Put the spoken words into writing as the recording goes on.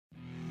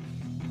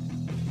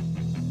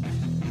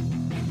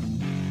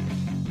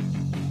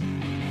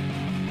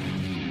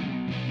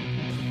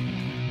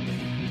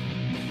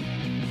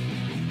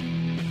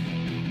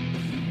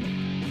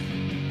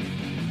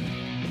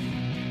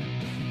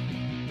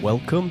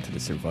Welcome to the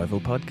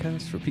Survival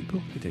Podcast for people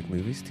who take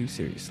movies too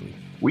seriously.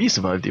 We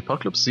survived the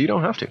apocalypse, so you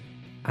don't have to.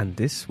 And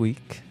this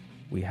week,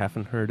 we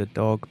haven't heard a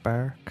dog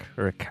bark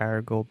or a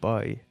car go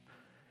by.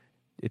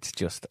 It's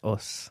just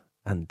us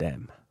and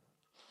them.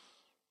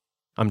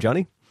 I'm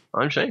Johnny.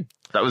 I'm Shane.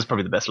 That was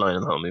probably the best line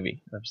in the whole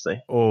movie, I have to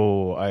say.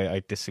 Oh,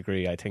 I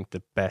disagree. I think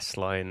the best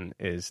line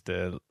is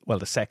the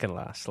second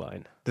last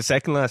line. The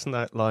second last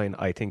line,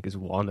 I think, is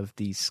one of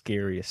the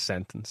scariest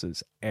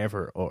sentences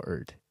ever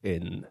uttered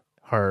in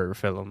horror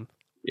film.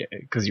 Yeah,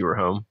 because you were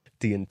home.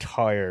 The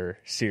entire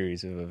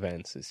series of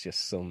events is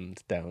just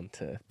summed down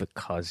to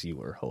because you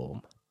were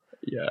home.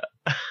 Yeah.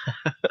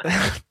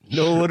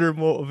 No other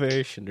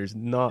motivation. There's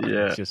not.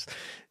 Yeah. It's just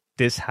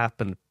this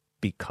happened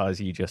because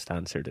you just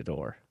answered the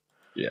door.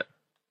 Yeah.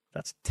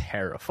 That's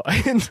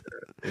terrifying.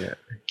 Yeah.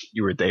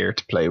 You were there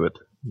to play with.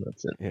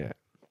 That's it. Yeah.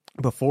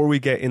 Before we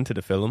get into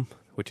the film,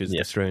 which is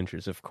Yeah. The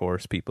Strangers, of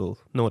course, people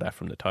know that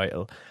from the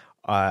title.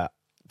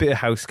 Bit of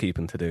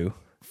housekeeping to do.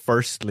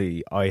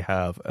 Firstly, I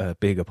have a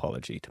big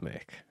apology to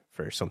make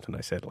for something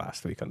I said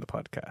last week on the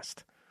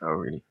podcast. Oh,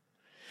 really?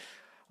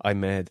 I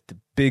made the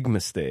big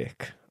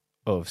mistake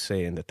of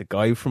saying that the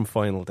guy from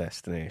Final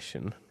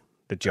Destination,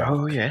 the jock,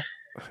 Oh, yeah.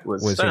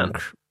 Was Stan?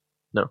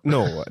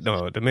 No,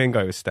 the main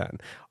guy was Stan.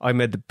 I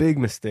made the big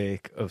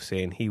mistake of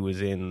saying he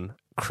was in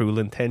Cruel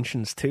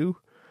Intentions 2.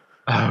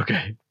 Oh,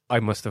 okay. I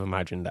must have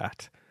imagined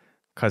that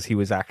because he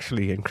was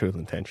actually in Cruel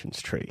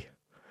Intentions 3.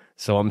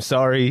 So I'm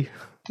sorry.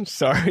 I'm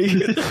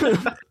sorry.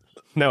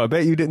 No, I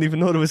bet you didn't even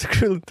know there was a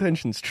Cruel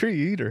Intentions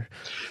 3 either.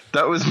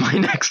 That was my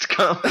next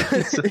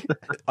comment.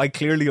 I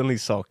clearly only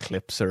saw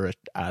clips or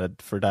added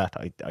for that.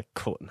 I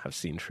couldn't have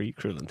seen 3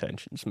 Cruel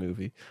Intentions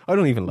movie. I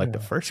don't even like the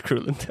first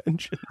Cruel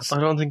Intentions. I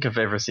don't think I've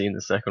ever seen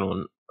the second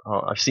one.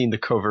 Oh, I've seen the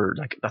cover.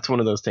 Like, that's one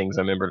of those things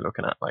I remember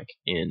looking at, like,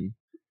 in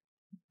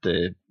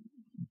the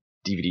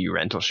DVD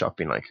rental shop,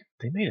 being like,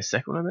 they made a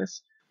second one of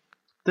this?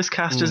 This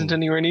cast isn't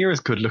anywhere near as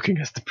good looking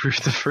as the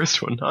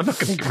first one. I'm not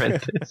going to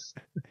rent this.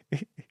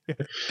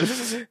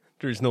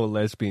 There's no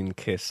lesbian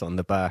kiss on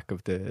the back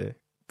of the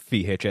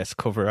VHS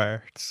cover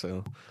art,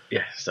 so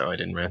Yeah, so I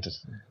didn't rent it.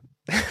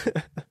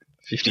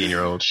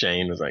 15-year-old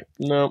Shane was like,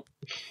 no.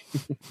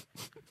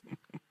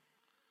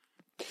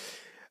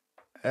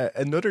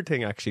 Another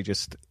thing, actually,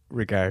 just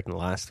regarding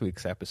last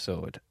week's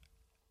episode,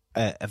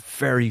 a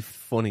very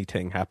funny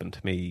thing happened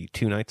to me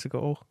 2 nights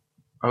ago.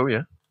 Oh,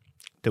 yeah?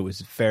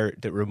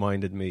 That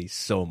reminded me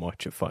so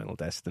much of Final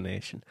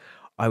Destination.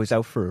 I was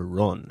out for a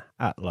run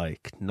at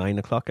like 9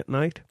 o'clock at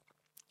night.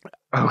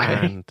 Okay.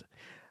 And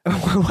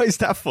why is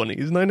that funny?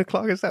 Is 9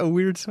 o'clock, is that a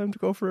weird time to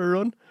go for a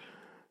run?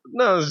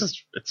 No,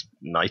 it's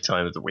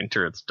nighttime, it's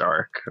winter, it's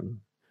dark. And,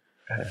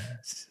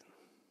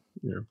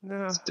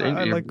 No, it's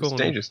I like it's going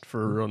dangerous.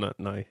 for a run at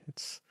night.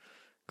 It's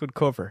good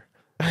cover.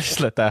 I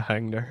just let that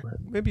hang there.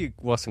 Maybe it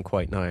wasn't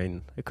quite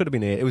 9. It could have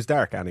been 8. It was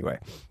dark anyway.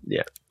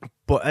 Yeah.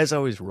 But as I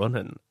was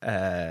running,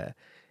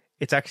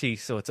 it's actually,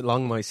 so it's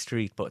along my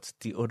street, but it's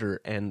the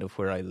other end of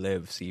where I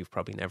live. So you've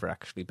probably never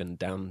actually been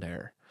down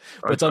there.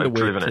 But it's on the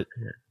way to,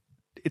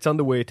 it's on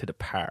the way to the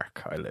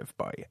park I live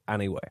by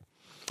anyway.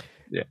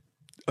 Yeah.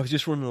 I was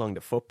just running along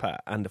the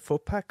footpath, and the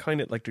footpath kind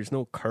of, like, there's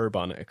no curb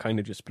on it. It kind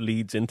of just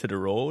bleeds into the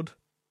road.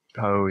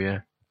 Oh,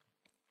 yeah.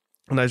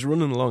 And I was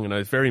running along, and I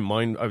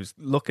was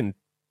looking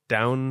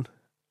down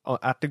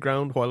at the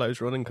ground while I was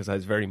running because I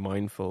was very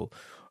mindful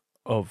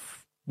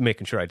of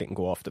making sure I didn't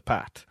go off the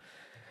path.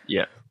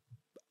 Yeah.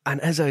 And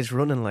as I was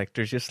running, like,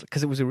 there's just,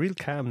 because it was a real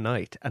calm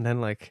night, and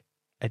then, like,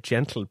 a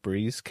gentle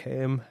breeze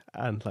came,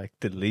 and, like,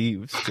 the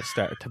leaves just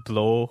started to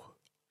blow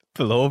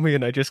below me,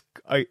 and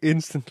I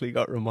instantly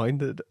got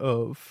reminded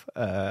of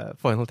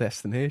Final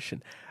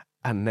Destination.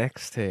 And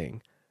next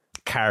thing,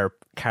 car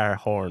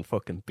horn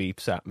fucking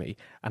beeps at me,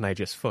 and I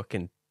just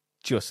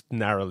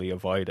narrowly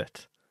avoid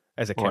it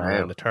as it came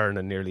around the turn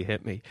and nearly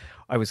hit me.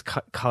 I was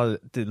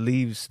the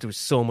leaves, there was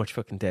so much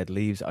fucking dead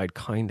leaves, I'd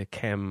kind of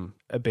came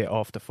a bit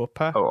off the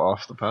footpath. Oh,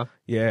 off the path?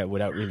 Yeah,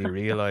 without really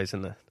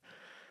realising it.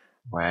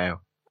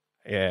 Wow.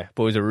 Yeah,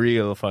 but it was a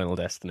real Final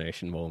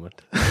Destination moment.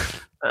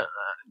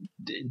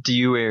 Do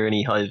you wear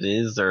any high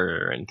vis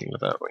or anything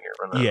like that when you're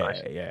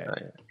running? Yeah.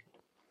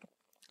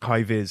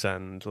 High vis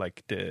and,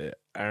 like, the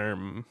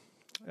arm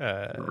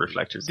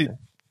reflectors.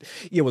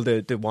 Yeah, well,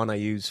 the one I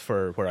use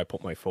for where I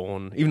put my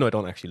phone, even though I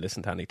don't actually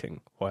listen to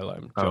anything while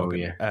I'm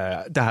jogging,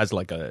 that has,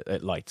 like,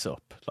 it lights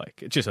up,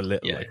 like, it's just a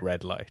little like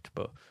red light.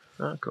 But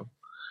oh, cool.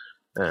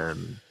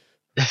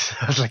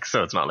 Like,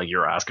 so it's not like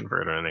you're asking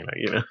for it or anything, like,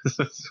 you know.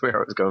 That's where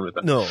I was going with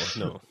that. No.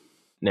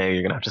 Now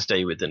you're gonna have to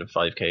stay within a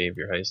 5k of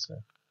your house.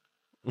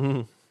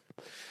 Mm.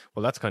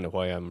 Well, that's kind of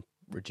why I'm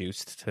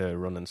reduced to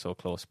running so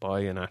close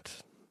by and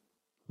at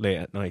late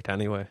at night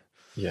anyway.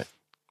 Yeah.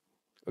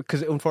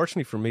 Because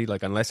unfortunately for me,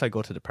 like, unless I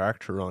go to the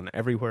park to run,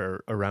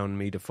 everywhere around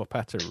me the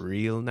footpaths are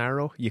real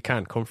narrow. You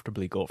can't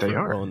comfortably go for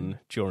a run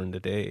during the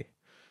day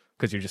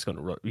because you're just going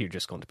to run. You're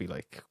just going to be,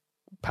 like,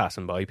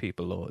 passing by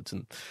people loads,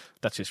 and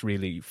that's just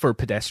really, for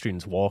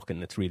pedestrians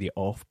walking, it's really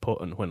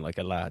off-putting when, like,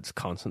 a lad's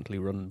constantly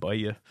running by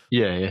you.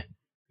 Yeah.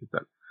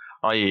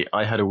 I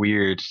had a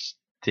weird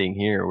thing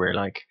here where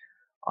like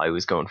I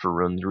was going for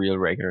runs real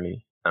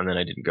regularly, and then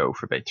I didn't go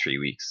for about 3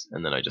 weeks,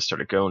 and then I just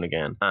started going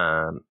again.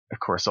 And of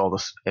course, all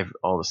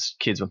the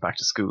kids went back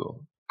to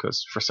school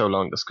because for so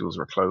long the schools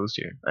were closed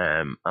here.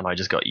 And I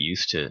just got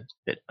used to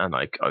it. And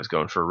like I was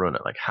going for a run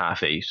at like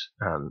 8:30,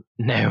 and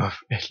now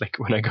like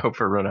when I go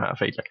for a run at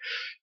 8:30, like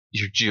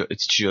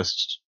it's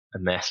just a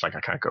mess. Like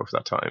I can't go for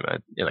that time.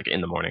 Like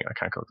in the morning, I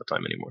can't go at that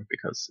time anymore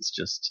because it's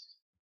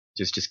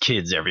just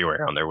kids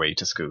everywhere on their way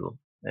to school,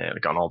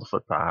 like on all the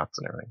footpaths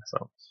and everything.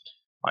 So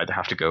I either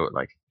have to go at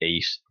like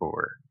 8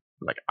 or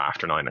like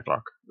after 9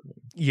 o'clock.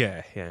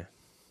 Yeah.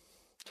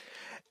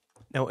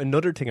 Now,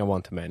 another thing I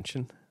want to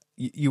mention,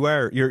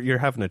 you're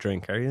having a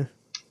drink, are you?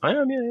 I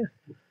am,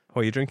 yeah.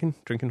 What are you drinking?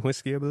 Drinking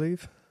whiskey, I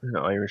believe.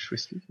 Irish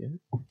whiskey, yeah.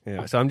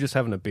 Yeah, so I'm just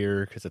having a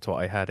beer because it's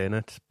what I had in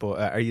it.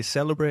 But are you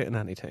celebrating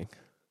anything?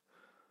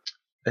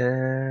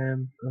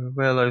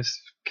 Well, I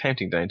was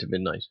counting down to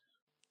midnight.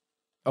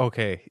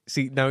 Okay.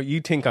 See, now you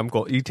think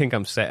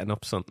I'm setting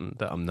up something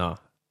that I'm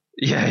not.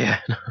 Yeah.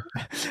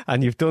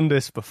 And you've done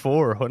this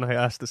before when I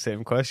asked the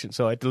same question,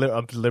 so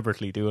I'm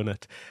deliberately doing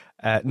it.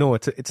 No,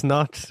 it's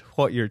not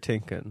what you're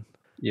thinking.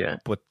 Yeah.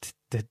 But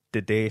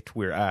the date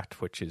we're at,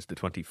 which is the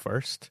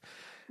 21st,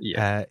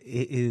 it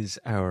is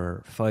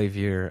our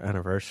 5-year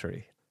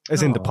anniversary.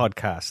 As in the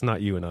podcast,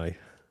 not you and I.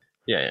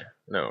 Yeah.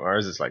 No,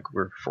 ours is like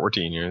we're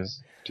 14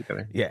 years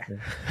together. Yeah.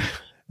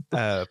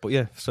 But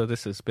yeah, so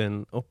this has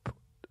been up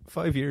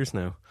 5 years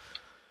now.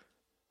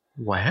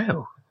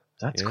 Wow.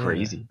 That's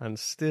crazy. And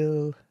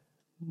still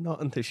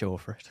nothing to show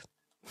for it.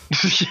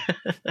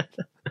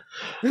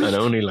 And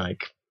only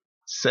like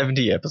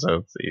 70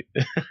 episodes.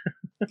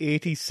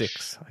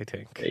 86, I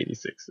think.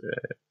 86.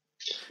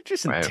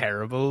 Just isn't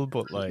terrible,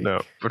 but like...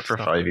 No, but for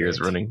 5 years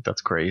running,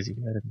 that's crazy.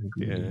 I didn't think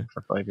we did it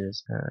for 5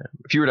 years.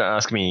 If you were to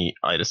ask me,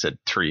 I'd have said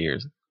 3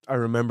 years. I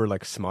remember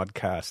like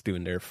Smodcast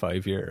doing their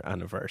 5-year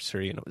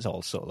anniversary, and it was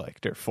also like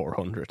their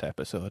 400th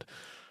episode.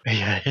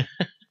 Yeah.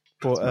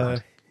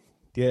 But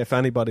yeah, if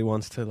anybody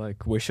wants to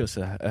like wish us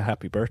a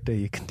happy birthday,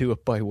 you can do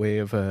it by way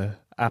of a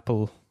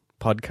Apple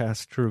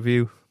podcast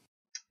review.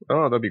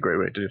 Oh, that'd be a great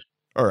way to do it.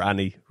 Or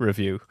any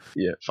review.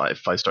 Yeah,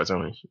 five stars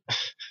only.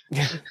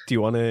 Do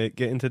you want to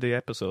get into the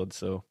episode?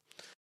 So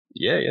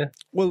yeah.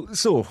 Well,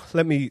 so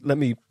let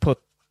me put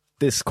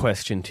this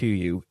question to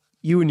you.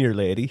 You and your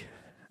lady,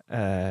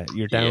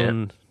 you're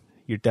down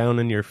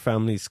in your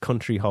family's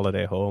country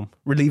holiday home.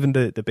 We're leaving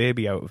the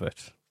baby out of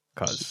it,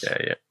 cause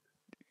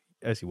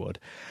as you would.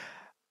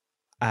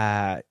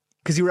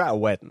 Because you were at a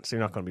wedding, so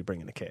you're not going to be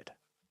bringing a kid.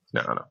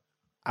 No.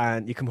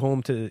 And you come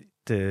home to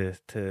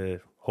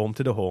the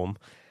home,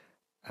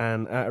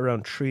 and at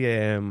around 3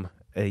 a.m.,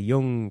 a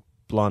young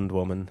blonde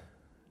woman,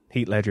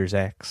 Heath Ledger's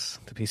ex,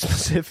 to be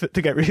specific,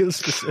 to get real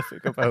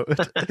specific about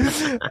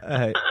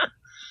it,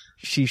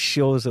 she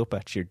shows up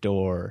at your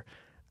door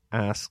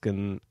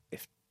asking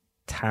if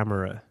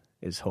Tamara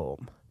is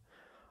home.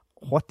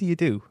 What do you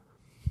do?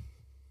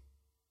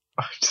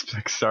 I'm just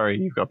like, sorry,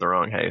 you've got the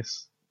wrong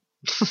house.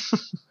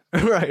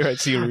 Right.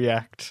 So you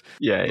react,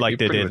 like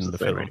they did in the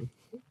film. Right?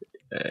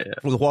 Yeah.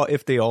 Well, what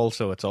if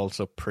it's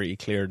also pretty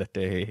clear that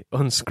they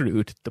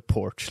unscrewed the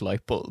porch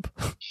light bulb?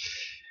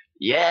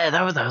 Yeah,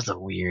 that was a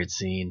weird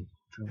scene.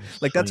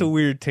 Like, that's a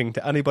weird thing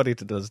to anybody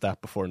that does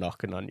that before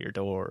knocking on your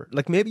door.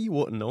 Like, maybe you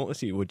wouldn't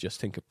notice, you would just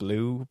think it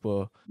blew,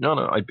 but...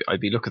 No, I'd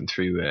be looking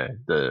through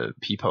the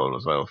peephole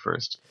as well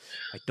first.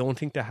 I don't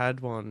think they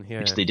had one,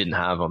 Which they didn't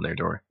have on their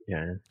door,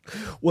 yeah.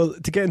 Well,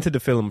 to get into the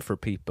film for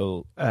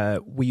people,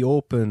 we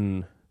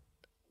open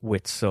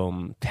with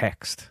some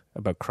text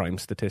about crime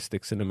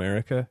statistics in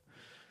America.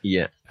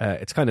 Yeah.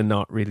 It's kind of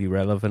not really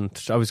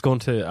relevant. I was going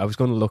to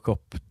look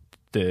up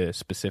the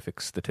specific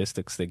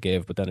statistics they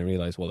gave, but then I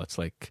realized, well, it's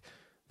like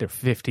they're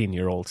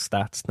 15-year-old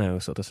stats now,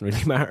 so it doesn't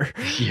really matter.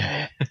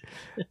 Yeah.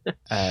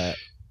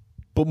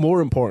 But more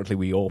importantly,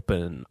 we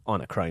open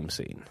on a crime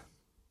scene.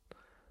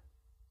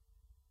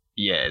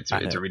 Yeah, it's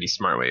a really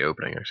smart way of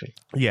opening, actually.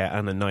 Yeah,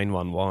 and a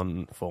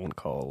 911 phone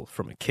call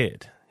from a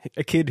kid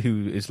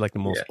who is like the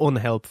most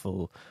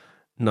unhelpful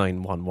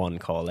 911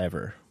 call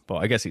ever. But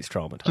I guess he's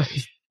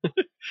traumatized.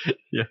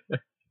 Yeah.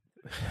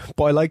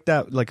 But I like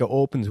that. Like, it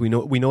opens. We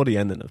know the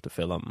ending of the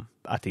film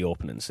at the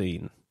opening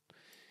scene.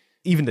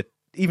 Even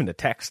the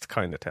text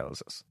kind of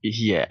tells us.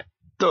 Yeah,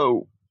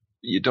 though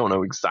you don't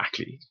know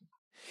exactly.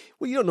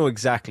 Well, you don't know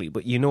exactly,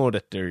 but you know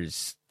that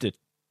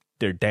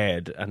they're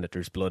dead and that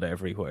there's blood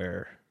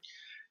everywhere.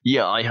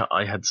 Yeah,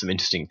 I had some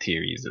interesting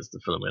theories as the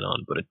film went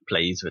on, but it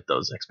plays with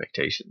those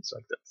expectations.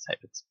 Like, that's how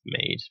it's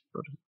made.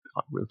 But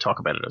we'll talk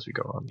about it as we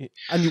go on.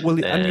 And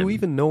you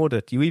even know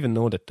that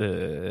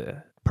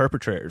the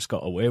perpetrators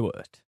got away with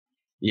it.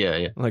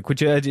 Yeah. Like,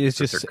 it's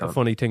just a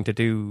funny thing to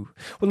do.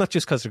 Well, not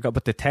just because they're gone,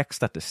 but the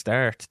text at the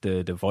start,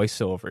 the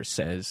voiceover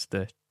says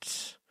that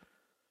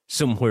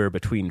somewhere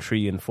between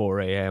 3 and 4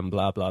 a.m.,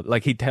 blah, blah.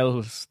 Like, he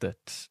tells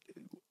that,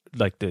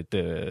 like,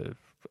 the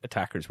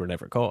attackers were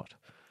never caught.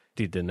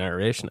 The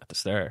narration at the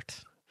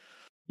start.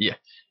 Yeah.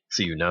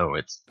 So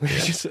it's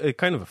just a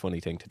kind of a funny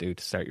thing to do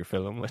to start your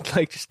film with,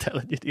 like, just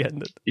telling you the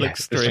end, like,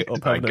 straight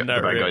up having a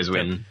narrator. The bad guys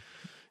win.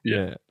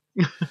 Yeah.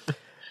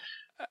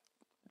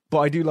 But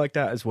I do like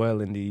that as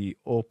well. In the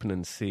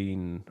opening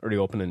scene or the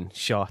opening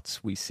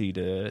shots, we see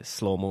the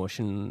slow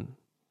motion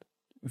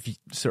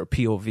sort of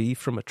POV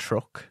from a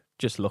truck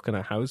just looking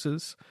at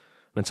houses.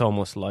 And it's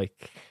almost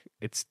like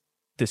it's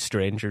the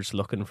strangers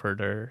looking for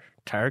their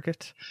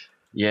target.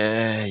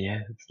 Yeah,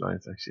 it's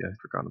nice actually. I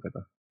forgot about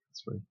that.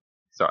 That's funny.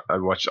 So I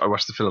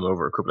watched the film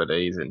over a couple of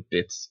days in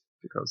bits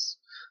because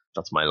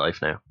that's my life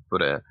now.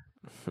 But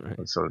Right.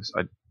 so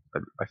I've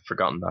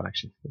forgotten that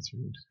actually. That's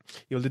really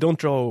interesting. You know, they don't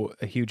draw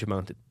a huge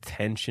amount of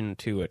attention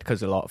to it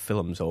because a lot of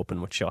films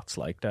open with shots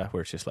like that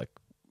where it's just like,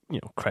 you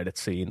know, credit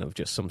scene of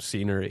just some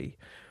scenery.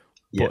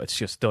 Yeah. But it's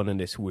just done in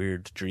this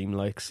weird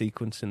dreamlike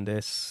sequence in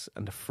this,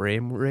 and the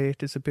frame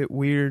rate is a bit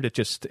weird.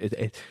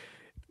 It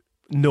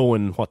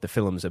knowing what the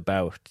film's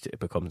about, it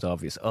becomes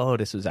obvious. Oh,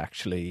 this is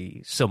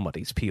actually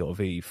somebody's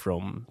POV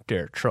from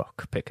their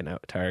truck picking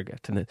out a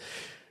target, and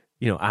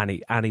you know,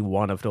 any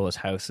one of those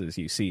houses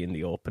you see in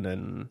the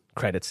opening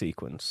credit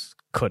sequence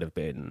could have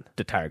been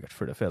the target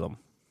for the film.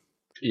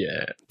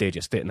 Yeah. They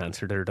just didn't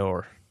answer their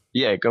door.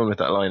 Yeah, going with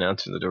that line,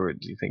 answering the door,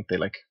 do you think they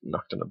like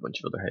knocked on a bunch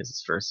of other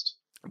houses first?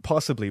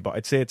 Possibly, but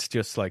I'd say it's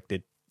just like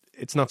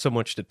it's not so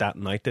much that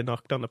night they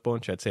knocked on a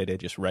bunch. I'd say they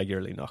just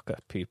regularly knock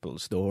at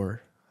people's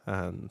door,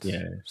 and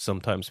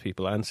sometimes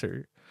people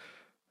answer,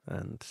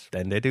 and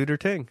then they do their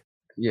thing.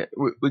 Yeah,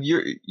 well,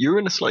 you're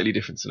in a slightly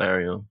different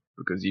scenario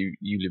because you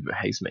live with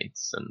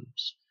housemates and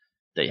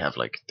they have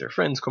like their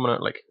friends coming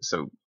out. Like,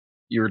 so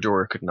your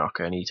door could knock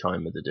any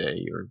time of the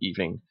day or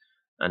evening,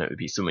 and it would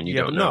be someone you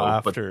don't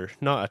know.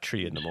 Not at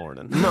 3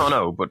 a.m.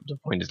 No. But the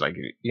point is, like,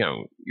 you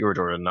know, your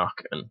door would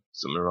knock and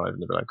someone arrive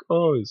and they'd be like,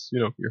 "Oh, is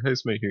your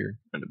housemate here?"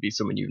 And it'd be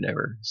someone you've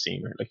never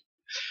seen, or like,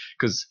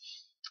 because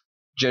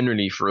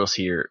generally for us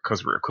here,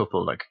 because we're a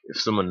couple, like if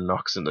someone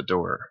knocks on the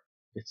door,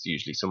 it's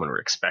usually someone we're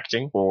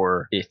expecting,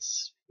 or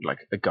it's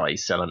like a guy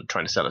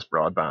trying to sell us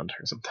broadband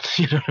or something.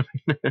 You know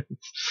what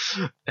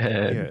I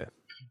mean? Yeah.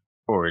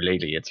 Or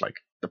lately, it's like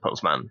the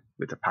postman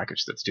with a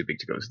package that's too big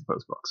to go to the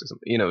post box or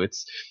something. You know,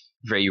 it's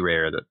very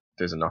rare that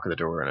there's a knock at the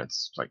door, and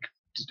it's like,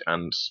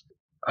 and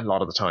a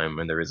lot of the time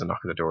when there is a knock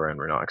at the door and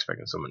we're not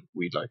expecting someone,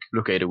 we'd like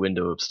look out a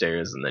window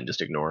upstairs and then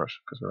just ignore it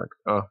because we're like,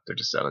 oh, they're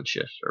just selling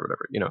shit or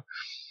whatever, you know.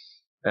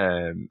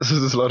 So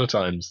there's a lot of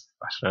times,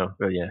 I don't know,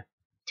 well, yeah,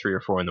 3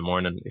 or 4 in the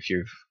morning if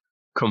you've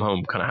come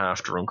home kind of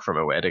half drunk from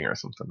a wedding or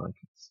something like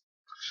it.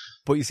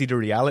 But you see the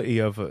reality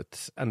of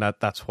it, and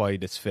that's why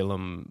this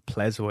film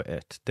plays with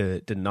it.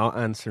 The not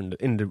answering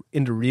in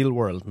the real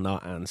world,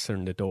 not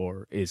answering the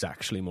door is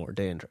actually more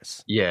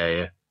dangerous.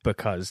 Yeah.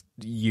 Because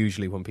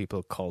usually when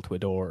people call to a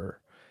door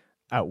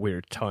at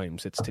weird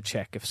times, it's to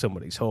check if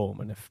somebody's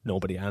home, and if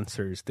nobody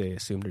answers, they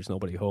assume there's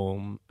nobody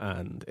home,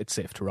 and it's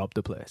safe to rob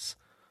the place.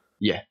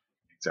 Yeah,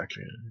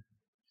 exactly.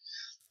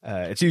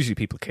 It's usually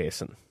people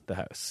casing the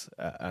house,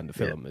 and the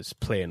film is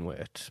playing with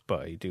it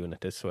by doing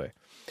it this way.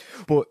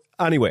 But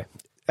anyway,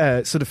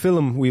 so the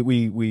film,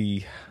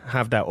 we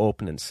have that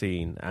opening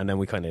scene, and then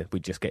we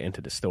just get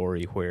into the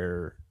story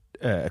where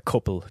a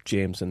couple,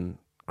 James and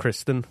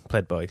Kristen,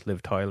 played by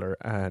Liv Tyler,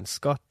 and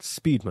Scott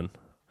Speedman,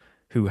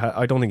 who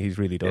I don't think he's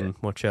really done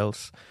much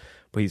else,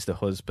 but he's the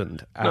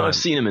husband. No, I've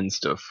seen him in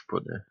stuff,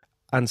 but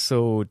and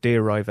so they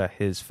arrive at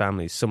his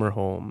family's summer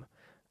home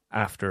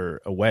after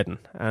a wedding,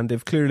 and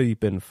they've clearly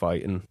been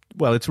fighting.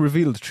 Well, it's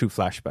revealed through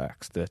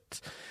flashbacks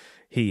that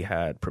he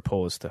had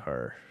proposed to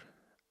her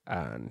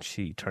and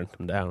she turned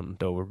him down,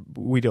 though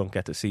we don't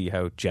get to see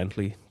how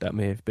gently that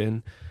may have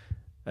been.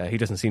 He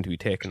doesn't seem to be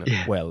taking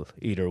it well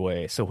either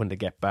way. So when they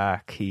get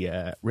back, he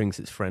rings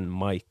his friend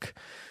Mike,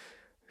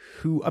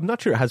 who I'm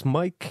not sure,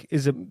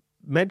 is it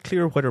made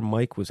clear whether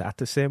Mike was at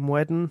the same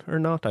wedding or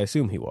not? I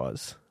assume he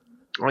was.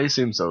 I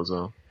assume so as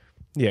well.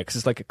 Yeah, because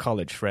it's like a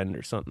college friend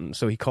or something.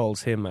 So he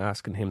calls him,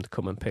 asking him to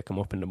come and pick him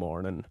up in the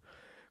morning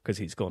because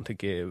he's going to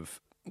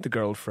give the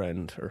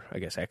girlfriend, or I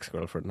guess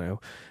ex-girlfriend now,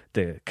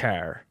 the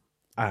car.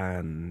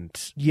 And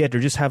yeah,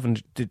 there's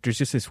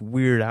just this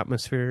weird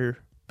atmosphere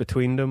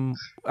between them.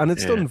 And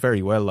it's done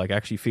very well, like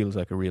actually feels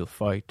like a real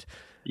fight.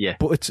 Yeah.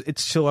 But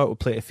it's so out of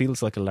play. It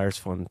feels like a Lars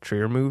von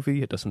Trier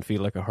movie. It doesn't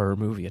feel like a horror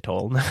movie at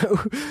all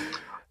now.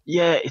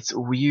 Yeah, it's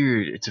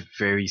weird. It's a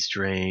very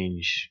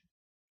strange...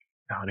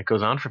 and it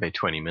goes on for about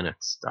 20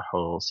 minutes, that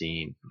whole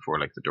scene before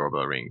like the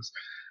doorbell rings,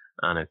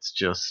 and it's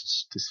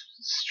just this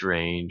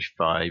strange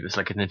vibe. It's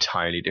like an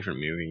entirely different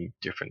movie,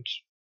 different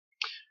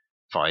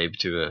vibe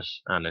to it,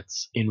 and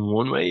it's, in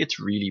one way it's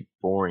really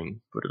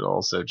boring, but it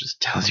also just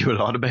tells you a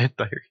lot about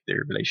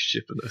their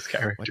relationship with those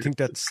characters. I think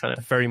that's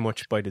very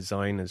much by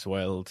design as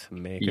well, to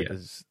make it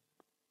as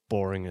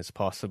boring as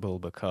possible,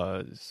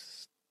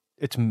 because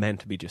it's meant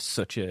to be just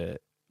such a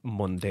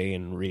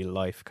mundane real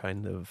life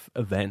kind of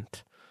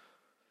event.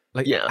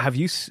 Like, have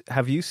you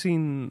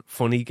seen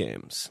Funny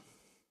Games?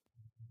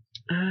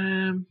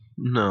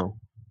 No.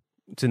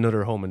 It's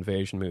another home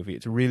invasion movie.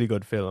 It's a really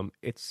good film.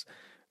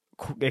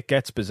 It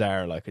gets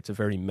bizarre, like it's a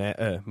very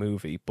meta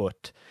movie,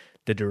 but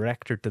the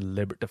director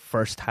the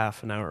first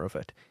half an hour of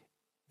it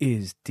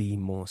is the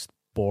most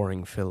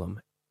boring film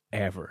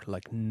ever.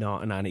 Like,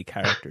 not any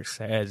character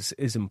says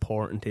is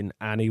important in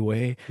any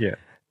way. Yeah.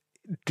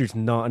 There's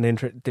not an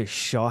interest. The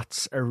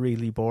shots are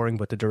really boring,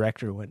 but the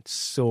director went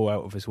so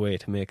out of his way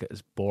to make it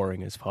as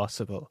boring as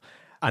possible.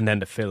 And then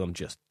the film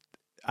just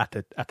at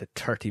the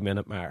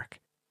 30-minute mark,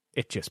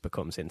 it just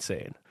becomes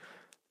insane.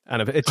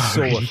 And it's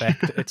so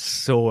effective. It's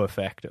so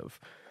effective.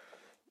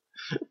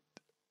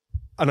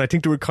 And I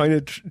think they were kind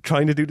of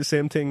trying to do the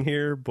same thing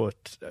here,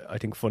 but I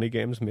think Funny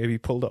Games maybe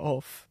pulled it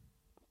off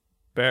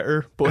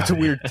better. But it's a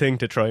weird thing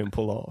to try and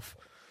pull off.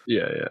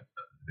 Yeah.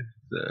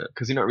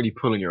 Because you're not really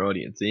pulling your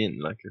audience in.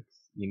 Like,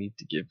 you need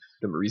to give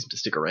them a reason to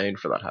stick around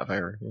for that half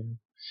hour.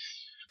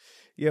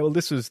 Yeah, well,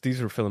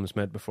 these were films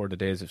made before the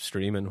days of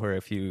streaming, where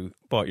if you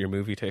bought your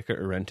movie ticket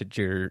or rented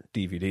your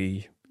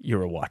DVD, you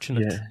were watching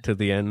it till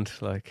the end.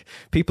 Like,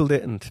 people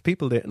didn't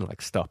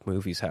like stop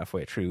movies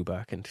halfway through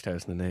back in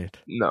 2008.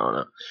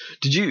 No.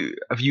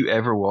 Have you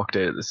ever walked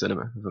out of the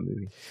cinema of a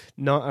movie?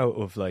 Not out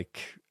of like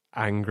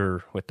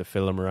anger with the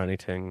film or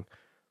anything.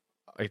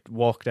 I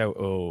walked out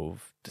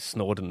of the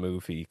Snowden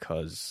movie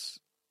because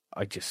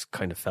I just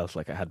kind of felt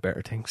like I had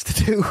better things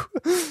to do.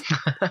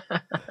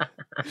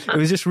 It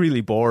was just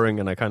really boring,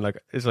 and I kind of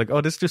like, it's like,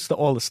 oh, this is just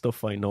all the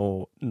stuff I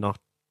know, not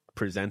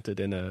presented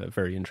in a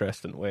very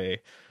interesting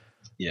way.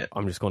 Yeah.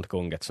 I'm just going to go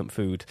and get some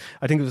food.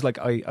 I think it was like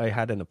I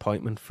had an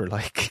appointment for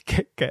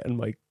like getting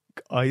my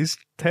eyes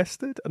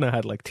tested, and I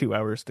had like 2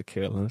 hours to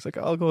kill, and I was like,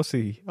 I'll go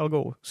see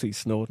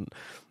Snowden.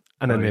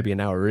 And then maybe an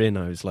hour in,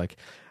 I was like,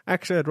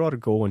 actually, I'd rather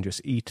go and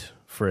just eat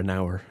for an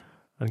hour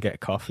and get a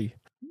coffee.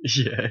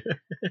 Yeah.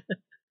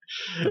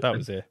 But that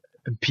was it.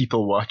 And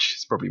people watch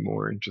is probably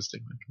more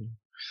interesting.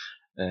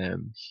 No,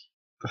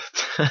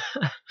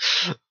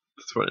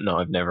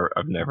 I've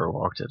never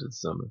walked out of the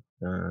cinema.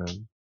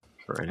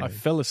 For anything.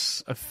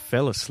 I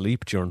fell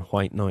asleep during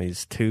White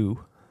Noise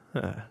too.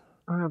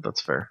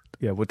 That's fair.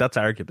 Yeah, but that's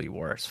arguably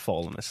worse,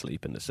 falling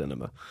asleep in the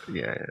cinema.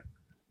 Yeah.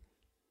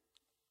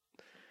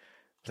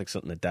 It's like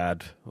something a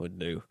dad would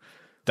do.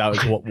 That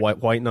was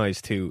what White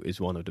Noise 2 is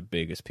one of the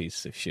biggest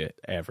pieces of shit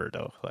ever,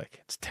 though.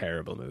 Like, it's a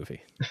terrible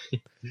movie.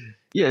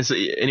 Yeah, so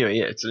anyway,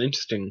 it's an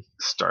interesting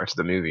start to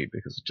the movie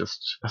because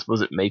I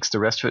suppose it makes the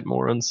rest of it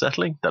more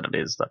unsettling, that it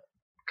is that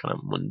kind of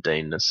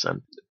mundaneness.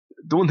 And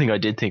the one thing I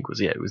did think was,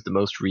 it was the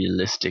most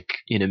realistic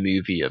in a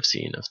movie I've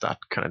seen of that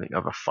kind of thing,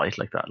 of a fight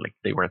like that. Like,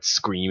 they weren't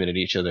screaming at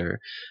each other.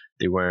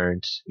 They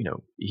weren't,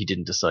 he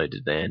didn't decide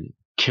to then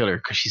kill her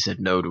because she said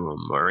no to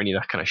him, or any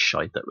of that kind of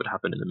shite that would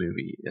happen in the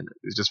movie. And it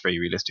was just very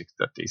realistic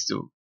that they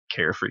still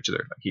care for each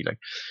other. Like, he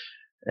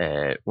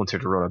wants her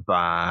to run a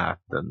bath,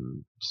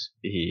 and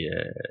he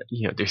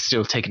they're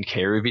still taking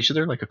care of each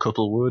other like a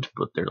couple would,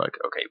 but they're like,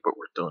 okay, but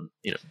we're done.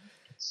 It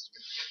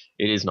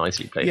is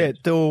nicely played. Yeah,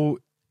 though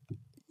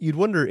you'd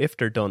wonder if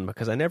they're done,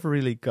 because I never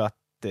really got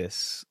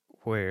this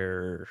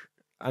where,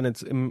 and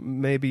it's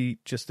maybe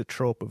just a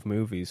trope of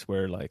movies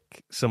where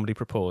like somebody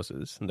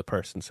proposes and the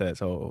person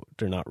says, oh,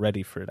 they're not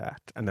ready for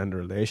that, and then the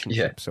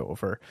relationship's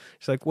over.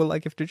 It's like, well,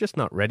 like, if they're just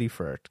not ready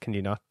for it, can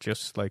you not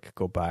just like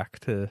go back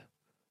to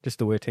just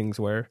the way things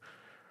were?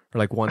 Or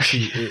like, once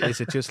is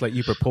it just like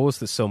you propose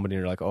to somebody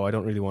and you're like, oh, I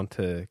don't really want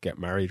to get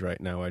married right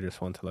now, I just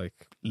want to like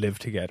live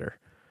together?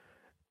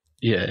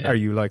 Yeah. Are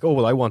you like, oh,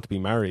 well, I want to be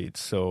married,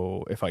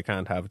 so if I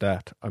can't have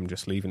that, I'm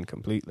just leaving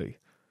completely?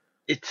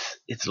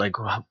 It's like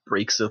what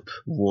breaks up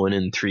 1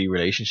 in 3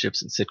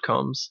 relationships in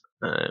sitcoms.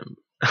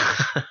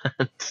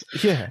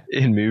 Yeah.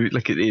 In movies,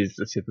 like, it is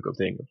the typical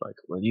thing of like,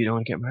 well, you don't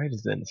want to get married,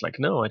 then it's like,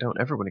 no, I don't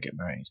ever want to get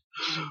married.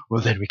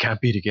 Well, then we can't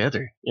be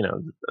together,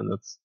 and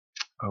that's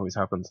always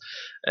happens.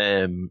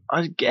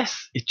 I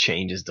guess it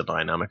changes the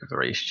dynamic of the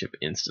relationship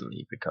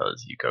instantly,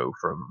 because you go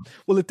from...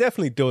 Well, it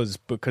definitely does,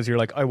 because you're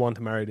like, I want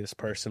to marry this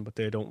person, but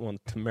they don't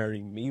want to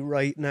marry me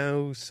right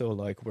now. So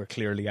like, we're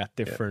clearly at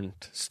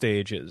different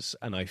stages,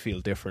 and I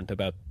feel different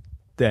about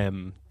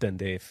them than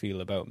they feel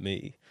about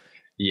me.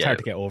 It's hard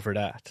to get over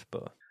that,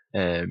 but...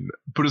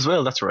 But as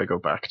well, that's where I go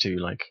back to,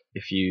 like,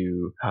 if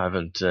you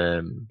haven't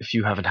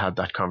had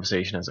that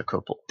conversation as a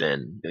couple,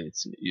 then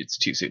it's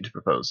too soon to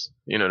propose.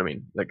 You know what I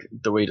mean? Like,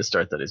 the way to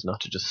start that is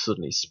not to just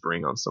suddenly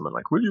spring on someone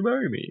like, will you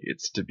marry me?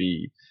 It's to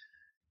be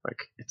like,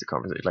 it's a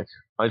conversation. Like,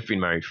 I've been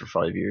married for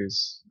 5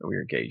 years, and we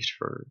were engaged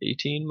for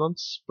 18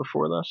 months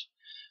before that,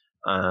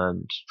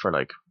 and for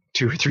like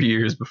 2 or 3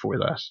 years before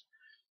that,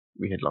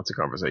 we had lots of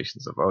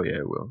conversations of, oh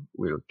yeah,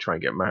 we'll try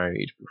and get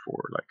married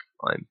before like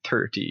I'm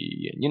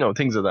 30, and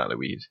things like that. Like,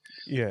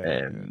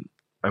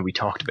 and we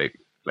talked about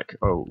like,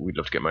 oh, we'd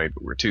love to get married,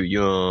 but we're too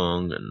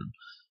young, and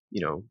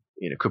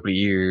in a couple of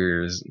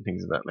years and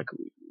things like that. Like,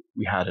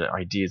 we had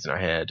ideas in our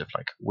head of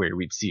like where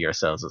we'd see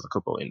ourselves as a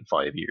couple in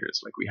 5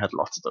 years. Like, we had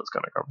lots of those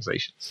kind of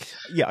conversations.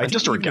 Yeah, and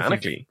just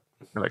organically,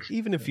 like,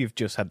 even if you've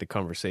just had the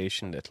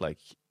conversation that like,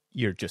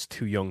 you're just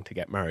too young to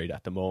get married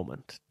at the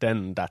moment,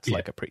 then that's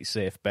like a pretty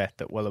safe bet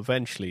that, well,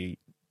 eventually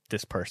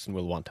this person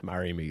will want to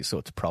marry me, so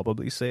it's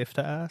probably safe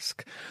to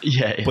ask.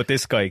 Yeah. But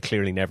this guy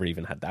clearly never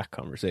even had that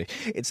conversation.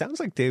 It sounds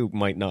like they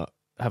might not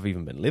have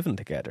even been living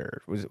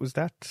together. Was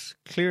that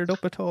cleared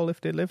up at all,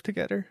 if they lived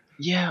together?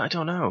 Yeah, I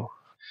don't know.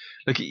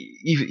 Like,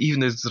 even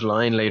there's a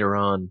line later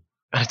on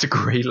And it's a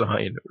great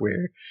line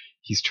where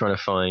he's trying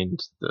to find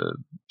the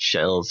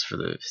shells for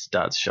his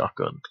dad's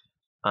shotgun.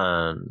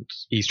 And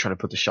he's trying to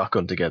put the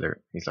shotgun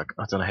together. He's like,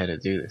 I don't know how to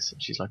do this.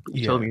 And she's like, but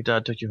you told me your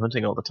dad took you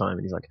hunting all the time.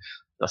 And he's like,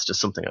 that's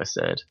just something I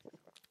said.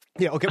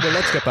 Yeah, okay, well,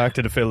 let's get back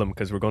to the film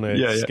because we're going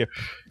to skip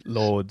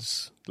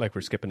loads. Like,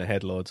 we're skipping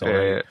ahead loads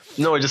already.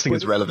 No, I just think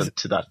it's relevant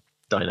to that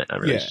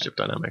relationship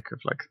dynamic of,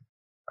 like,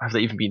 have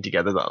they even been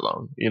together that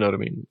long? You know what I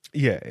mean?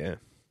 Yeah.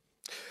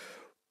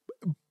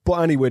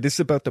 But anyway, this is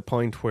about the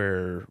point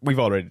where we've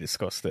already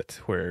discussed it,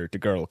 where the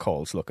girl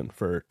calls looking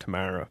for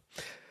Tamara.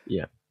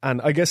 Yeah.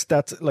 And I guess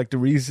that's like the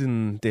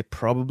reason they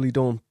probably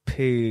don't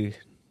pay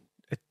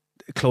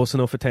close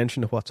enough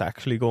attention to what's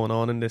actually going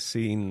on in this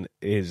scene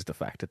is the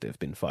fact that they've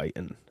been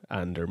fighting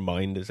and their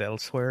mind is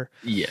elsewhere.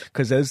 Yeah.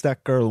 Because as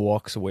that girl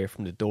walks away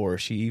from the door,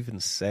 she even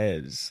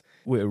says,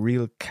 with a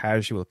real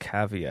casual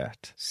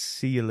caveat,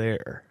 "See you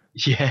later."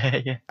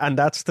 Yeah. And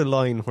that's the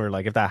line where,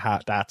 like, if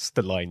that's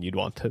the line you'd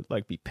want to,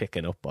 like, be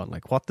picking up on.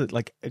 Like,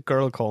 like a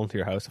girl calling to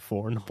your house at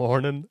 4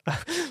 a.m,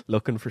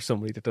 looking for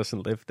somebody that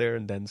doesn't live there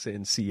and then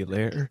saying, "See you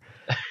later."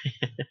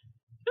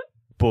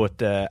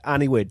 But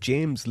anyway,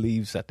 James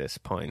leaves at this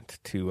point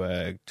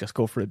to just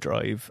go for a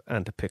drive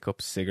and to pick up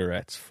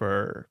cigarettes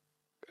for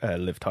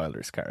Liv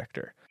Tyler's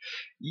character.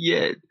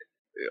 Yeah.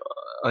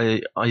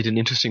 I had an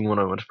interesting one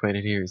I want to point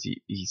out here is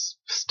he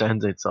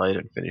stands outside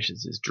and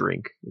finishes his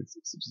drink.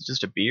 It's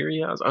just a beer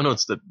he has. Oh no,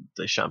 it's the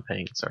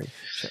champagne. Sorry,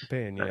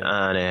 champagne.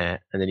 Yeah,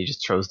 and then he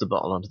just throws the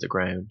bottle onto the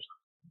ground,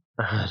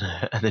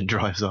 and then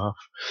drives off.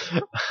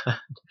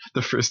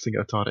 The first thing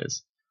I thought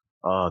is,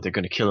 oh, they're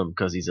going to kill him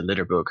because he's a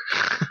litter bug.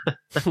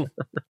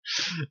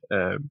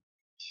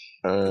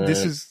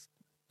 This is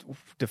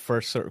the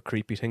first sort of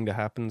creepy thing that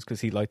happens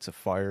because he lights a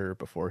fire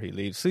before he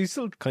leaves. So he's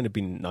still kind of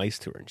being nice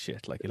to her and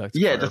shit. Like, he likes.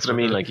 Yeah, that's what I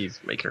mean. Like, he's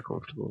making her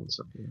comfortable and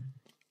stuff. Yeah.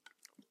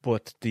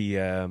 But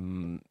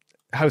the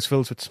house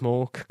fills with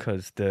smoke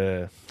because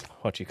the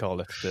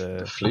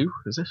the flue,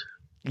 is it?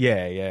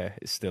 Yeah,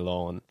 is still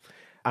on,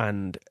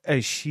 and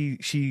as she's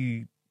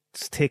trying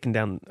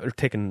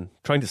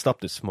to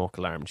stop the smoke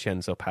alarm, she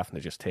ends up having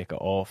to just take it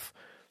off.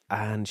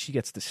 And she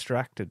gets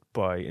distracted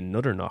by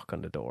another knock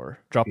on the door,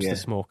 drops the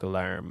smoke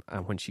alarm,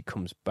 and when she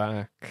comes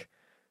back,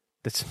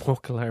 the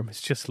smoke alarm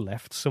is just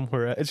left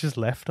somewhere. It's just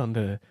left on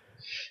the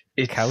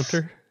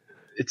counter.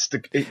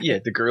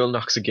 The girl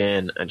knocks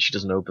again, and she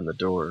doesn't open the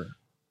door.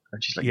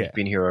 And she's like, "You've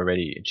been here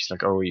already." And she's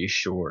like, "Oh, are you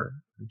sure?"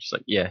 And she's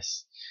like,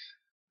 "Yes."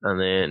 And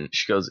then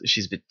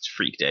she's a bit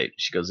freaked out.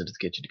 She goes into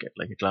the kitchen to get,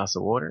 like, a glass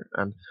of water,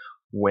 and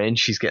when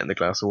she's getting the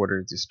glass of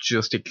water, there's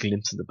just a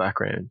glimpse in the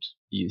background.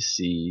 You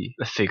see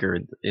a figure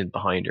in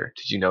behind her.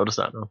 Did you notice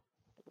that? No.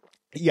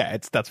 Yeah,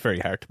 that's very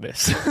hard to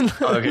miss.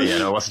 Okay, yeah,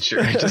 no, I wasn't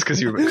sure. Just because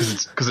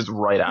it's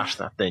right after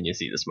that, then you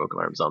see the smoke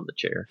alarms on the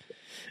chair.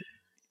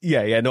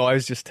 Yeah, no, I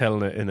was just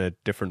telling it in a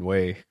different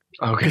way.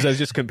 Okay. Because I was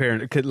just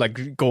comparing,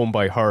 like, going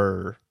by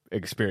her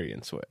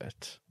experience with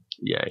it.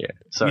 Yeah.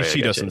 Sorry,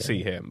 she doesn't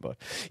see him, but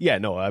yeah,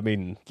 no, I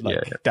mean,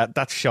 like,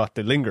 that shot,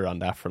 they linger on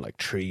that for like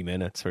 3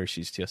 minutes where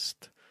she's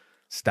just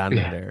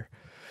standing there.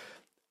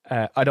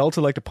 I'd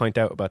also like to point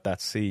out about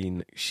that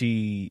scene,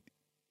 she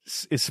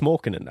is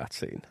smoking in that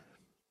scene.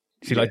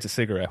 She lights a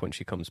cigarette when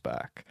she comes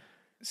back.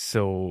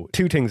 So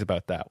 2 things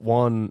about that.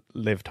 One,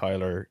 Liv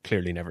Tyler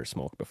clearly never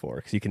smoked before,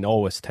 because you can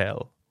always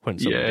tell when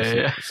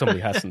somebody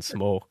hasn't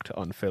smoked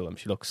on film.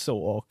 She looks so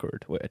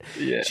awkward with it.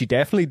 Yeah. She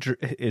definitely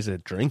is a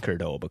drinker,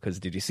 though, because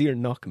did you see her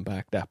knocking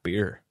back that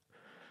beer?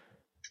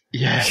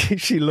 Yeah.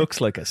 She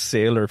looks like a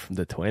sailor from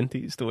the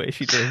 1920s, the way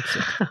she drinks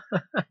it.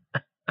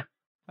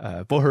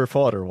 But her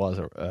father was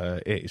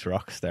a 80s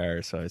rock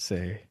star, so I'd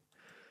say...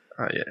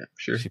 Oh, yeah,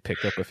 sure. She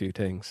picked up a few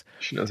things.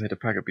 She knows how to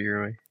pack a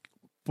beer away.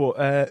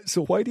 But,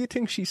 so why do you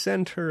think she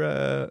sent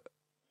her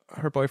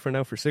boyfriend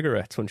out for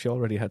cigarettes when she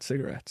already had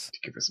cigarettes? To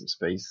give her some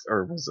space,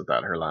 or was it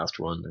that her last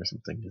one or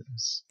something?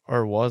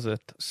 Or was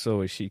it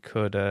so she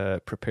could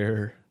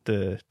prepare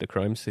the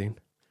crime scene?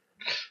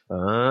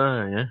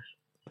 Yeah.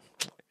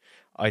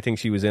 I think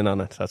she was in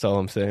on it, that's all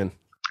I'm saying.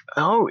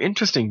 Oh,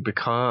 interesting,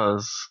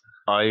 because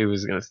I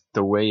was going to...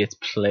 The way it's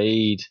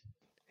played...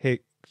 Hey,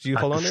 could you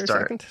hold on there a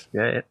second?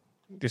 Yeah.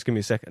 Just give me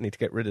a second, I need to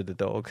get rid of the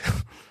dog.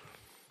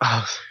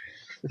 Oh.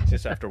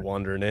 Just after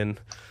wandering in.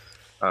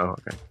 Oh,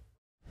 okay.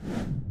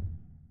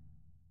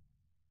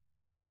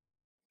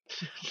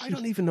 I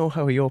don't even know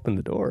how he opened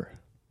the door.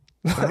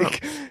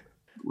 Like,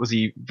 was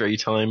he very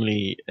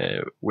timely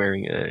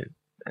wearing a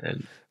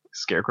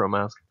scarecrow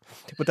mask?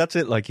 But that's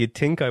it. Like, you'd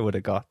think I would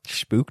have got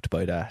spooked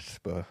by that,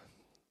 but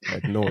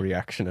like no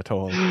reaction at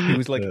all. He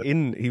was like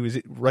he was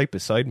right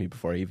beside me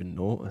before I even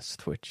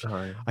noticed. Which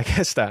I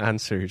guess that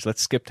answers.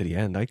 Let's skip to the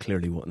end. I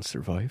clearly wouldn't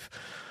survive.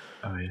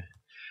 Oh yeah.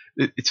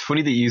 It's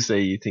funny that you say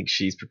you think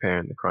she's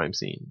preparing the crime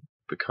scene,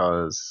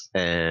 because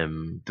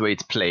the way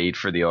it's played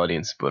for the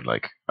audience, but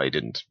like I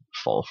didn't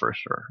fall for it,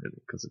 or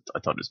because I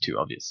thought it was too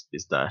obvious,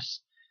 is that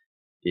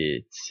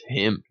it's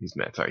him who's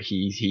met her.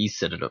 He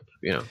set it up,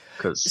 you know,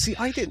 because see,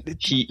 I didn't.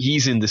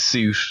 He's in the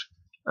suit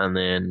And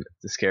then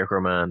the Scarecrow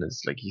Man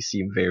is like, you see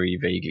him very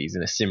vaguely. He's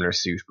in a similar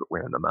suit but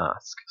wearing the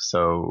mask.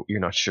 So you're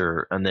not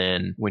sure. And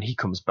then when he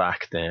comes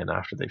back, then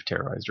after they've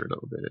terrorized her a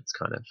little bit, it's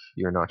kind of,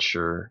 you're not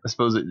sure. I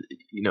suppose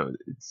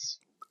it's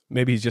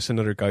Maybe he's just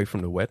another guy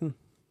from the wedding.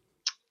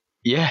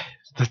 yeah,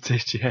 that's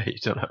it. Yeah, you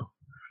don't know.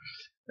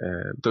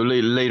 Though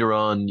later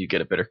on, you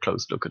get a better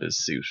close look at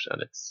his suit,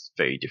 and it's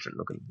very different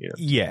looking.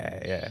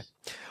 Yeah.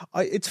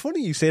 It's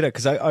funny you say that,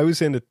 because I was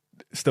saying the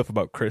stuff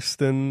about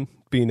Kristen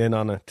being in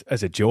on it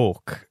as a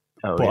joke,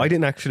 but yeah. I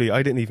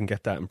didn't even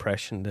get that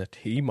impression that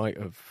he might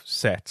have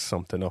set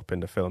something up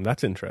in the film.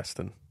 That's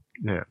interesting.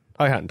 Yeah,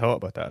 I hadn't thought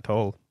about that at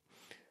all.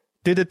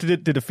 Did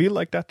it feel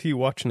like that to you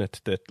watching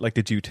it? That, like,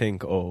 did you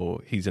think, oh,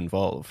 he's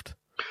involved?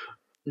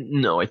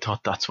 No, I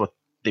thought that's what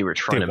they were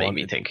trying to make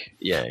me think.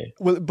 Yeah.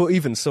 Well, but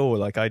even so,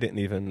 like, I didn't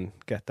even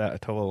get that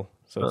at all.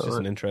 So it's just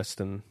an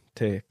interesting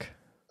take.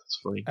 That's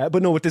funny.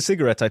 But no, with the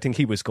cigarettes, I think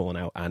he was going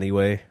out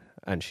anyway,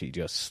 and she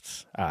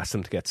just asked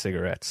him to get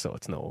cigarettes, so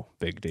it's no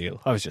big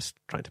deal. I was just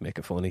trying to make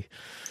it funny.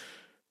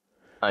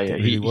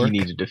 He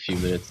needed a few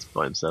minutes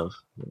by himself.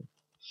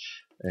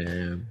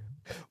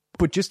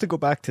 But just to go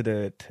back to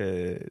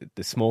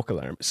the smoke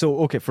alarm. So,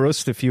 okay, for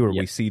us, the viewer,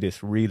 we see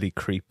this really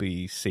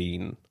creepy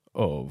scene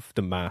of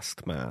the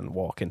masked man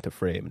walk into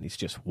frame, and he's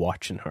just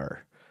watching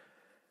her.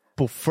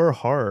 But for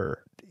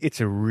her, it's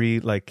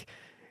a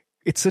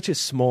it's such a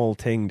small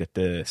thing that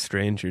the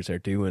strangers are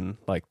doing,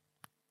 like,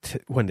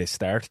 when they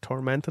start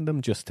tormenting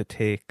them, just to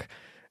take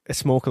a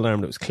smoke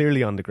alarm that was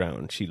clearly on the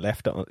ground. She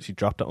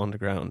dropped it on the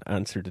ground,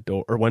 answered the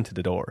door, or went to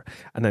the door,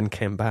 and then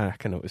came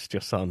back, and it was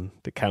just on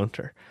the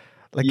counter.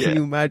 Like, can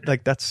you imagine?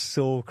 Like, that's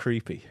so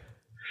creepy.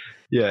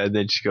 Yeah, and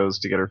then she goes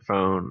to get her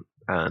phone,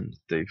 and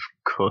they've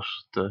cut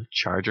the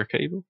charger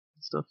cable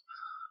and stuff.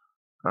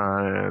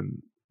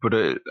 But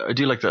I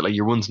do like that. Like,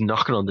 your one's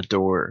knocking on the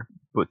door,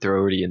 but they're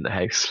already in the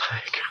house.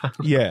 Like,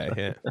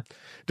 yeah.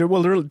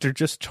 They're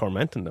just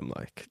tormenting them.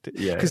 Like,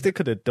 because they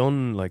could have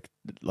done like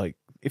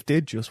if they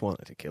just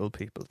wanted to kill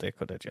people, they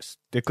could have just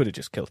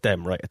killed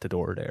them right at the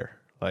door there.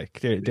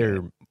 Like,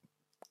 their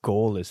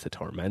goal is to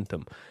torment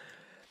them.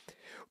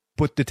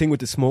 But the thing with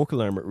the smoke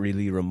alarm, it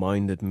really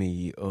reminded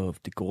me of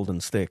the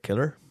Golden State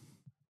Killer.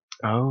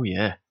 Oh,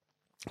 yeah.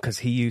 Because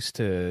he used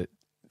to...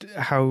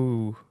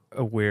 How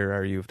aware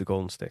are you of the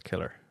Golden State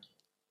Killer?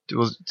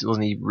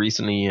 Wasn't he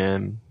recently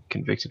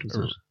convicted?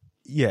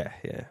 Yeah.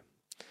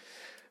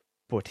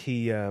 But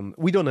he...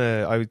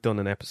 I've done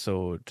an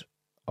episode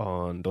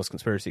on those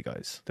conspiracy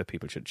guys that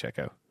people should check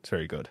out. It's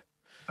very good.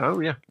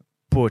 Oh, yeah.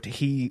 But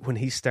when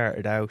he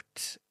started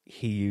out,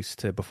 he used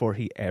to... Before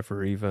he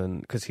ever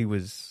even... Because he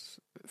was...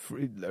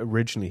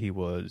 Originally, he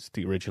was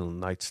the original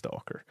Night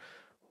Stalker,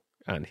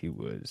 and he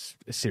was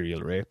a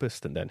serial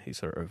rapist, and then he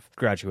sort of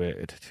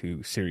graduated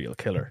to serial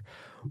killer.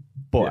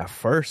 But at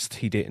first,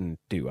 he didn't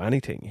do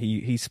anything.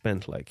 He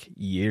spent like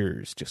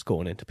years just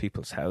going into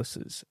people's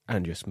houses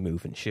and just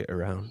moving shit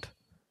around.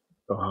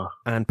 Uh-huh.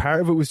 And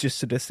part of it was just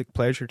sadistic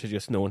pleasure to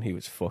just knowing he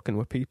was fucking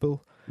with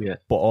people. Yeah.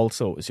 But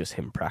also it was just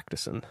him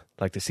practicing,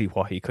 like, to see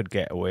what he could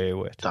get away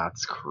with.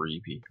 That's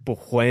creepy.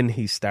 But when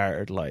he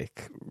started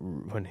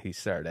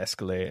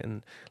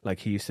escalating, like,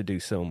 he used to do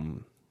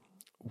some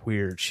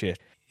weird shit.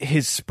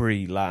 His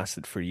spree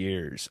lasted for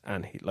years,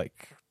 and he,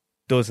 like,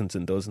 dozens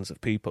and dozens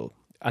of people.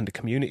 And the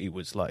community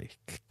was,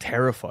 like,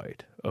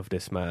 terrified of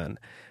this man.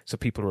 So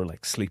people were,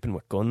 like, sleeping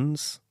with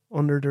guns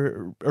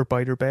under or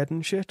by their bed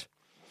and shit.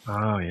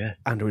 Oh, yeah.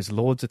 And there was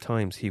loads of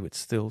times he would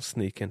still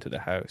sneak into the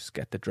house,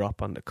 get the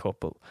drop on the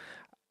couple,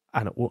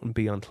 and it wouldn't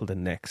be until the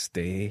next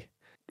day,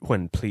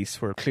 when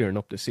police were clearing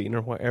up the scene or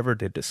whatever,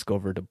 they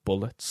discovered the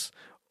bullets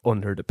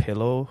under the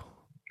pillow.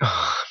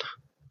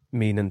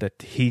 Meaning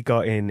that he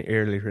got in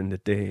earlier in the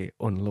day,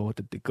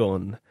 unloaded the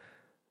gun.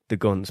 The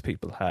guns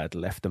people had,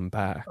 left them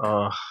back,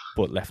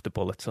 but left the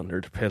bullets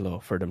under the pillow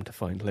for them to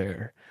find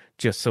later,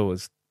 just so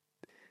as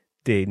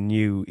they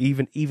knew,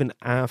 even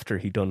after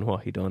he'd done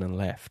what he'd done and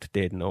left,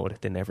 they'd know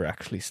that they never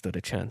actually stood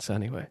a chance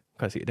anyway,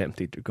 because he'd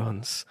emptied their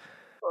guns.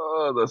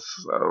 Oh, that's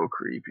so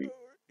creepy.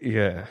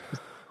 Yeah.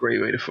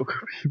 Great way to fuck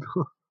with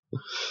people.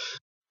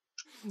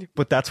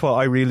 But that's what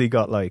I really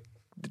got, like,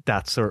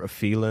 that sort of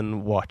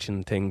feeling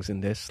watching things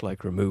in this,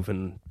 like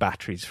removing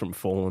batteries from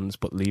phones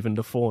but leaving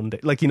the phone. They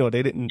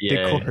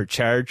cut her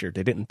charger,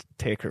 they didn't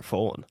take her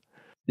phone.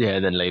 Yeah,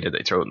 and then later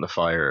they throw it in the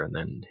fire, and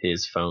then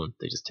his phone,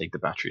 they just take the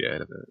battery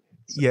out of it.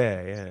 So,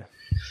 yeah.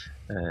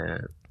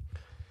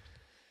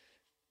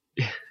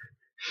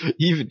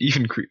 Even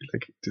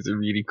like, there's a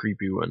really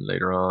creepy one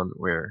later on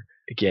where,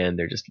 again,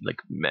 they're just like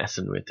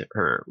messing with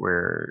her,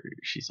 where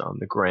she's on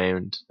the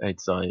ground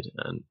outside,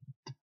 and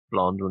the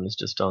blonde one is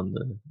just on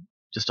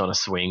a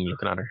swing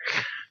looking at her,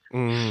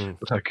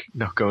 like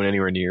not going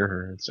anywhere near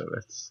her. So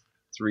it's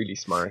really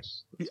smart.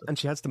 And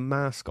she has the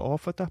mask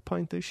off at that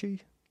point, does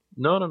she?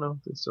 No.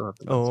 They still have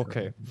the mask. Oh,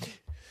 okay.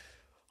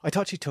 I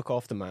thought she took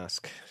off the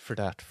mask for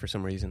that for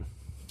some reason.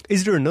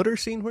 Is there another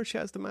scene where she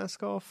has the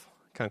mask off?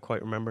 Can't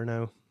quite remember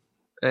now.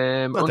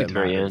 Only at the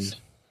very end.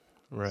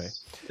 Right.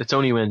 It's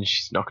only when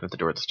she's knocking at the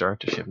door at the start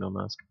does she have no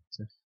mask.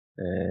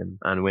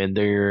 And when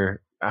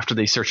they're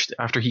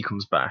after he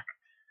comes back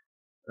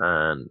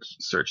and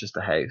searches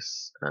the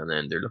house, and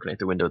then they're looking out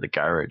the window of the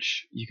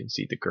garage, you can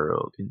see the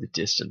girl in the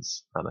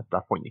distance, and at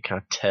that point you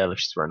can't tell if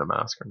she's wearing a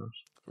mask or not.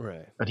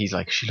 Right. And he's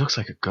like, she looks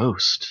like a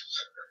ghost.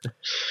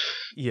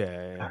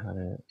 Yeah.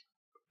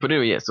 But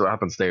anyway, yeah, so what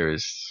happens there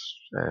is,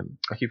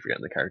 I keep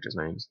forgetting the characters'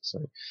 names,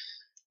 sorry.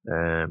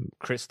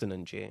 Kristen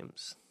and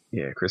James.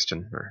 Yeah,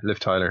 Christian, or Liv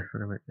Tyler,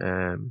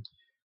 whatever.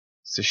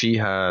 So she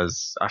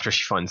has, after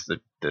she finds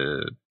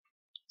the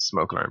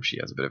smoke alarm, she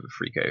has a bit of a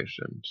freak out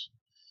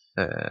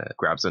and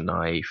grabs a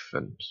knife,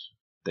 and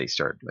they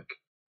start like,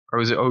 or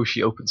is it,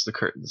 she opens the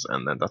curtains,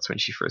 and then that's when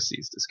she first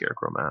sees the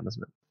Scarecrow Man,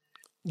 isn't it?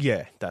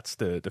 Yeah, that's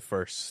the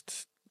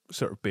first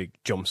sort of big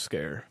jump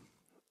scare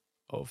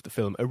of the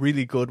film. A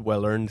really good,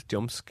 well-earned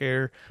jump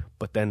scare,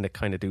 but then they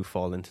kind of do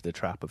fall into the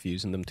trap of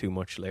using them too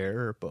much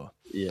later. But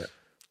yeah.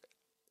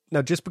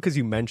 Now, just because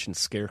you mentioned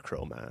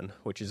Scarecrow Man,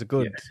 which is a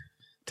good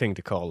thing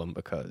to call him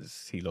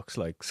because he looks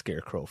like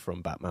Scarecrow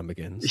from Batman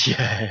Begins.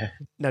 Yeah.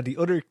 Now, the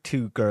other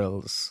two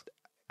girls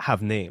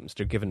have names.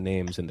 They're given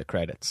names in the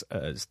credits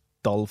as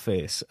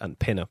Dollface and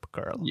Pinup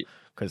Girl,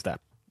 because that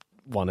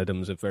one of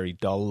them's a very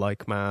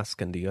doll-like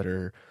mask, and the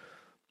other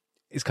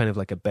is kind of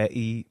like a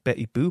Betty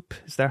Boop.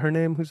 Is that her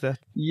name? Who's that?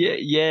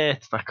 Yeah,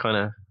 it's that kind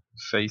of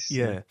face.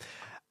 Yeah.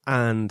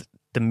 And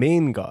the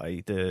main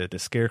guy, the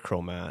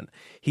Scarecrow Man,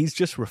 he's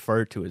just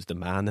referred to as the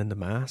man in the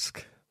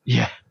mask.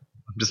 Yeah,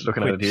 I'm just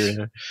looking at it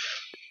here.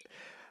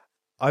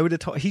 I would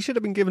have thought he should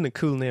have been given a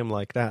cool name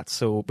like that.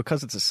 So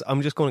because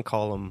I'm just going to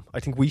call him,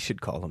 I think we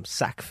should call him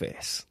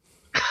Sackface.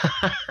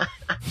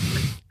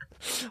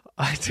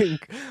 I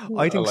think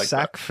like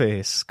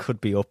Sackface could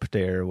be up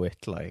there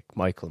with like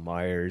Michael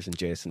Myers and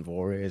Jason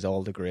Voorhees,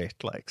 all the great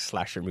like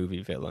slasher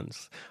movie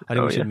villains. I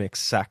think we should make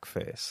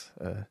Sackface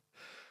a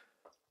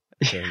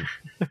thing.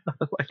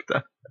 I like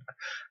that.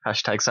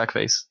 Hashtag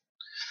Sackface.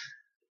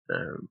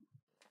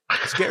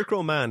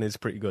 Scarecrow Man is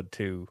pretty good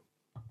too.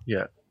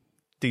 Yeah.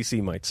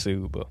 DC might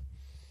sue, but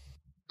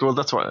well,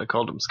 that's why I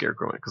called him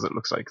Scarecrow, because it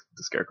looks like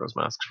the Scarecrow's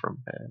mask from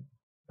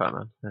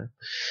Batman.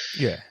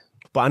 Yeah.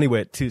 But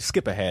anyway, to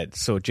skip ahead,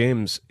 so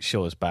James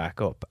shows back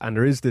up, and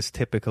there is this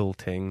typical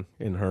thing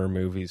in horror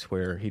movies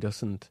where he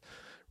doesn't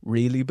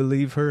really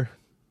believe her.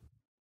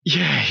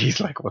 Yeah,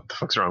 he's like, "What the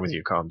fuck's wrong with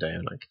you? Calm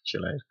down, like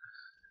chill out."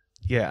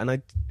 Yeah, and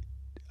I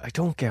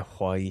don't get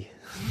why.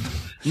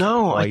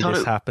 No, why I thought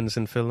this happens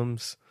in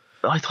films.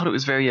 I thought it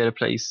was very out of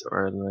place,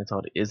 or then I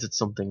thought, is it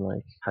something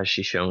like, has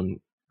she shown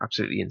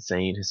absolutely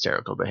insane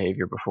hysterical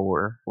behavior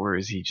before, or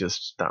is he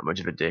just that much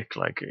of a dick?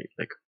 Like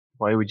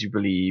why would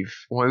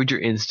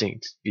your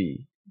instinct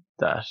be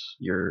that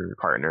your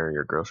partner,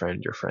 your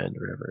girlfriend, your friend,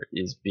 or whatever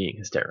is being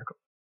hysterical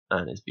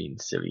and is being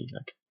silly,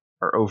 like,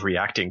 or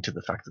overreacting to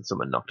the fact that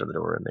someone knocked on the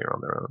door and they're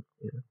on their own?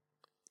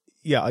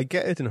 Yeah, I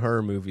get it in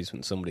horror movies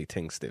when somebody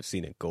thinks they've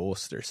seen a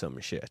ghost or some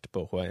shit,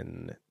 but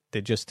when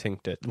they just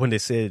think that, when they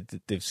say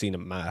that they've seen a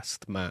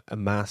masked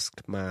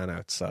man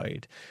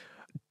outside,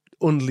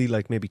 only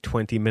like maybe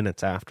 20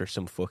 minutes after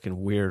some fucking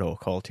weirdo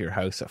called to your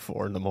house at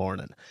 4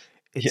 a.m,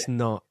 it's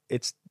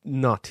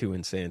not too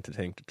insane to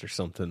think that there's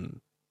something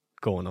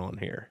going on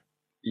here.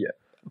 Yeah.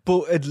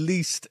 But at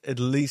least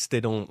they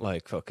don't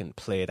like fucking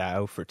play it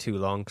out for too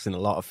long, because in a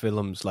lot of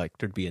films, like,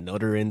 there'd be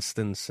another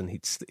instance and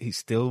he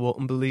still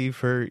wouldn't believe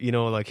her, you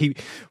know, like he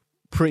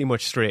pretty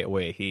much straight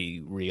away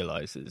he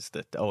realizes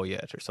that, oh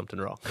yeah, there's something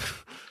wrong.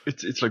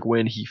 It's like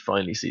when he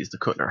finally sees the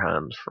cut in her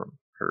hand from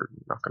her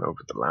knocking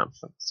over the lamp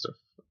and stuff.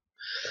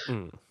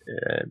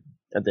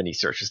 And then he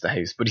searches the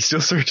house, but he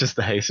still searches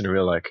the house in a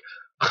real like,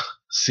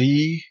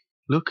 see,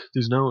 look,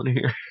 there's no one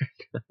here.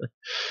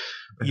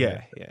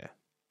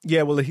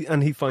 Yeah, well,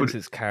 he finds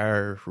his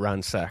car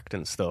ransacked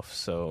and stuff,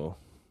 so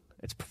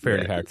it's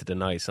fairly hard to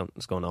deny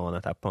something's going on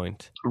at that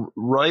point.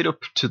 Right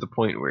up to the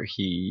point where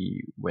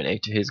he went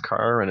out to his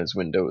car and his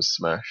window was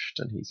smashed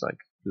and he's like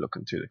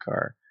looking through the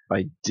car.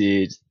 I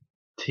did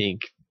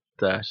think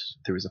that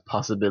there was a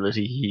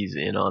possibility he's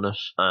in on it,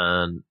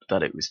 and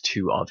that it was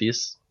too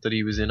obvious that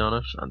he was in on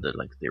it, and that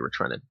like they were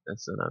trying to,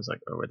 and I was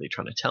like, oh, are they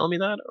trying to tell me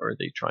that, or are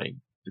they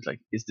trying, it's like,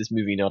 is this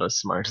movie not as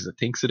smart as it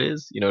thinks it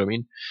is? You know what I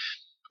mean?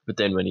 But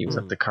then when he was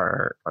at the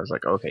car, I was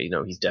like, okay,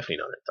 no, he's definitely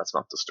not it. That's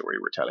not the story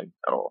we're telling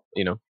at all,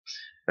 you know?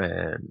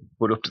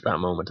 But up to that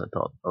moment, I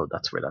thought, oh,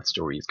 that's where that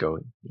story is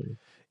going.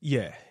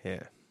 Yeah.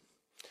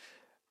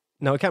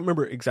 Now, I can't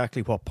remember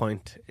exactly what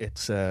point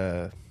it's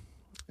the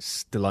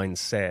line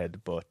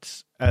said,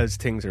 but as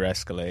things are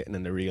escalating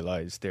and they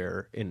realise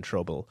they're in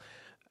trouble,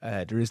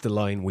 there is the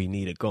line, "We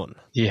need a gun."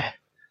 Yeah.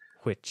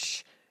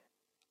 Which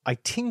I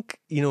think,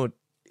 you know,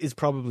 is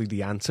probably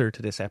the answer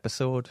to this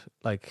episode.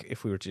 Like,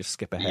 if we were to just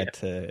skip ahead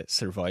to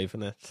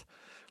surviving it,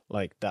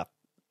 like that,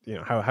 you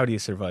know, how do you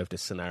survive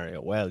this scenario?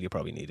 Well, you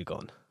probably need a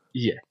gun.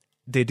 Yeah.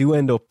 They do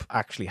end up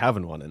actually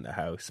having one in the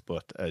house,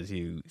 but as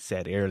you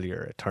said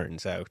earlier, it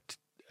turns out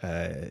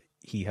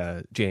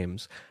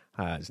James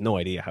has no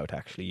idea how to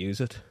actually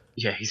use it.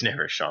 Yeah, he's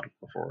never shot it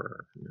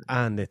before.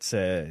 And it's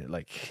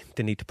like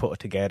they need to put it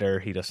together.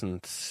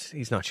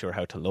 He's not sure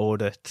how to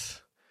load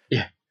it.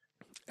 Yeah.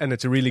 And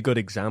it's a really good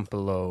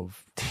example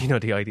of,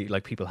 the idea,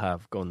 like people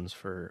have guns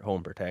for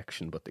home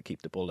protection, but they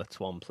keep the bullets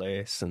one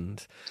place,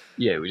 and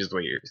Yeah, which is the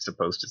way you're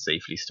supposed to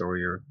safely store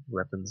your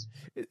weapons.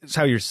 it's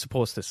how you're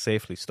supposed to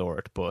safely store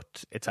it,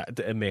 but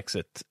it makes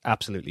it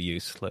absolutely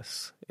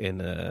useless in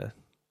a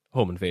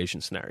home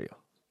invasion scenario.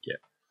 Yeah.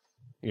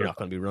 You're not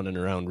going to be running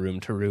around room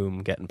to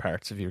room getting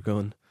parts of your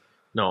gun.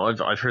 No,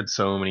 I've heard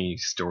so many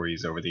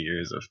stories over the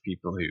years of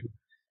people who,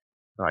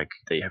 like,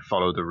 they have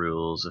followed the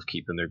rules of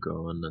keeping their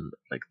gun, and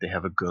like they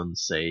have a gun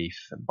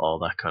safe and all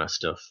that kind of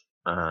stuff,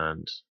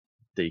 and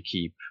they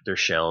keep their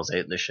shells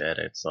out in the shed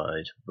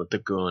outside, but the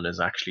gun is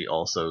actually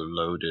also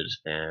loaded,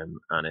 and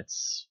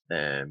it's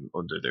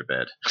under their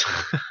bed.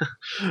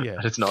 Yeah.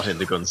 And it's not in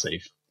the gun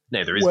safe.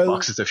 Now there is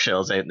boxes of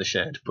shells out in the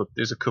shed, but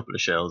there's a couple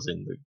of shells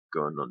in the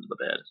gun under the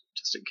bed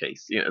just in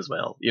case, as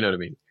well. You know what I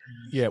mean?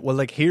 Yeah, well,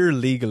 like here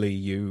legally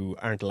you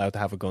aren't allowed to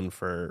have a gun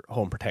for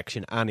home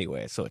protection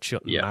anyway, so it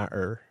shouldn't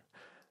matter.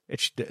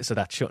 So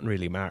that shouldn't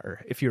really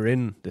matter. If you're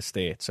in the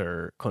States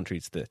or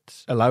countries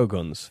that allow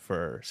guns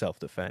for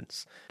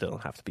self-defense, they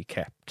don't have to be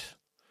kept.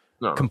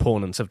 No.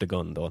 Components of the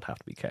gun don't have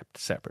to be kept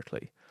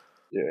separately.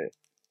 Yeah.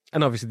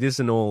 And obviously this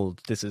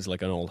is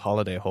like an old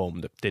holiday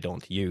home that they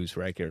don't use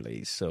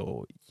regularly,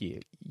 so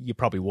you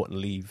probably wouldn't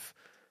leave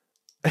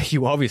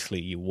you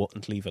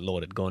wouldn't leave a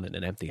loaded gun in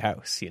an empty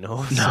house,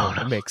 No, so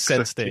it makes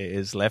sense exactly. that it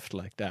is left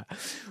like that.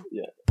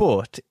 Yeah.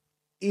 But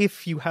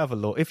if you have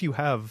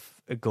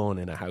a gun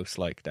in a house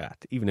like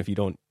that, even if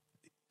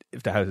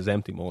the house is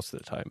empty most of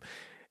the time,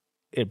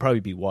 it'd probably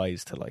be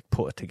wise to like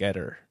put it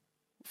together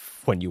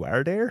when you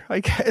are there, I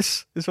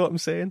guess, is what I'm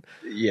saying.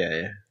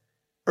 Yeah.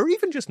 Or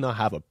even just not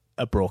have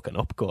a broken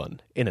up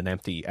gun in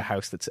a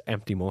house that's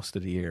empty most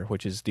of the year,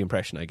 which is the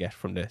impression I get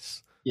from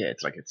this. Yeah,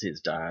 it's like it's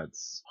his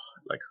dad's,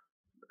 like,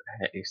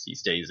 he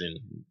stays in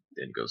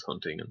and goes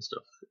hunting and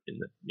stuff in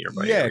the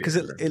nearby area. Yeah, because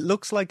it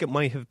looks like it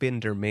might have been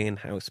their main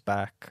house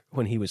back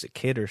when he was a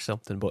kid or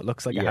something, but it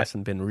looks like it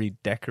hasn't been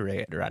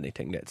redecorated or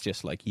anything. It's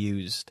just like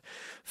used.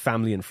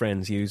 Family and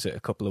friends use it a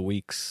couple of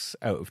weeks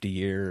out of the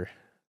year.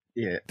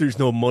 Yeah. There's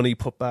no money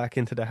put back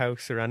into the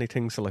house or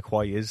anything, so like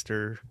why is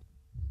there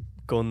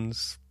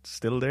guns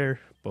still there?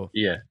 But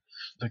yeah,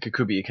 like it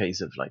could be a case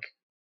of like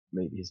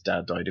maybe his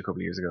dad died a couple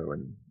of years ago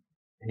and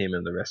him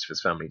and the rest of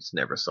his family just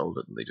never sold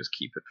it, and they just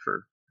keep it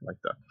for like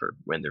that for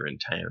when they're in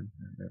town.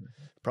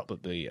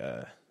 Probably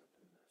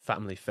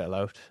family fell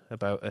out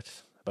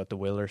about the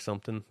will or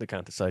something. They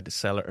can't decide to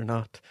sell it or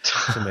not.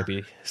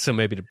 So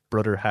maybe the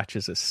brother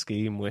hatches a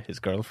scheme with his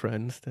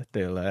girlfriend that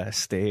they'll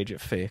stage a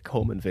fake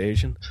home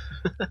invasion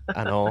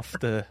and off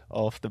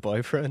the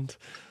boyfriend.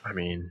 I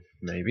mean,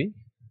 maybe.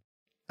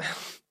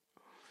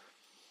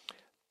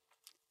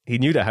 They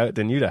knew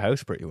the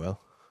house pretty well.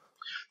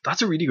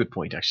 That's a really good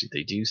point, actually.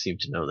 They do seem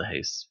to know the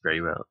house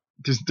very well.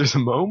 There's a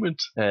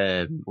moment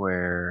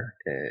where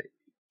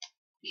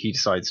he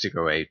decides to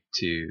go out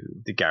to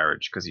the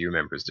garage because he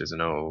remembers there's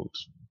an old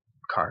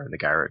car in the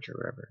garage or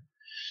whatever.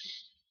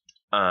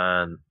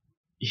 And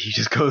he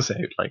just goes out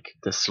like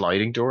the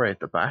sliding door out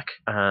the back,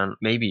 and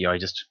maybe I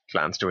just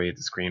glanced away at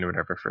the screen or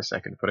whatever for a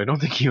second, but I don't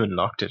think he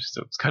unlocked it,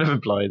 so it's kind of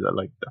implied that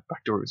like that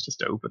back door was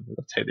just open, and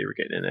that's how they were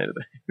getting in and out of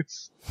the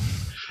house.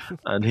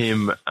 And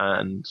him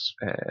and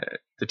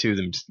the two of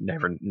them just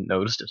never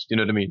noticed it. You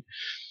know what I mean?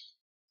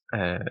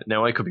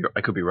 Now I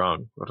could be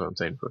wrong, what I'm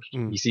saying, but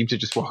he seemed to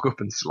just walk up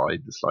and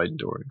slide the sliding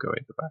door and go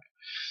out the back.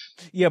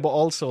 Yeah, but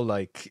also,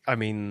 like, I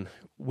mean,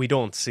 we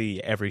don't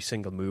see every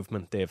single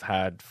movement they've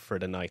had for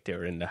the night they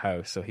were in the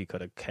house, so he could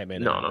have come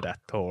in and that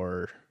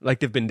door. Like,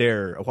 they've been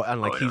there,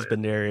 and like he's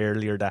been there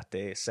earlier that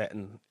day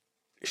setting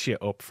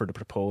shit up for the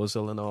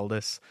proposal and all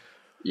this.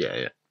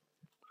 Yeah.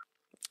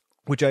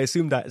 Which I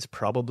assume that is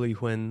probably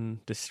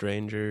when the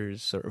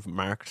strangers sort of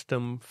marked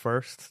them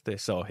first. They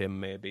saw him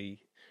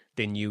maybe...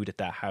 They knew that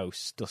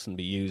house doesn't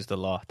be used a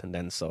lot, and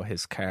then saw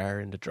his car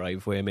in the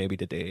driveway maybe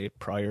the day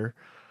prior.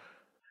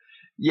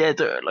 Yeah,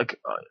 like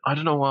I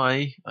don't know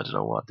why. I don't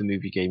know what the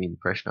movie gave me the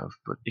impression of,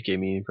 but it gave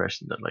me the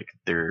impression that like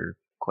they're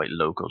quite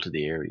local to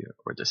the area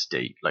or the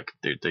state. Like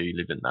they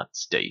live in that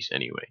state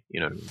anyway.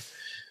 You know what I mean?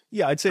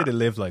 Yeah, I'd say they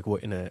live like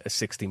in a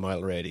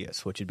 60-mile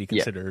radius, which would be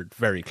considered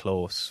very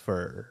close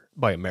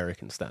by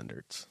American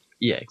standards.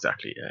 Yeah,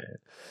 exactly. Yeah.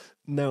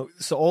 Now,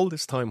 so all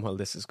this time while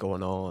this is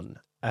going on,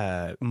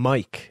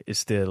 Mike is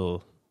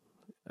still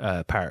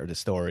part of the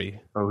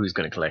story. Oh, who's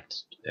going to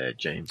collect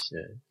James?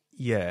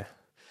 Yeah.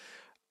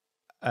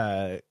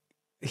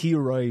 He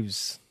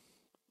arrives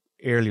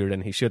earlier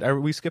than he should. Are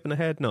we skipping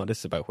ahead? No, this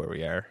is about where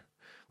we are.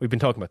 We've been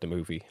talking about the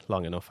movie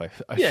long enough. I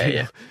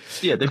feel.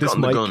 Yeah. They've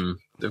gotten the gun.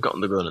 They've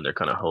gotten the gun, and they're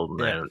kind of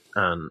holding around.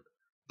 And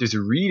there's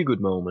a really good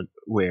moment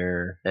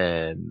where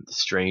the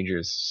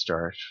strangers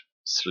start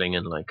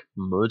slinging like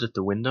mud at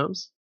the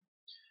windows,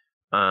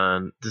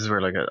 and this is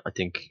where like I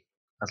think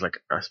as like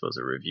I suppose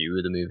a review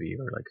of the movie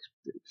or like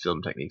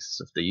film techniques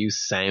and stuff, they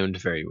use sound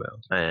very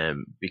well,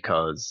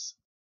 because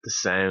the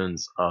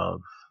sounds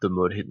of the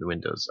mud hitting the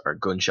windows are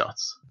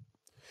gunshots.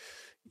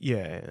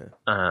 Yeah.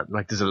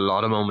 Like there's a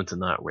lot of moments in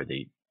that where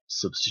they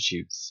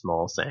substitutes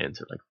small sounds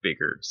with like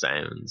bigger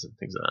sounds and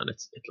things like that. And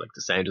it's like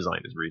the sound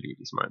design is really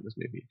really smart in this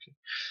movie.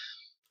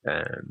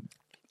 Actually.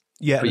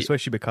 Yeah, and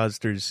especially because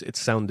it's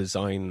sound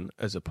design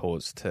as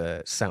opposed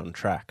to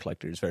soundtrack. Like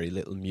there's very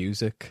little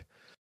music.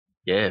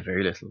 Yeah,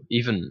 very little.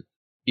 Even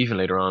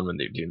later on when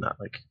they're doing that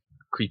like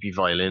creepy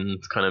violin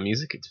kind of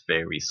music, it's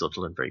very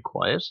subtle and very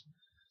quiet.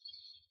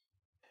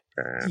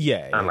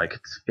 And like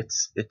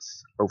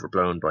it's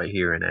overblown by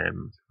hearing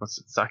what's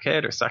it,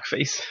 Sackhead or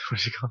Sackface?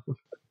 What do you call him?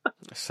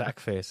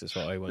 Sackface is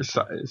what I went.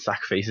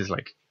 Sackface is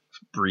like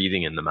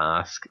breathing in the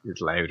mask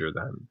is louder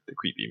than the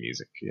creepy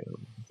music, you know.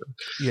 So,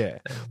 yeah,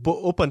 but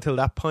up until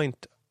that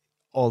point,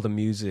 all the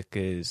music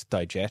is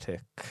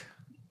diegetic.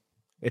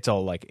 It's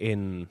all like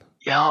in.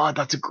 Yeah,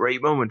 that's a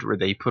great moment where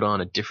they put on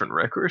a different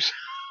record.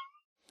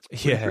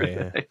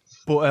 Yeah.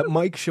 But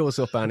Mike shows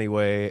up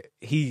anyway.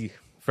 He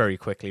very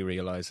quickly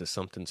realizes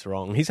something's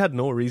wrong. He's had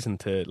no reason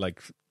to,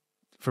 like,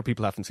 for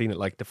people who haven't seen it,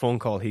 like the phone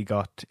call he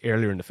got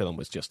earlier in the film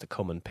was just to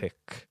come and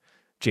pick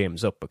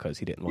James up because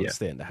he didn't want to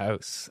stay in the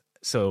house.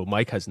 So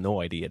Mike has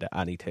no idea that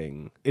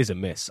anything is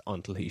amiss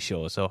until he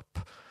shows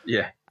up.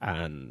 Yeah.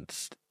 And,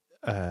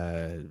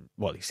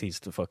 he sees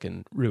the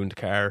fucking ruined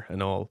car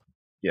and all.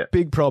 Yeah.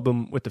 Big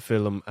problem with the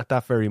film. At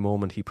that very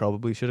moment, he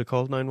probably should have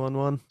called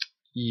 911.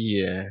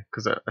 Yeah,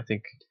 because I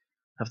think,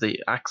 have they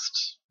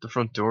axed the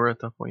front door at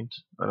that point?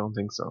 I don't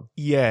think so.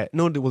 Yeah,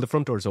 no, the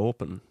front door's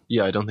open.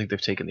 Yeah, I don't think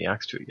they've taken the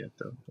axe to it yet,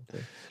 though.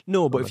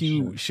 No, but if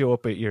you show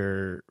up at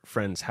your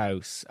friend's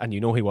house and you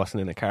know he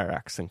wasn't in a car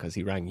accident because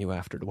he rang you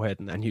after the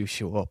wedding, and you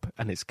show up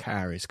and his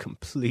car is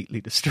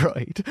completely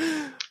destroyed.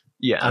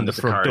 Yeah, and the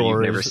front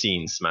door you've never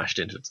seen smashed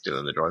into, it's still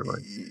in the driveway.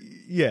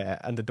 Yeah,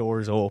 and the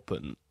door's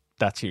open.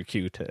 That's your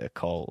cue to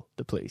call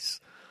the police.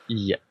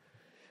 Yeah.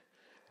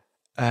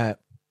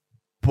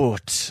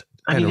 But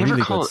and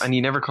he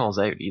never calls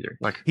out either.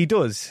 Like he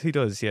does,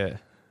 yeah.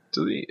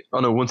 Does he? Oh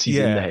no, once he's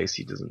in the house,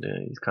 he doesn't.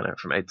 He's kind of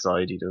from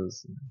outside. He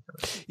does.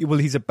 Well,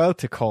 he's about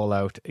to call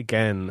out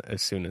again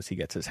as soon as he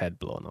gets his head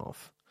blown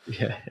off.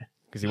 Yeah,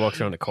 because he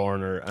walks around the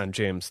corner and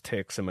James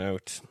takes him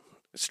out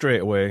straight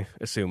away,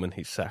 assuming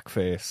he's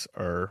Sackface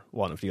or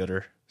one of the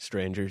other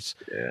strangers.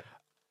 Yeah.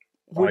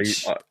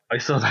 Which... I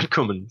saw that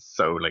coming.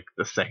 So, like,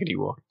 the second he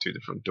walked through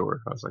the front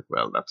door, I was like,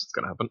 well, that's what's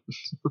going to happen.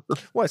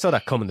 Well, I saw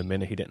that coming the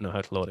minute he didn't know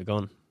how to load a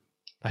gun.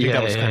 I think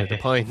that was kind of the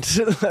point.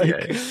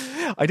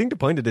 I think the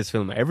point of this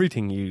film, every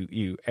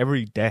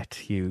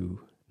death you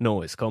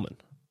know is coming.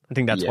 I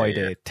think that's why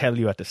they tell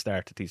you at the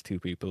start that these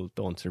two people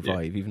don't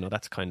survive, even though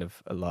that's kind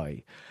of a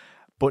lie.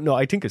 But no,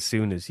 I think as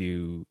soon as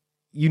you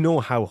know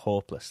how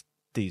hopeless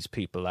these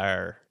people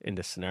are in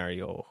this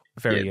scenario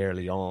very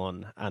early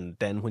on, and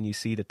then when you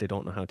see that they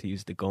don't know how to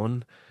use the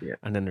gun,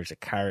 and then there's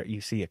you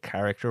see a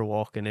character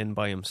walking in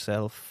by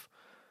himself,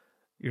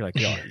 you're like,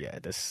 oh yeah,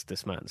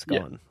 this man's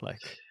gone. Like,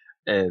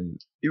 it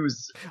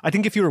was. I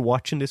think if you were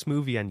watching this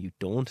movie and you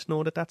don't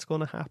know that that's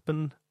going to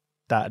happen,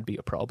 that'd be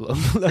a problem.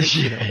 Like,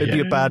 it'd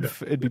be bad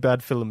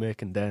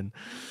filmmaking then.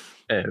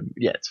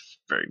 It's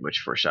very much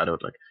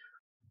foreshadowed. Like,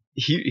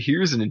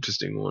 here's an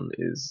interesting one: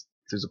 is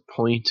there's a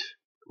point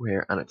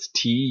where, and it's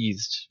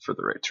teased for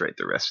throughout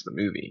the rest of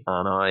the movie,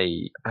 and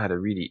I had a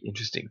really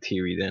interesting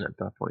theory then at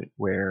that point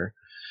where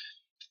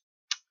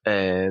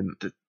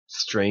the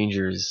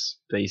strangers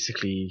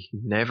basically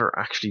never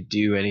actually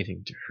do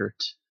anything to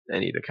hurt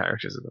any of the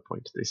characters at that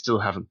point. They still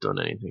haven't done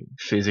anything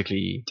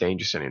physically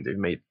dangerous to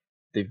anyone.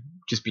 They've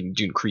just been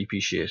doing creepy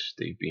shit.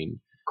 They've been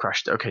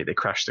they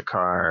crashed the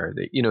car.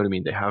 You know what I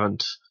mean? They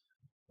haven't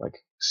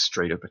like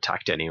straight up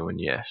attacked anyone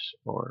yet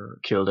or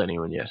killed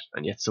anyone yet,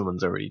 and yet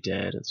someone's already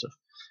dead and stuff.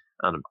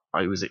 And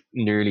I was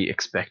nearly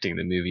expecting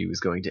the movie was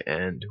going to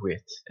end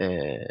with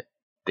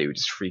they would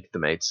just freak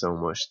them out so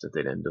much that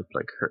they'd end up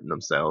like hurting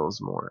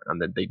themselves more,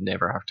 and that they'd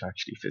never have to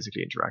actually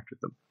physically interact with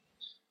them.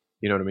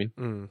 You know what I mean?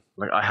 Mm.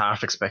 Like, I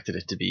half expected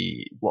it to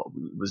be what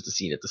was the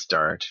scene at the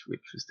start,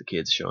 which was the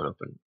kids showing up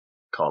and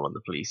calling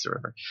the police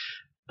or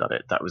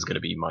whatever. That was going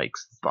to be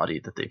Mike's body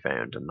that they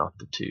found, and not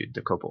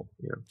the couple.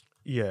 You know?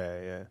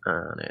 Yeah.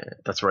 And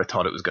that's where I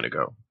thought it was going to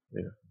go.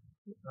 Yeah,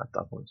 at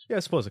that point. Yeah, I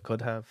suppose it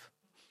could have.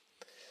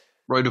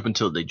 Right up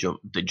until they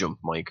jump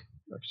Mike,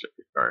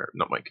 or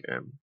not Mike,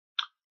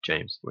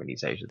 James, when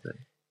he's out of the.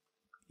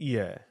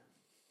 Yeah.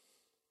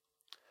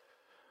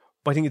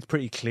 But I think it's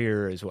pretty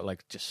clear as well,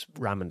 like just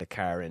ramming the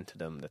car into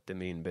them, that they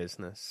mean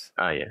business.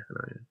 Yeah.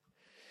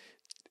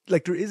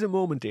 Like, there is a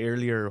moment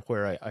earlier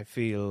where I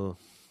feel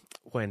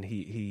when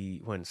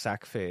when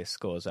Sackface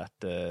goes at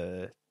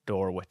the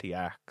door with the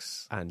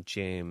axe and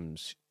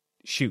James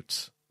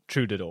shoots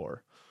through the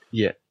door.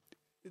 Yeah.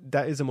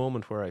 That is a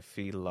moment where I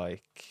feel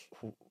like,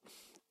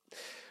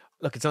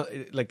 look, it's not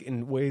like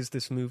in ways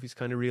this movie's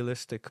kind of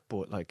realistic,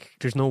 but like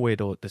there's no way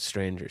the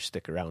strangers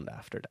stick around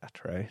after that,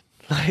 right?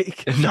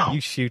 Like, no.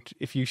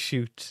 If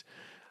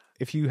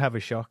you have a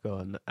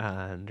shotgun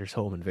and there's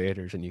home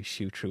invaders and you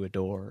shoot through a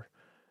door,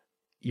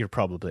 you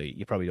probably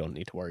don't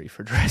need to worry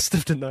for the rest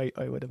of the night,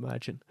 I would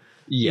imagine.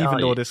 Yeah,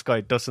 even though this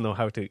guy doesn't know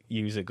how to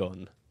use a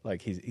gun,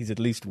 like he's at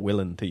least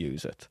willing to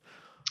use it.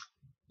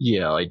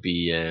 Yeah, I'd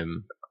be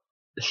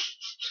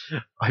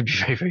I'd be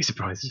very, very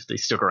surprised if they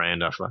stuck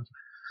around after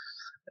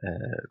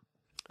that.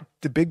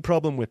 The big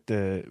problem with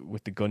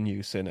the gun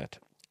use in it,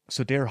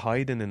 so they're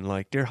hiding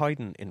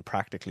in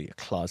practically a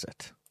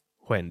closet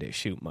when they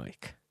shoot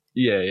Mike.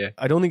 Yeah.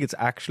 I don't think it's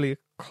actually a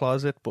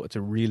closet, but it's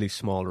a really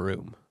small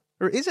room.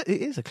 Or is it?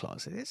 It is a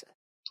closet, is it?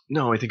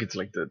 No, I think it's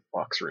like the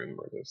box room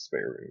or the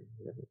spare room.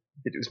 Whatever.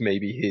 It was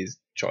maybe his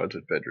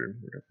childhood bedroom.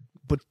 Whatever.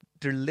 But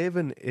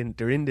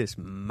they're in this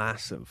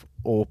massive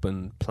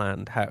open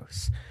planned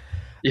house.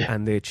 Yeah.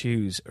 And they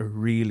choose a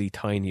really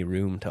tiny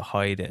room to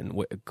hide in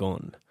with a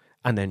gun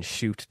and then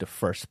shoot the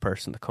first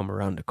person to come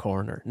around the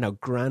corner. Now,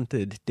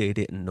 granted, they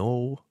didn't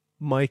know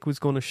Mike was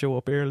going to show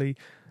up early.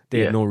 They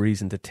had no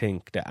reason to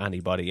think that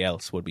anybody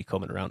else would be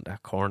coming around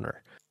that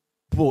corner.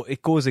 But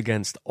it goes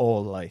against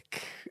all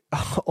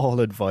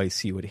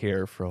advice you would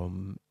hear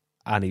from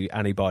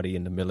anybody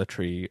in the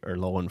military or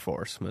law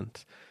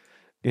enforcement.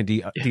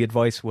 The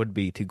advice would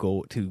be to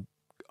go to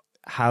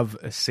have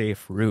a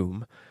safe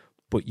room,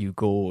 but you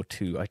go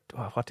to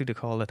what do they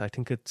call it? I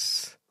think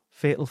it's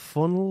fatal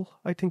funnel.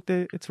 I think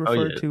it's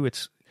referred to.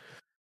 It's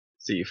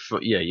so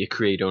you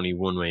create only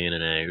one way in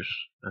and out.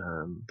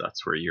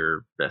 That's where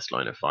your best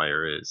line of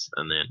fire is,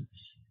 and then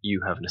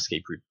you have an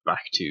escape route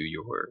back to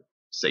your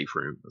safe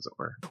room, as it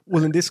were.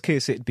 Well, in this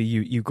case, it'd be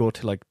you go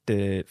to like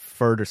the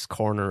furthest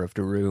corner of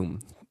the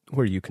room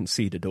where you can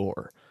see the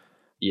door.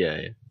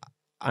 Yeah.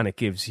 And it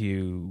gives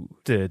you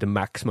the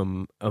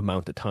maximum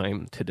amount of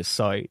time to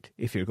decide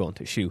if you're going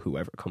to shoot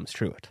whoever comes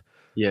through it.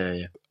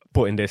 Yeah.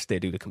 But in this, they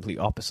do the complete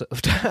opposite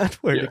of that,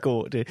 where they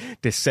go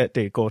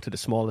to the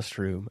smallest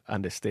room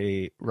and they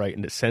stay right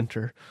in the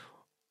center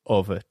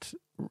of it,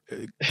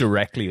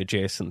 directly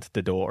adjacent to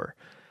the door.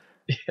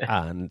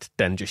 Yeah. And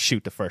then just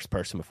shoot the first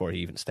person before he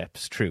even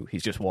steps through.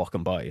 He's just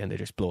walking by and they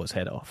just blow his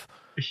head off.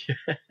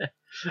 Yeah.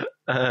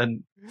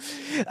 And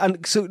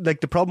so, like,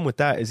 the problem with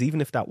that is,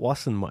 even if that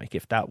wasn't Mike,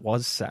 if that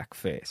was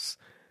Sackface,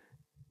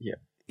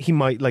 he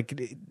might,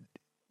 like,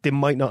 they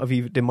might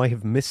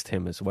have missed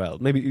him as well.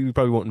 Maybe you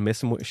probably won't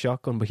miss him with a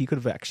shotgun, but he could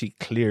have actually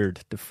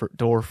cleared the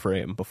door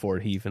frame before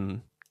he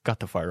even got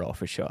to fire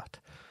off a shot.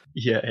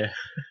 Yeah.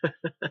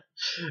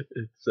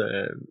 It's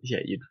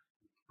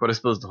but I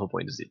suppose the whole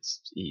point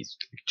is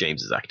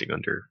James is acting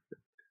under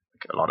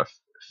like a lot of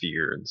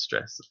fear and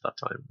stress at that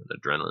time and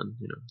adrenaline,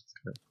 It's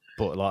kind of...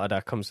 But a lot of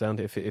that comes down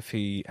to if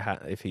he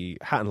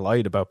hadn't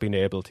lied about being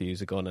able to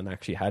use a gun and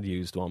actually had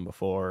used one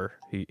before,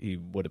 he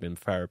would have been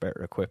far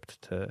better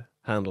equipped to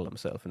handle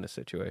himself in this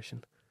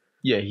situation.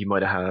 Yeah, he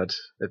might have had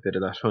a bit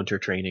of that hunter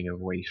training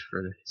of wait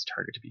for his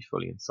target to be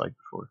fully in sight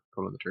before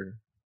pulling the trigger.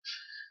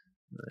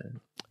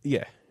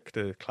 Yeah,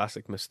 the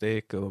classic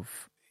mistake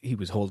of he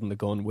was holding the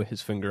gun with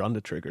his finger on the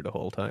trigger the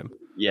whole time.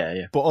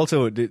 Yeah. But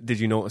also, did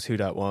you notice who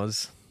that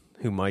was?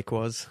 Who Mike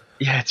was?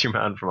 Yeah, it's your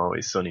man from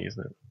Always Sunny,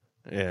 isn't it?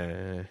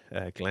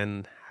 Yeah,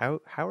 Glenn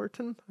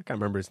Howerton? I can't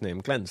remember his name.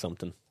 Glenn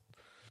something.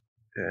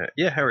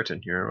 Yeah,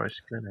 Howerton. You're right,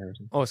 Glenn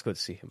Howerton. Always good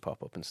to see him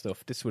pop up and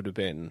stuff. This would have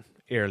been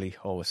early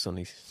Always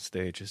Sunny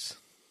stages.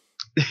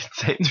 It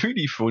sounds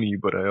really funny,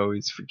 but I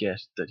always forget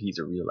that he's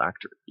a real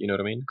actor. You know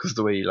what I mean? Because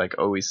the way like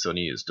Always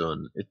Sunny is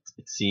done, it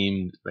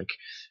seemed like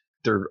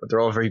they're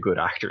all very good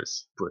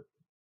actors, but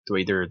the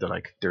way they're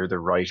the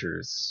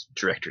writers,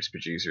 directors,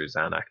 producers,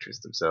 and actors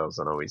themselves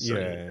on Always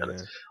Sunny.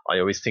 And I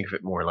always think of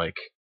it more like,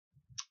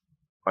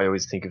 I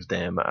always think of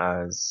them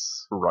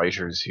as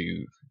writers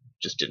who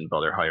just didn't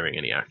bother hiring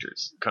any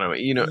actors. Kind of,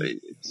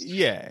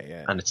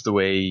 yeah. And it's the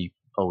way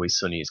Always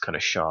Sunny is kind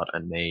of shot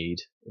and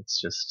made. It's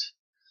just,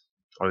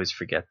 I always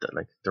forget that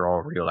like they're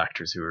all real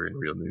actors who are in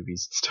real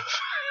movies and stuff.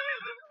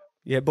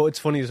 Yeah, but it's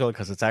funny as well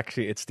because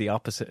it's the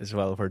opposite as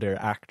well, where they're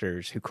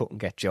actors who couldn't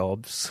get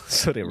jobs,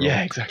 so they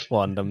wrote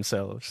one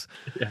themselves.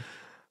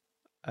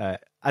 Yeah,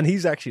 and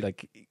he's actually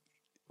like,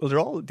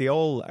 well, they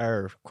all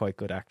are quite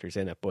good actors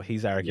in it, but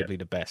he's arguably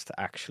the best,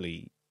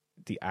 actually,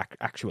 the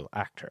actual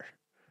actor.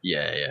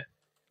 Yeah.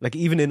 Like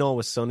even in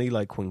Always Sunny,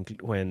 like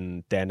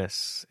when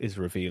Dennis is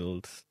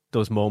revealed,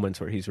 those moments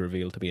where he's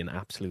revealed to be an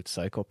absolute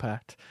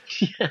psychopath,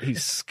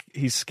 he's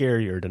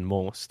scarier than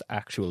most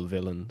actual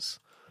villains.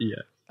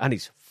 Yeah. And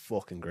he's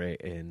fucking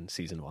great in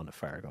season 1 of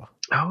Fargo.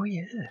 Oh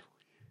yeah,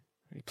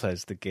 he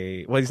plays the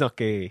gay. Well, he's not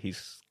gay.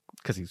 He's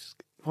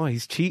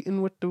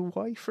cheating with the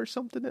wife or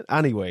something.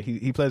 Anyway,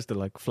 he plays the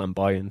like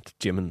flamboyant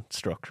gym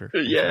instructor.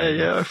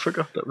 Yeah. I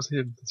forgot that was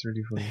him. That's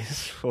really funny.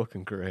 He's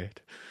fucking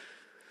great.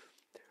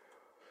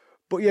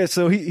 But yeah,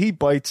 so he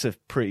bites it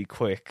pretty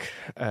quick.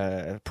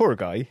 Poor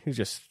guy. He's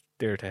just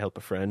there to help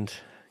a friend.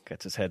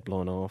 Gets his head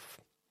blown off.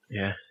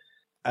 Yeah.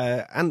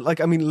 And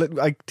like, I mean,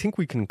 I think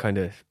we can kind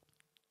of.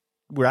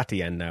 We're at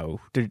the end now.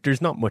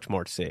 There's not much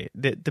more to say.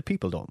 The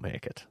people don't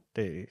make it.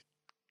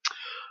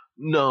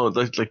 No,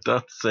 like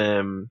that's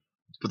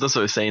but that's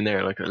what I was saying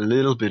there. Like a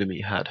little bit of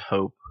me had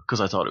hope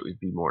because I thought it would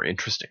be more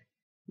interesting.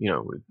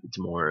 It's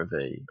more of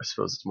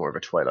a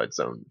Twilight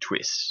Zone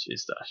twist.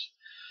 Is that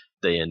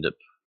they end up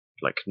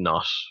like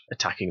not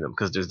attacking them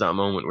because there's that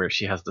moment where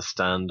she has the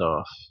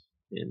standoff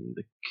in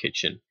the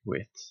kitchen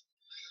with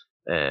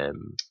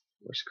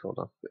what's she called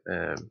up?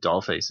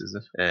 Dollface, is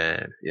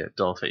it? Yeah,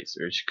 Dollface,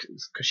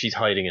 because she's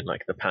hiding in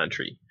like the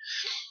pantry,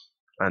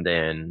 and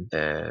then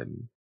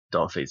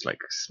Dollface like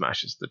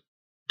smashes the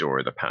door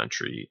of the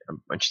pantry,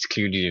 and she's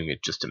clearly doing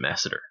it just to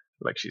mess with her.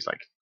 Like she's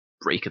like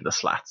breaking the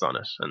slats on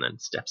it, and then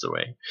steps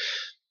away.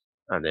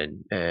 And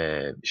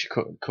then she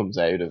comes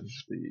out of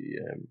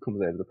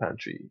the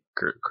pantry.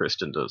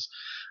 Kristen does,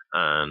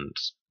 and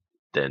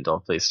then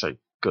Dollface like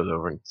goes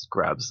over and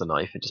grabs the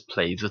knife and just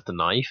plays with the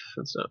knife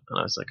and stuff. And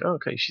I was like, oh,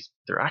 okay,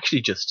 they're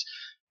actually just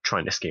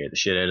trying to scare the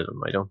shit out of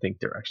them. I don't think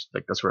they're actually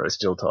like, that's where I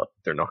still thought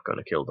they're not going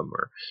to kill them,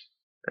 or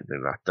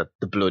anything like that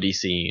the bloody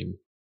scene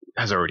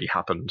has already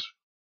happened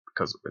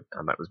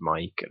and that was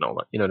Mike and all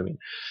that. You know what I mean?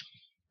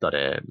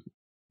 That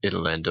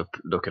it'll end up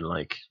looking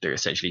like they're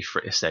essentially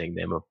setting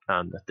them up,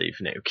 and that they've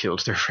now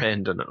killed their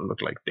friend, and it'll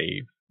look like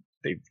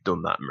they've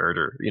done that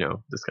murder,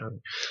 this kind of,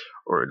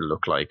 or it'll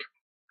look like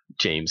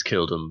James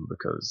killed him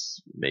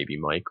because maybe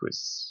Mike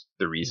was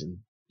the reason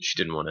she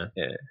didn't want to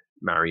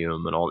marry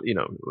him, and all,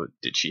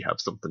 did she have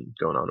something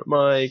going on with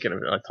Mike? And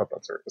I thought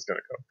that's where it was going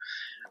to go.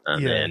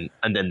 And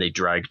then they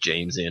drag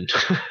James in,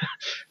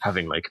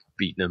 having like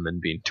beaten him and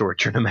been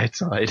torturing him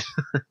outside.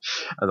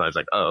 And I was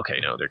like, oh, okay,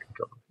 no, they're going to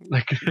kill him.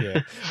 Like,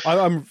 yeah,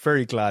 I'm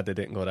very glad they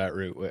didn't go that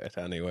route with it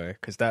anyway,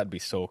 because that'd be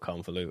so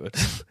convoluted.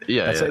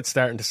 Yeah, it's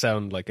starting to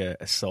sound like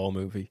a Saw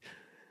movie.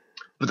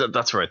 But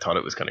that's where I thought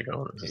it was kind of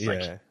going. It was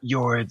like,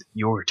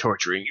 you're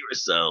torturing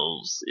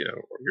yourselves,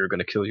 or you're going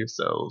to kill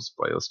yourselves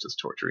by us just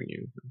torturing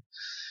you.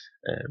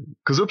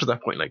 Because up to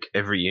that point, like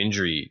every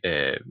injury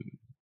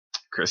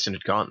Kristen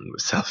had gotten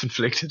was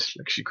self-inflicted.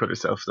 Like she cut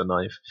herself with a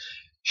knife.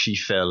 She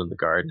fell in the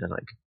garden and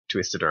like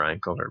twisted her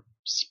ankle or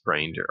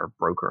sprained her or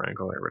broke her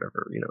ankle or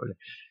whatever.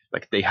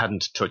 Like they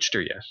hadn't touched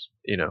her yet.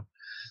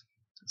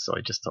 So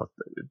I just thought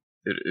that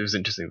it was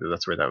interesting that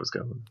that's where that was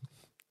going.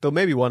 Though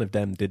maybe one of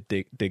them did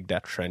dig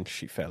that trench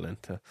she fell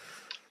into.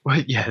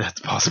 Well, yeah,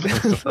 that's possible.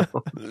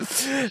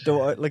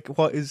 Though, like,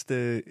 is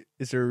there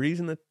a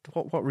reason that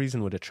what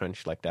reason would a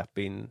trench like that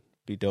be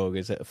dug?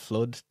 Is it a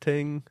flood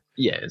thing?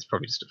 Yeah, it's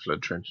probably just a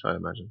flood trench, I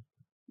imagine.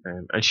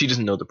 And she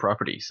doesn't know the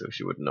property, so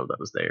she wouldn't know that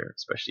was there.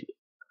 Especially,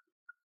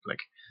 like,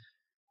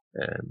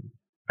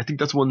 I think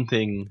that's one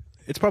thing.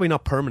 It's probably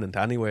not permanent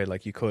anyway.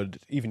 Like, you could,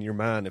 even your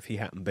man, if he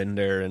hadn't been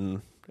there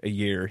in a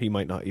year, he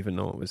might not even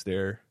know it was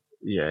there.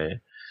 Yeah,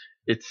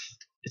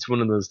 it's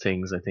one of those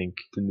things. I think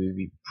the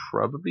movie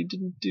probably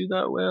didn't do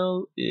that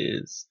well.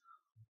 Is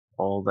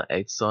all the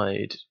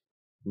outside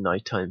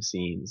nighttime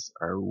scenes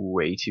are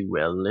way too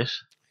well lit.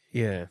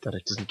 Yeah, that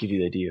it doesn't give you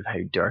the idea of how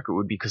dark it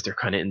would be, because they're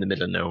kind of in the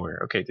middle of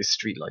nowhere. Okay, there's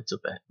street lights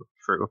up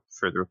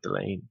further up the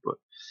lane, but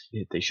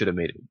they should have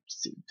made it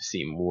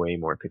seem way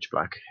more pitch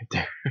black out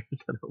there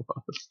than it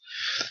was.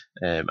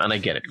 And I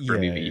get it, for a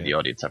movie, the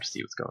audience have to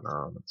see what's going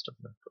on and stuff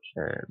like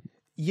that.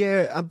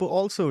 But, but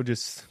also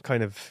just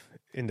kind of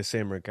in the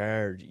same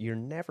regard, you're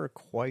never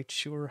quite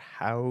sure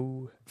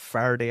how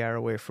far they are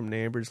away from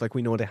neighbours. Like,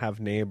 we know they have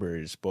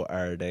neighbours, but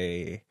are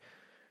they...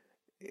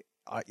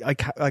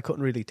 I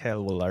couldn't really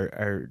tell. Well,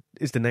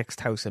 is the next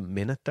house a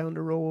minute down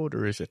the road,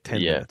 or is it 10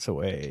 minutes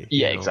away?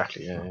 Yeah,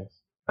 exactly. Yeah.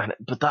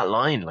 But that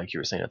line, like you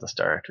were saying at the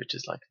start, which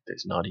is like,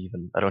 there's not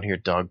even, I don't hear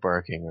dog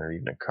barking or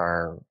even a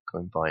car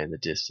going by in the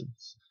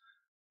distance.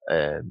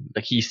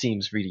 Like, he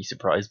seems really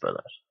surprised by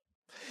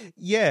that.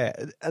 Yeah,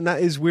 and that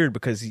is weird,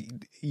 because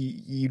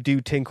you do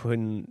think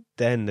when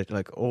then that,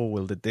 like, oh,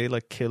 well, did they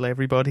like kill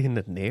everybody in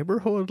the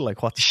neighborhood?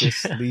 Like, what's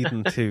this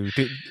leading to?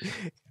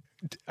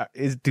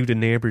 Do the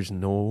neighbors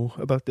know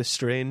about the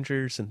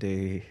strangers and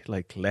they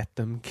like let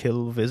them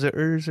kill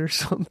visitors or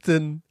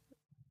something?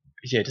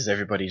 Yeah, does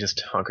everybody just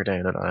hunker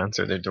down and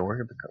answer their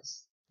door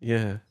because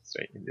they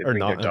bring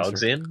their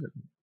dogs in,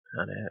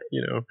 and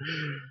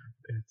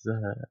it's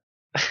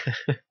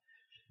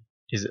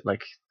is it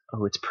like,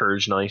 oh, it's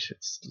purge night?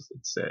 It's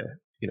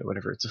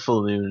whatever. It's a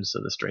full moon, so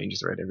the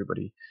strangers are out.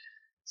 Everybody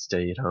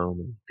stay at home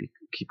and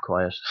keep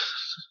quiet.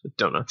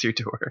 Don't answer your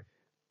door.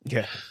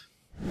 Yeah.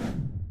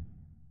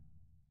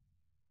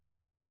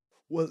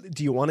 Well,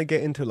 do you want to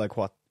get into like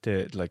what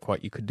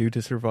you could do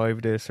to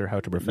survive this, or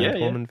how to prevent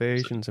home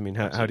invasions? I mean,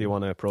 how do you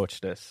want to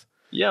approach this?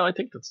 Yeah, I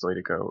think that's the way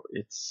to go.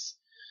 It's,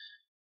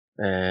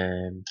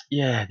 they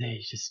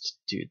just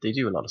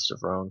do a lot of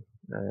stuff wrong.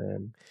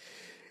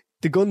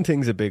 The gun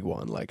thing's a big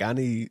one. Like,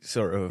 any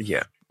sort of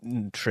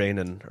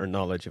training or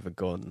knowledge of a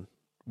gun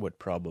would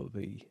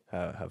probably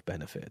have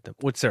benefited them.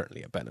 Would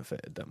certainly have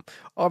benefited them.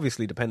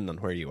 Obviously, depending on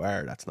where you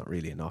are, that's not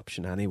really an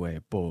option anyway.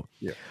 But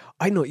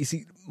I know, you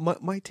see,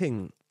 my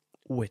thing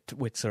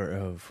with sort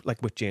of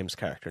like with James'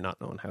 character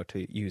not knowing how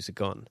to use a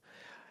gun,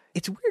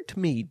 it's weird to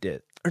me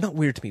that, or not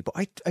weird to me, but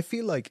I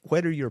feel like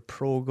whether you're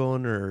pro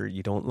gun or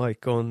you don't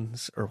like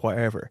guns or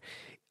whatever,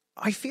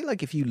 I feel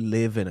like if you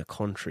live in a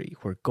country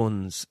where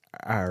guns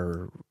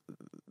are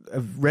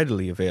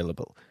readily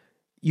available,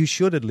 you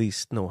should at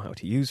least know how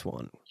to use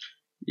one.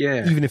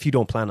 Yeah. Even if you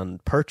don't plan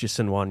on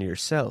purchasing one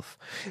yourself.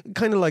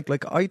 Kind of like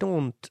I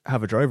don't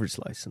have a driver's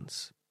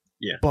license.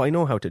 Yeah. But I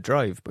know how to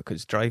drive,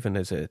 because driving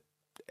is an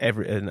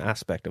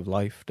aspect of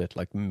life that,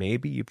 like,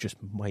 maybe you just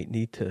might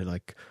need to,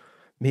 like,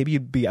 maybe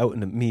you'd be out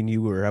me and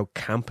you were out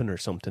camping or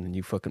something, and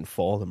you fucking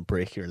fall and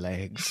break your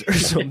legs or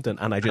something,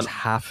 and I just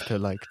have to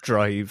like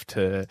drive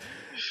to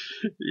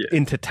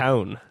into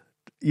town,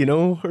 you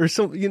know, or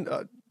something. You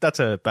know, that's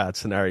a bad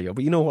scenario,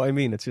 but you know what I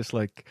mean. It's just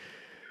like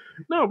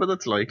No, but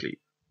that's likely.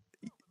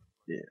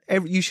 Yeah.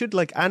 You should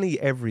like any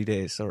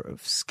everyday sort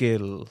of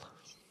skill.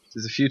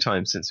 There's a few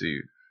times since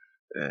we've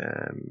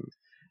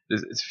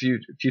there's a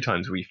few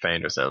times we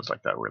found ourselves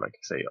like that, where like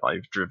say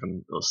I've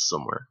driven us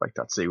somewhere like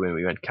that, say when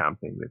we went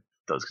camping with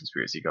those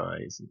conspiracy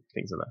guys and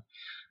things like that,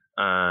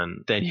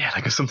 and then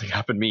like if something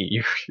happened to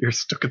me, you're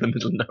stuck in the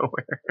middle of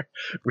nowhere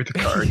with a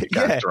car and you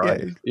can't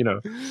drive, you know,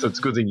 so it's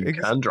a good thing you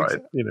can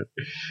drive, you know.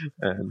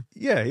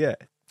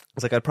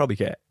 It's like I'd probably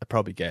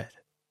get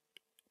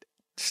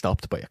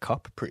stopped by a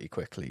cop pretty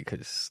quickly,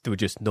 because they would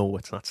just know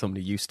it's not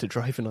somebody used to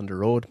driving on the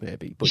road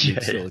maybe, but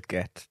you'd still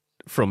get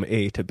from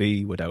A to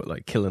B without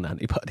like killing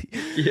anybody.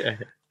 Yeah.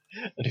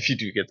 And if you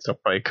do get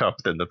stopped by a cop,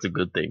 then that's a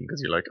good thing,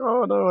 because you're like,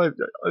 oh no, I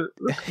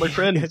look, my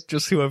friend,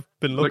 just who I've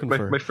been looking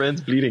for. My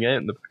friend's bleeding out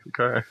in the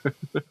car.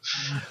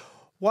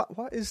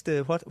 What is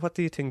the what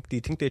do you think? Do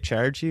you think they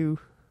charge you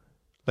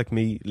like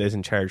me? Liz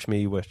charged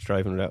me with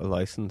driving without a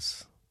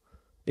license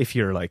if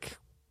you're like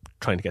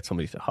trying to get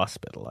somebody to the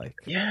hospital? Like,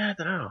 yeah,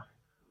 I don't know.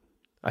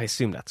 I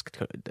assume that's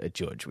a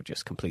judge would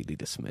just completely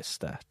dismiss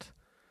that.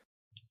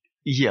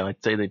 Yeah,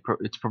 I'd say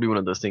it's probably one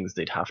of those things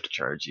they'd have to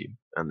charge you,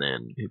 and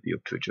then it'd be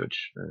up to a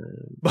judge.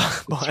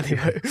 But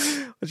anyway,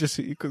 I'm just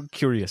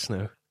curious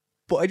now.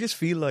 But I just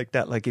feel like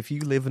that, like if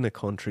you live in a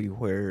country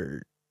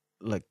where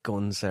like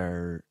guns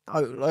are,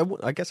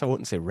 I guess I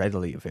wouldn't say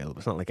readily available.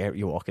 It's not like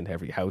you walk into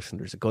every house and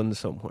there's a gun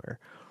somewhere.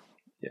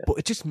 Yeah. But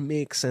it just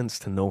makes sense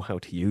to know how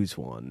to use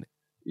one.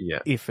 Yeah.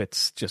 If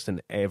it's just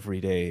an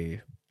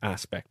everyday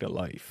aspect of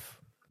life.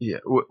 Yeah.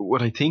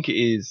 What I think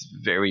is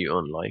very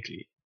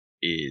unlikely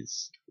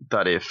is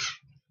that if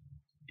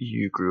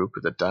you grew up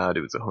with a dad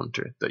who was a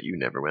hunter, that you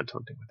never went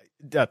hunting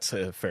with. That's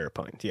a fair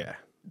point, yeah.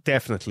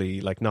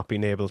 Definitely, like not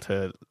being able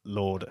to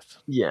load it.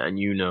 Yeah, and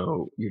you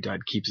know your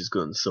dad keeps his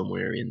gun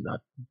somewhere in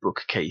that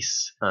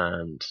bookcase,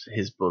 and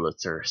his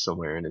bullets are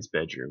somewhere in his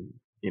bedroom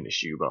in a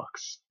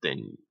shoebox.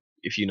 Then,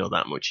 if you know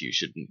that much, you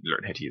should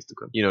learn how to use the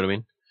gun. You know what I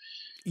mean?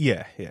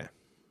 Yeah, yeah.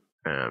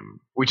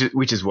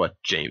 Which is what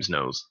James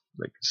knows.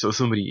 Like, so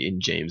somebody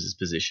in James's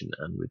position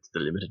and with the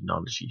limited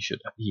knowledge he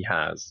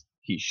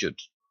should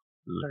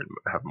learn,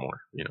 have more,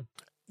 you know.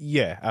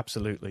 Yeah,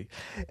 absolutely.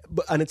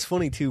 And it's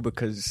funny too,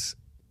 because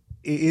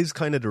it is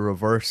kind of the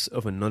reverse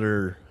of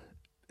another,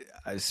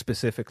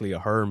 specifically a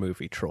horror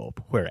movie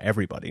trope, where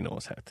everybody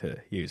knows how to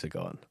use a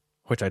gun,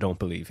 which I don't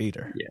believe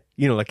either. Yeah.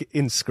 You know, like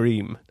in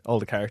Scream, all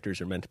the characters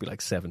are meant to be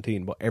like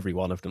 17, but every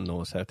one of them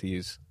knows how to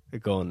use a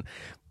gun.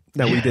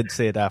 Now, we did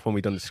say that when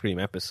we done the Scream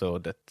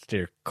episode, that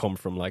they come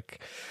from like,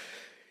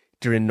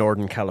 they're in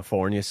Northern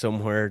California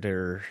somewhere.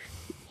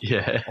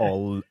 They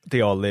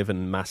all live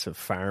in massive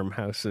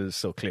farmhouses,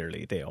 so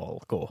clearly they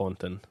all go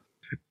hunting.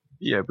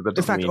 Yeah, but that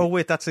in fact,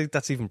 mean...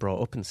 that's even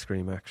brought up in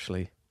Scream,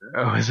 actually.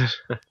 Oh, is it?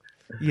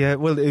 Yeah,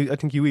 well, I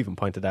think you even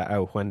pointed that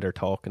out when they're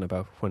talking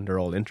about when they're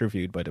all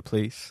interviewed by the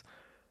police.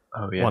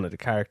 Oh, yeah. One of the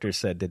characters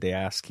said, "Did they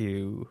ask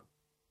you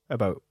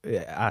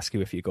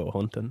if you go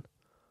hunting?"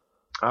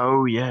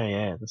 Oh,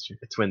 yeah, that's true.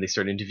 It's when they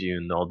start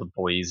interviewing all the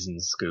boys in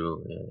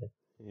school.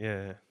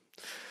 Yeah.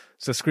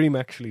 So Scream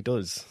actually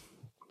does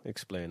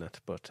explain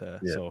it, but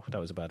so that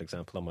was a bad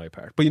example on my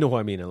part. But you know what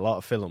I mean? In a lot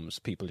of films,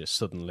 people just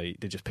suddenly,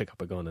 they just pick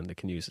up a gun and they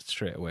can use it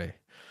straight away.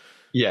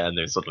 Yeah, and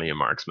they're suddenly a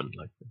marksman.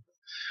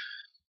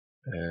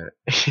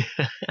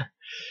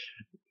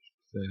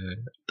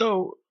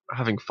 Though,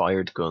 having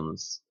fired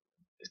guns,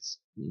 it's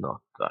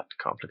not that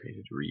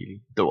complicated,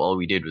 really. Though all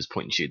we did was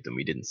point and shoot them.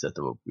 We didn't set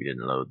them up. We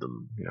didn't load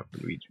them. You know,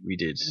 we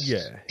did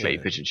clay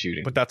pigeon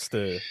shooting. But that's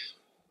the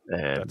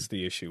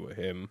issue with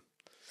him,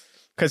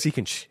 because he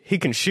can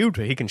shoot.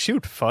 He can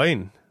shoot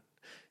fine.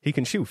 He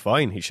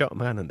shot a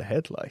man in the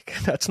head. Like,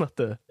 that's not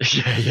the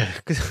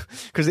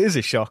because it is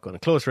a shotgun, a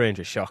close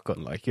range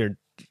shotgun. Like,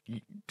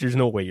 there's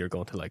no way you're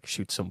going to like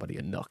shoot somebody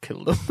and not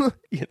kill them.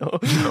 You know,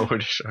 no,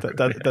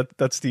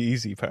 that's the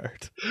easy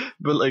part.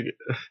 But like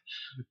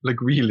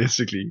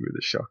realistically, with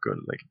a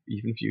shotgun, like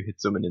even if you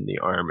hit someone in the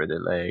arm or the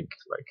leg,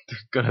 like they're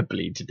gonna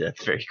bleed to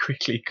death very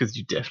quickly because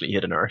you definitely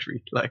hit an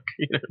artery. Like,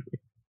 you know what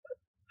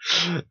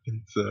I mean?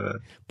 It's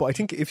But I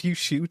think if you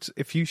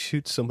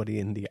shoot somebody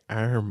in the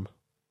arm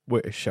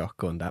with a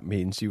shotgun, that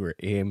means you were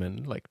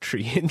aiming like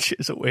 3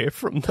 inches away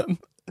from them,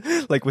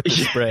 like with the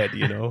spread,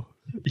 you know.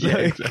 Yeah,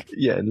 exactly.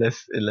 Yeah,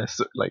 unless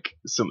like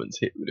someone's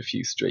hit with a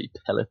few straight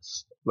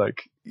pellets,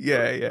 like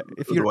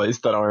If otherwise,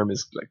 that arm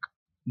is like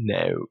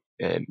now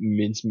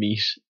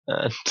mincemeat,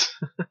 and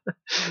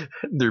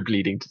they're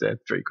bleeding to death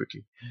very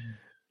quickly.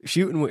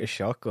 Shooting with a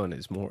shotgun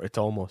is it's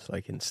almost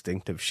like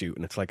instinctive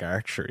shooting. It's like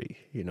archery,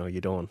 you know.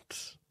 You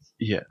don't.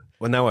 Yeah.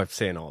 Well, now I've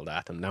seen all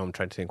that, and now I'm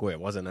trying to think, wait,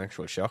 was it an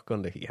actual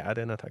shotgun that he had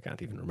in it? I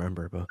can't even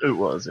remember, but it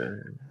was.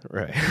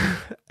 Right.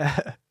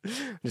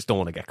 Just don't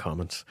want to get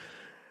comments.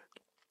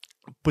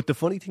 But the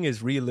funny thing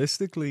is,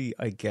 realistically,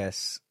 I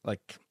guess,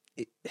 like,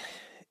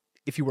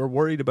 if you were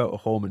worried about a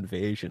home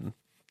invasion,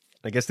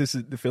 I guess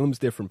the film's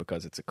different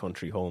because it's a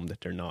country home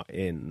that they're not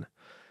in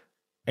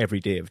every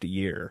day of the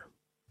year.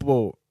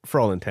 But for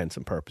all intents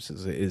and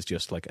purposes, it is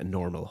just like a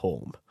normal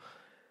home.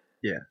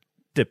 Yeah.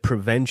 The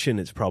prevention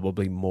is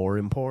probably more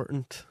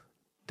important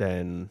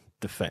than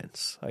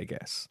defense, I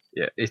guess.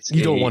 Yeah,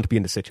 you don't want to be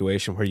in the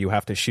situation where you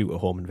have to shoot a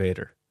home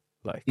invader.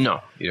 Like,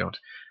 no, you don't.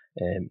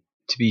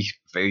 To be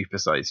very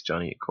precise,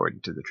 Johnny,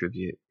 according to the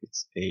trivia,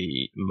 it's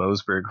a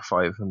Mossberg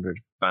 500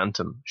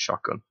 Bantam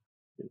shotgun.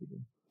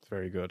 It's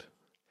very good.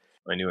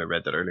 I knew I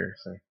read that earlier,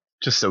 so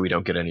just so we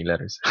don't get any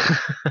letters.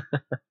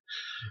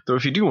 Though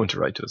if you do want to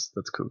write to us,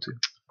 that's cool too.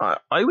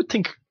 I would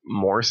think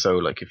more so,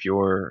 like if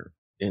you're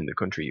in the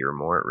country, you're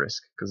more at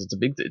risk because it's a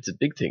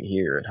big thing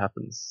here. It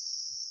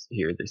happens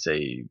here. They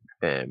say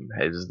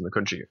houses in the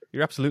country.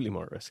 You're absolutely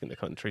more at risk in the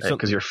country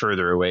because you're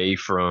further away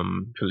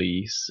from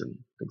police and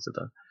things like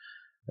that.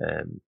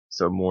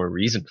 So more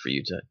reason for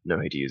you to know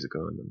how to use a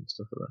gun and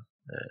stuff like that.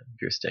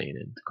 If you're staying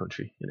in the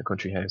country, in a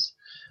country house.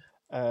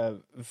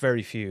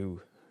 Very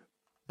few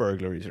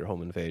burglaries or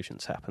home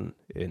invasions happen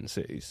in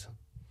cities.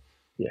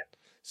 Yeah.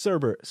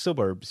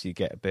 Suburbs you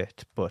get a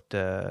bit, but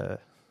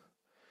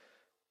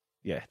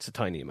it's a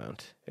tiny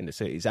amount in the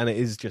cities. And it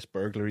is just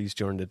burglaries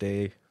during the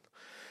day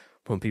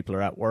when people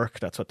are at work.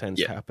 That's what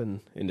tends to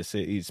happen in the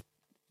cities.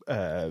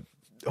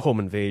 Home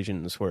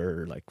invasions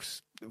where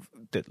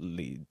that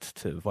lead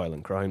to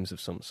violent crimes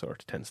of some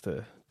sort tends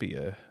to be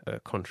a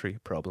country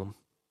problem.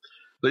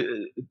 But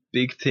a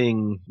big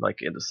thing,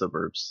 like in the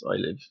suburbs, I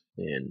live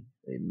in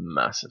a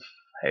massive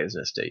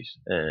housing estate,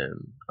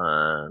 and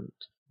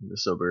in the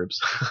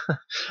suburbs,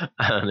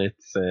 and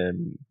it's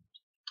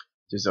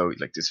there's always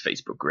like this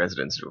Facebook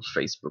residential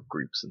Facebook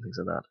groups and things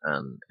like that,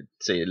 and I'd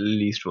say at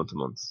least once a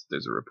month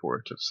there's a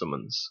report of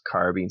someone's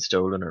car being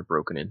stolen or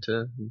broken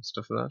into and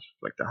stuff like that.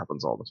 Like that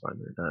happens all the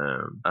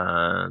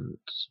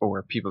time,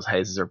 or people's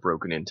houses are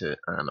broken into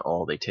and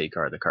all they take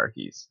are the car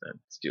keys and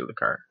steal the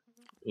car.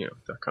 You know,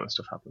 that kind of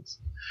stuff happens.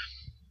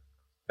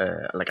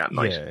 Like at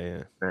night.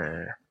 Yeah.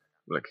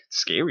 Like it's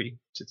scary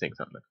to think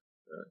that.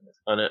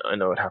 And I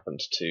know it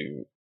happened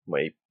to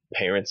my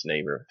parents'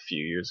 neighbor a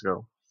few years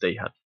ago. They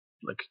had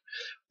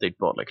they'd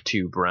bought like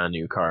 2 brand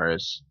new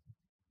cars,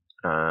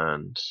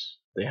 and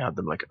they had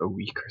them like a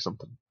week or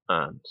something,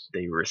 and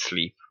they were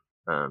asleep.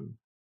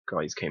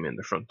 Guys came in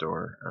the front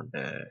door and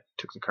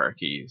took the car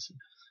keys.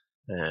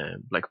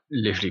 Like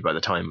literally by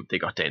the time they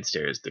got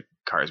downstairs, the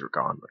cars were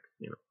gone. Like,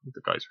 you know,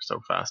 the guys were so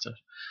fast at.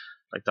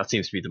 Like that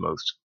seems to be the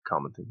most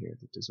common thing here.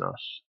 That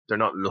they're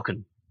not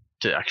looking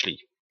to actually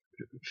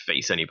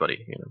face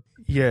anybody. You know.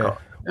 Yeah.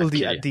 Well,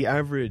 the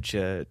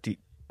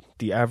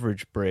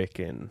average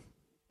break-in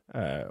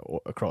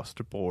across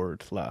the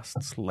board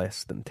lasts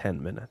less than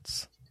 10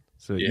 minutes.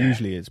 So it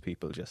usually is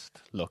people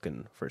just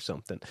looking for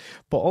something.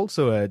 But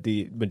also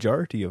the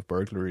majority of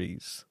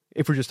burglaries,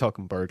 if we're just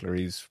talking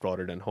burglaries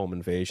rather than home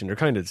invasion, they're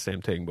kind of the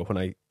same thing. But when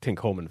I think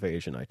home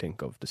invasion, I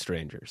think of the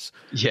strangers.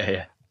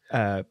 Yeah.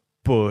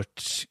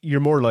 But you're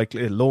more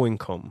likely,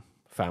 low-income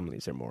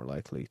families are more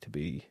likely to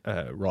be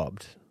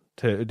robbed,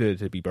 to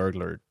be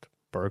burglared.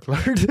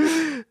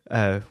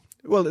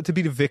 Well, to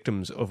be the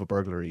victims of a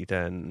burglary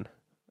than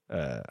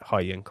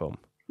high income.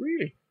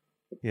 Really?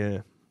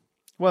 Yeah.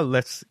 Well,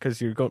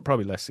 because you're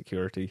probably less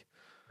security.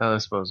 I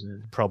suppose.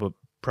 Yeah.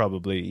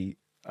 Probably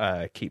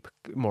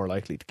more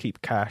likely to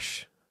keep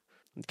cash,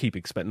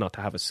 not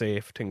to have a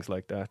safe, things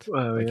like that.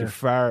 Well, you're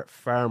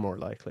far more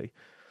likely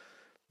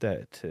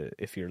that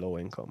if you're low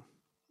income.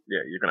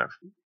 Yeah, you're gonna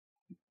have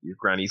your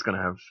granny's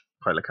gonna have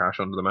a pile of cash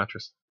under the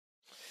mattress.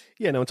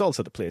 Yeah, no, it's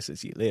also the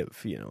places you live,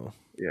 you know.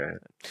 Yeah.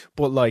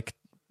 But like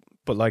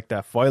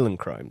that, violent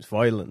crimes,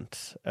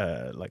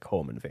 like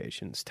home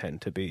invasions,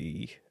 tend to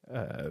be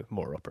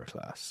more upper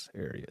class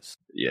areas.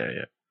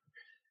 Yeah.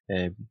 Do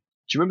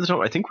you remember the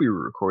time? I think we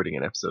were recording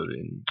an episode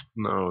in.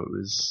 No, it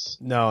was.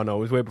 No, it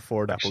was way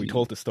before that. But we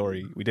told the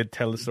story. We did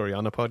tell the story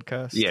on a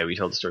podcast. Yeah, we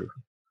told the story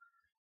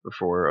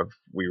before.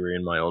 We were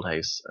in my old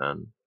house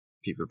and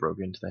people broke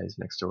into the house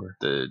next door.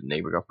 The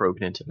neighbor got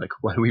broken into. Like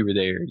while we were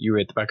there, you were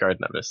at the back garden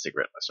having a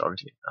cigarette. I was talking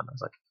to you, and I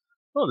was like,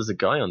 "Oh, there's a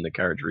guy on the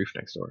garage roof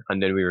next door."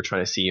 And then we were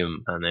trying to see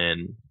him, and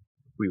then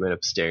we went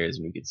upstairs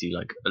and we could see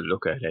like a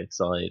lookout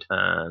outside,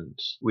 and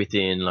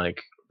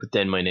but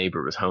then my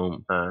neighbor was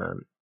home,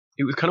 and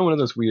it was kind of one of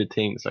those weird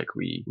things. Like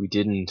we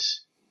didn't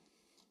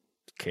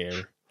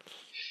care.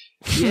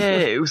 Yeah,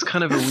 it was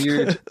kind of a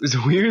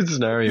weird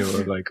scenario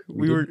of like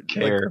we didn't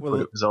care,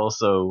 but it was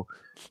also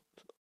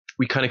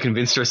we kind of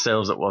convinced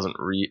ourselves it wasn't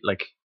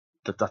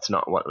that's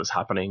not what was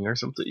happening or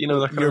something, you know.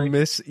 That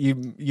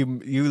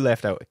you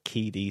left out a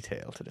key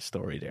detail to the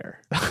story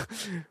there.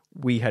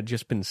 We had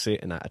just been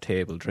sitting at a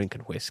table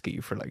drinking whiskey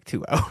for like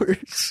 2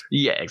 hours.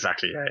 Yeah,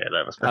 exactly. Yeah,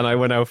 that was perfect. And I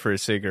went out for a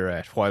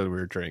cigarette while we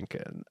were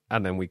drinking,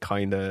 and then we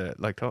kind of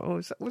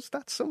thought, was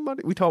that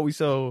somebody? We thought we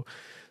saw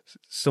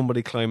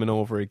somebody climbing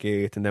over a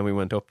gate, and then we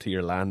went up to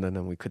your landing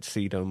and we could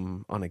see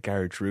them on a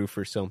garage roof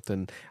or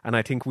something. And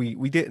I think we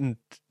didn't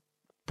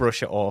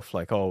brush it off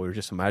like, we were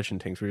just imagining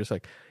things. We were just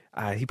like,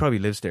 he probably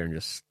lives there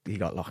and he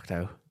got locked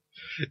out.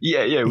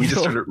 Yeah. We You just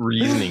know? started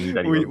reasoning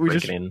that he was We breaking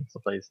just in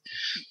someplace.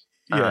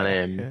 yeah,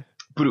 And yeah.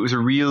 but it was a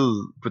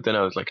real. But then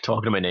I was like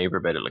talking to my neighbor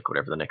about it, like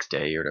whatever the next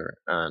day or whatever,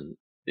 and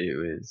it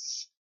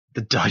was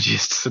the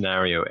dodgiest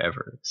scenario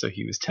ever. So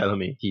he was telling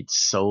me he'd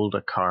sold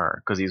a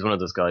car because he's one of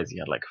those guys. He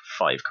had like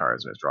 5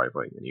 cars in his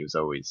driveway, and he was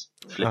always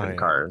Oh flipping yeah.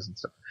 cars and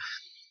stuff.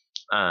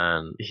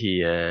 And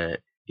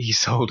he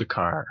sold a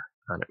car,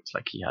 and it was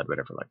like he had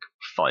whatever, like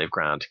 5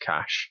 grand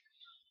cash.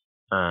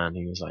 And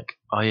he was like,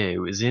 "Oh yeah, it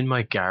was in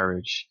my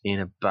garage in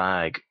a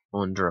bag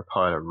under a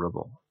pile of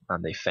rubble,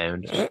 and they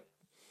found it."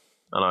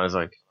 And I was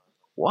like,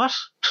 "What?"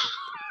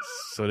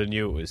 So they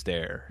knew it was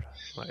there.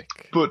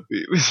 Like, But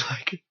it was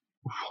like,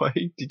 why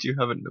did you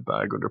have it in a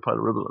bag under a pile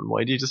of rubble? And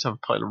why do you just have a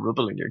pile of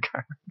rubble in your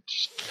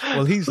garage?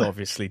 well, he's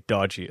obviously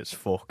dodgy as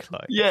fuck.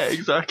 Like, Yeah,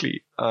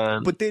 exactly.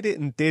 And but they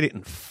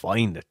didn't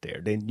find it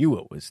there. They knew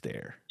it was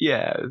there.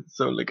 yeah,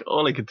 so like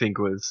all I could think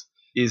was,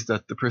 is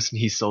that the person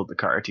he sold the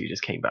car to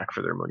just came back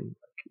for their money. Like,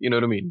 you know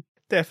what I mean?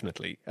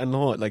 Definitely. And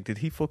no, like, did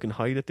he fucking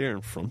hide it there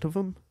in front of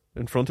him?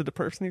 In front of the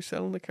person he's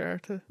selling the car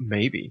to?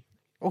 Maybe.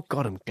 Oh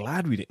God, I'm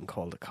glad we didn't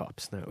call the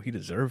cops now. He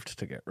deserved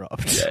to get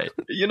robbed. Yeah,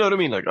 you know what I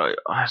mean? Like, I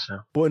don't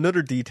know. But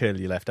another detail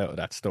you left out of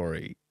that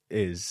story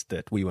is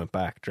that we went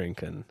back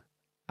drinking,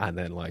 and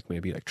then like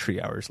maybe like 3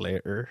 hours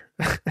later,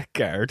 a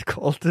guard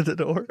called to the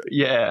door.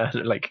 Yeah,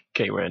 like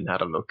came around and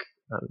had a look.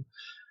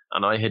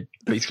 And I had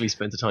basically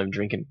spent the time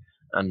drinking.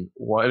 And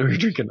while we were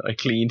drinking, I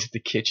cleaned the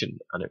kitchen,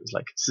 and it was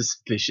like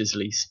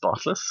suspiciously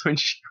spotless when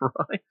she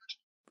arrived.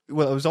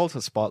 Well, it was also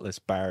spotless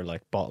bar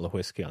like bottle of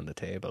whiskey on the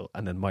table,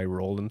 and then my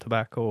rolling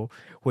tobacco,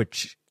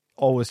 which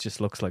always just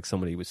looks like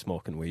somebody was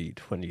smoking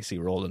weed when you see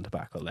rolling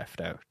tobacco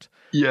left out.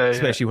 Yeah,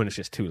 Especially when it's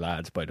just two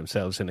lads by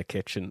themselves in a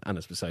kitchen and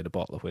it's beside a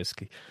bottle of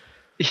whiskey.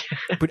 yeah.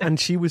 But and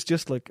she was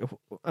just like,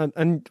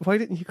 and why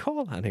didn't you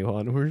call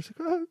anyone? And we were just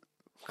like, oh,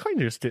 kind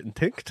of just didn't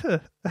think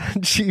to.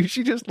 And she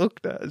just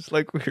looked at us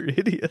like we were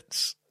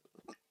idiots.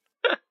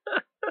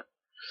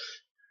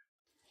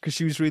 Because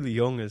she was really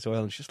young as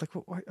well, and she's like,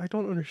 well, I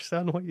don't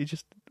understand why you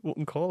just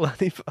wouldn't call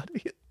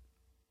anybody.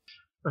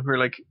 And we're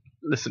like,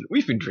 listen,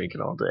 we've been drinking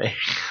all day.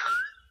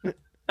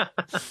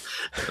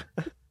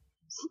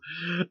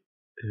 It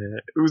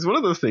was one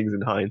of those things in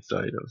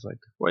hindsight. I was like,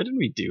 why didn't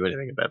we do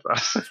anything about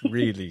that?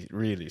 Really,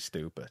 really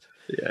stupid.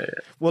 Yeah.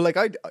 Well, like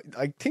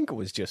I think it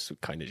was just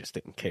kind of just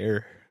didn't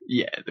care.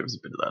 Yeah, there was a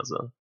bit of that as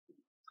well.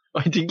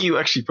 I think you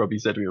actually probably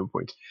said to me at one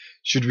point,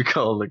 should we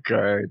call the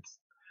guards?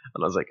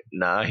 And I was like,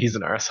 nah, he's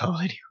an arsehole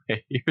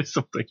anyway, or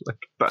something like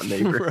that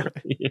neighbor. Right.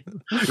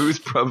 It was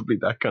probably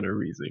that kind of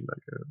reasoning.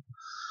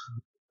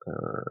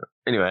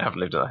 Anyway, I haven't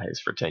lived in that house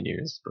for 10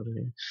 years, but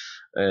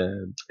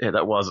yeah,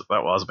 that was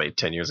about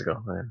 10 years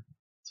ago.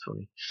 It's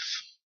funny.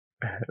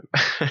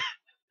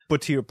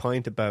 But to your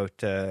point about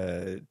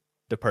the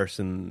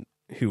person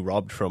who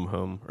robbed from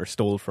him or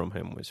stole from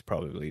him was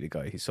probably the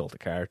guy he sold the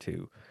car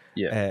to.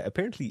 Yeah.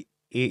 Apparently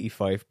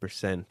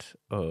 85%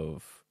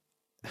 of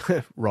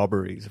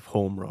robberies, of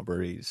home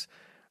robberies,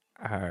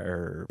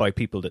 are by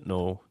people that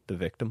know the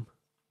victim.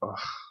 Oh,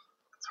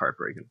 it's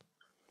heartbreaking.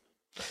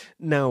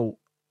 Now,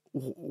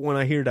 when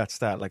I hear that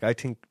stat, like I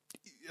think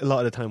a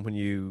lot of the time when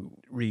you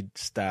read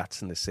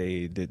stats and they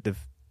say that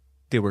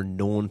they were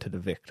known to the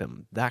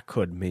victim, that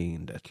could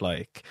mean that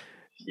like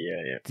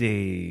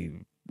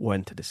they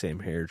went to the same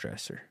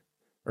hairdresser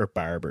or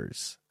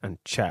barbers and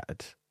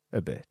chatted a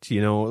bit, you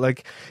know,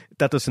 like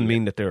that doesn't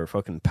mean that they were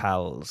fucking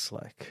pals.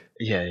 Like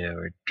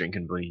or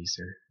drinking buddies,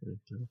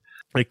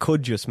 or it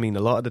could just mean a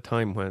lot of the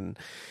time when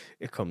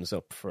it comes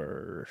up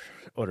for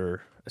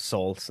other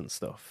assaults and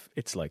stuff,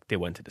 it's like they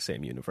went to the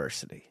same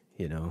university,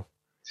 you know.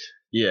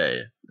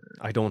 Yeah.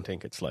 I don't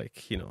think it's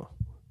like, you know,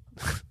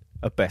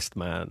 your best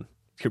man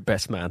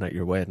at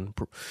your wedding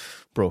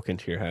broke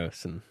into your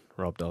house and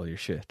robbed all your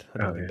shit. I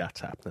don't think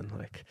that's happening.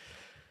 Like,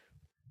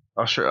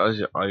 oh sure,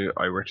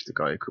 I worked with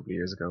a guy a couple of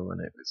years ago, and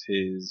it was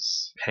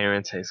his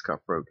parents' house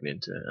got broken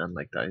into, and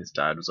like that his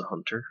dad was a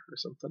hunter or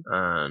something,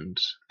 and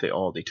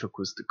all they took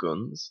was the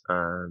guns,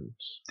 and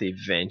they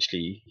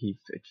eventually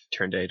it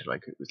turned out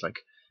like it was like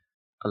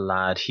a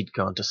lad he'd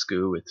gone to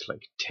school with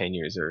like 10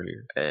 years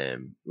earlier,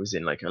 was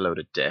in like a load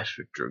of debt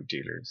with drug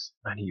dealers,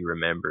 and he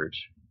remembered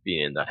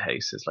being in that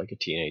house as like a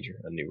teenager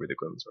and knew where the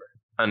guns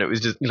were, and it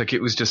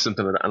was just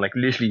something like that, and like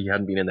literally he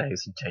hadn't been in the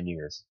house in 10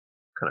 years.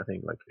 Kind of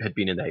thing, like had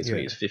been in the house when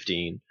he was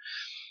 15,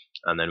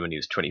 and then when he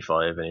was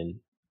 25 and in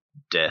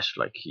debt,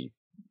 like he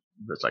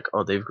was like,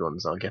 oh, they've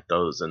guns, I'll get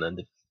those, and then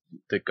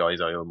the guys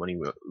I owe money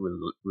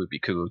will be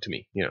cool to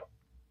me, you know.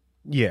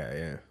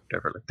 Yeah.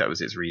 Whatever, like that was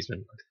his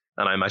reasoning,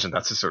 and I imagine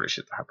that's the sort of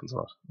shit that happens a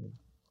lot.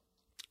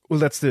 Well,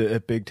 that's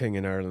a big thing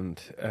in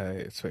Ireland,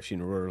 especially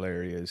in rural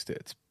areas. That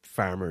it's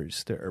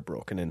farmers that are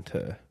broken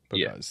into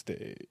because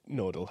they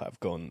know they'll have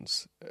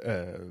guns.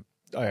 I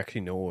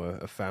actually know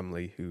a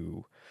family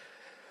who.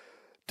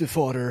 The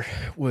father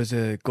was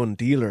a gun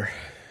dealer,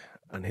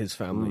 and his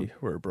family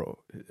were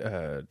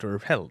they were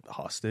held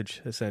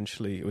hostage.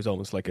 Essentially, it was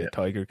almost like a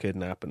tiger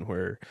kidnapping,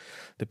 where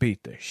they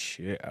beat the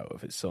shit out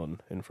of his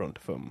son in front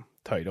of him,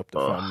 tied up the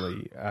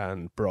family,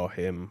 and put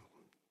him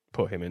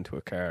into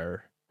a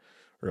car,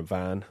 or a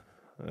van.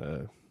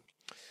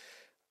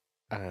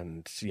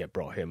 And yeah,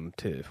 brought him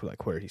to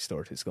like where he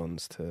stored his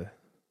guns to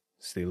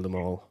steal them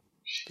all.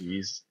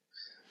 Jeez.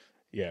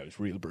 Yeah, it was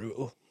real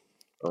brutal.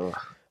 Oh,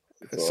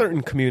 A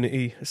certain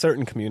community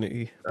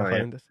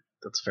behind it.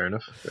 That's fair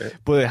enough. Yeah.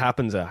 But it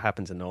happens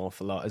an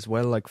awful lot as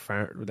well. Like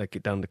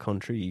down the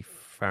country,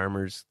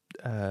 farmers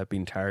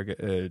being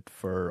targeted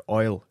for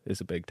oil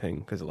is a big thing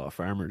because a lot of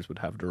farmers would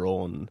have their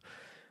own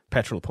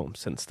petrol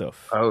pumps and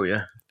stuff. Oh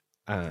yeah,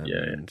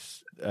 and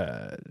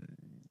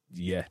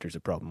there's a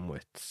problem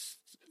with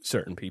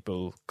certain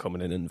people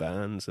coming in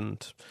vans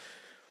and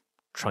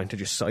trying to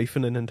just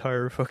siphon an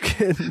entire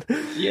fucking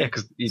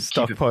because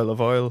stockpile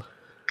of oil.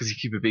 Because you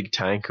keep a big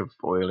tank of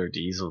oil or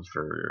diesel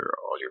for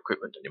all your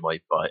equipment, and they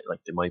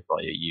might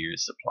buy a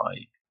year's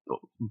supply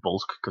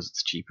bulk because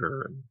it's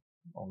cheaper and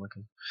all that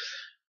kind of,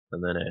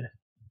 and then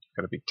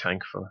got a big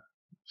tank for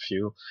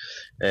fuel.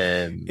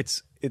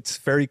 It's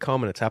very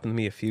common. It's happened to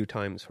me a few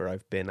times where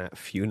I've been at a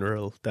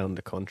funeral down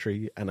the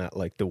country, and at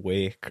like the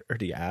wake or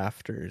the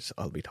afters,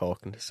 I'll be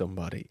talking to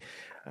somebody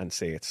and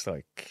say it's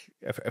like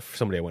if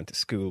somebody I went to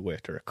school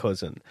with or a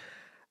cousin,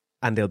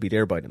 and they'll be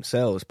there by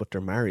themselves, but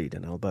they're married,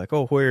 and I'll be like,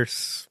 "Oh,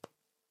 where's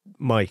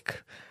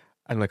Mike?"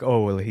 And like,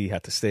 "Oh, well, he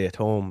had to stay at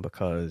home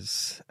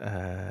because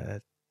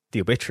the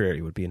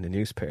obituary would be in the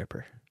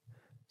newspaper."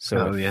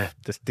 So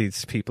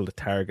these people that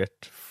target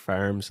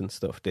farms and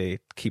stuff, they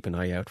keep an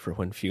eye out for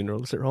when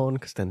funerals are on,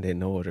 because then they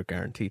know they're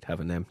guaranteed to have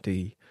an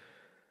empty.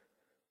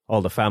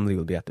 All the family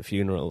will be at the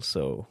funeral,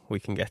 so we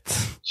can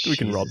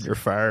rob your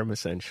farm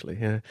essentially.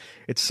 Yeah,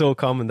 it's so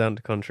common down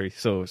the country.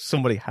 So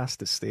somebody has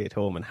to stay at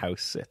home and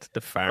house sit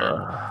the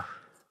farm.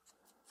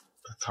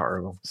 That's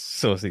horrible.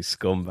 So these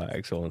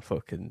scumbags won't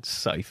fucking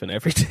siphon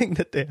everything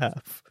that they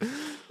have.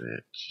 Yeah,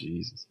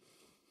 Jesus.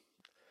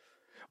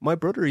 My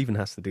brother even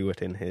has to do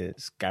it in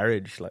his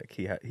garage. Like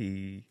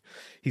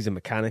he's a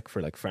mechanic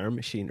for like farm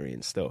machinery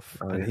and stuff,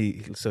 and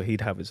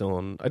he'd have his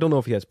own. I don't know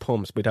if he has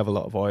pumps, but he'd have a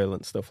lot of oil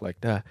and stuff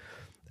like that.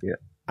 Yeah.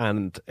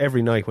 And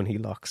every night when he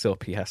locks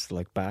up, he has to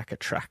like back a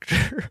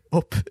tractor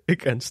up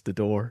against the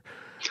door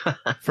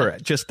for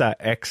just that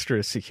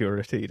extra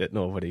security that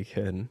nobody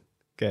can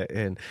get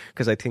in.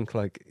 Because I think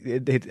like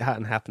it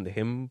hadn't happened to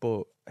him,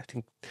 but I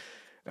think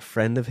a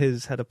friend of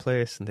his had a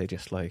place, and they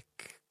just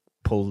like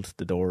pulled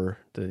the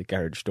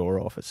garage door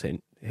off its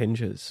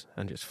hinges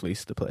and just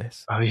fleeced the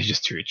place. Oh, you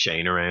just threw a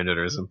chain around it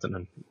or something.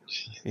 And,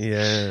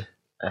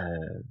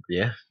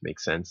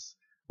 makes sense.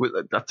 Well,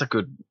 that's a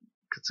good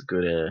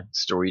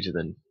story to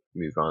then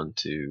move on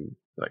to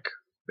like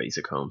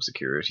basic home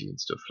security and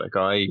stuff. Like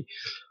I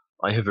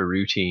have a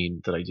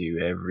routine that I do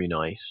every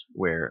night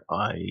where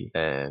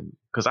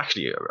because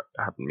actually it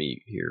happened to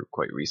me here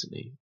quite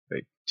recently,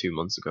 like 2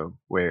 months ago,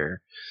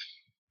 where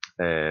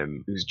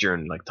it was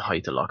during like the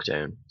height of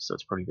lockdown, so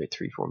it's probably about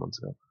 3-4 months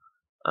ago.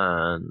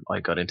 And I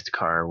got into the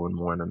car one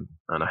morning,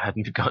 and I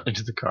hadn't gotten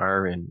into the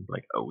car in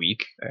like a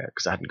week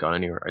because I hadn't gone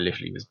anywhere. I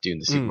literally was doing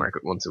the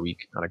supermarket once a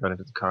week, and I got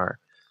into the car,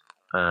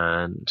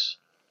 and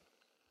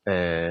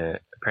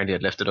apparently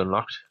I'd left it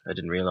unlocked. I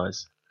didn't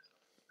realize,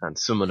 and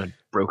someone had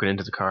broken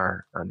into the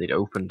car, and they'd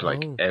opened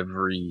like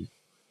every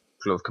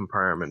glove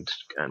compartment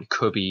and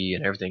cubby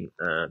and everything,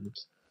 and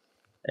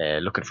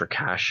looking for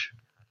cash.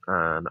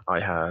 And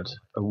I had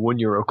a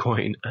 €1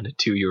 coin and a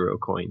 €2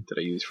 coin that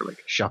I used for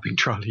like shopping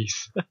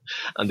trolleys,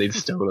 and they'd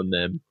stolen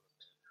them.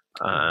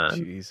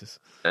 Jesus.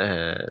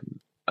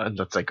 And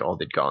that's like all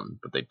they'd gotten,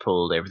 but they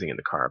pulled everything in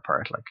the car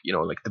apart, like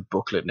like the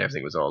booklet and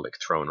everything was all like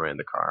thrown around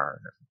the car.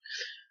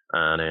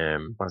 And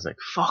I was like,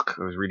 "Fuck!"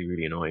 I was really,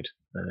 really annoyed.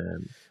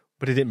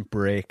 But it didn't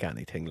break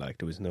anything. Like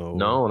there was no.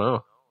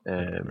 No.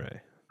 Right.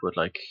 But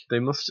like they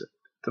must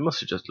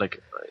have just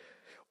like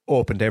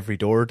opened every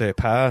door they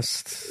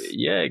passed.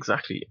 Yeah,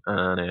 exactly.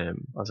 And I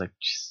was like,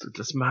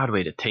 that's a mad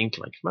way to think.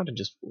 Like, imagine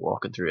just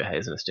walking through a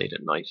housing estate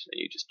at night and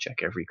you just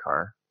check every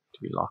car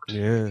to be locked.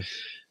 Yeah.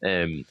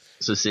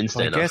 So since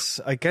then,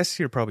 I guess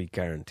you're probably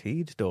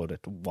guaranteed though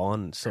that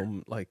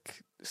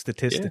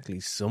statistically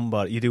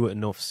somebody, you do it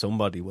enough,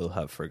 somebody will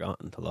have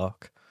forgotten to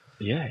lock.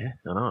 Yeah,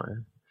 I know.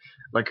 Yeah.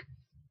 Like,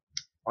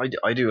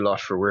 I do a lot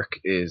for work.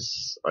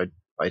 Is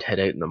I'd head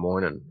out in the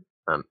morning,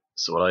 and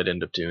so what I'd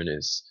end up doing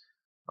is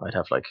I'd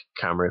have like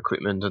camera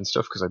equipment and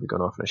stuff because I'd be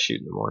going off on a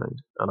shoot in the morning,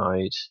 and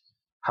I'd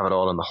have it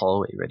all in the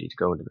hallway ready to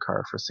go into the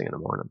car first thing in the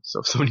morning. So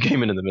if someone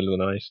came in the middle of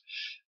the night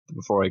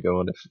before I go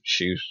on to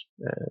shoot,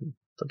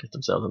 they'll get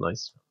themselves a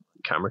nice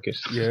camera kit.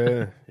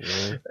 Yeah.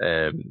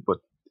 But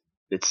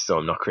it's so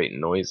I'm not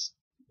creating noise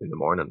in the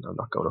morning. I'm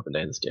not going up and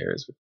down the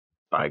stairs with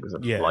bags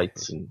of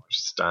lights and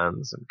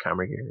stands and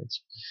camera gear.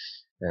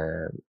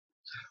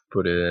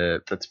 But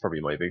that's probably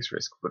my biggest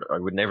risk. But I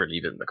would never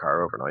leave it in the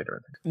car overnight or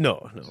anything.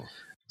 No.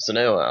 So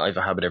now I have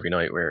a habit every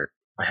night where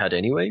I had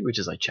anyway, which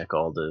is I check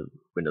all the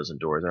windows and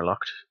doors are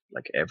locked,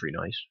 like every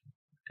night.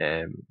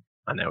 And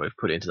now I've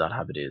put into that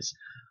habit is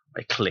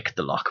I click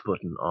the lock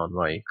button on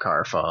my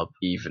car fob,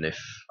 even if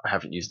I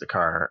haven't used the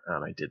car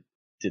and I did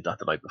that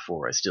the night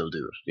before, I still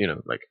do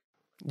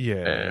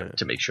it,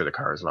 to make sure the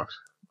car is locked.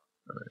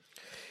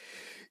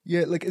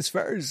 Yeah, like as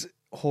far as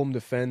home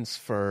defense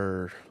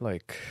for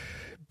like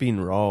being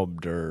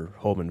robbed or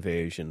home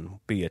invasion,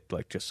 be it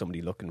like just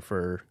somebody looking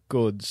for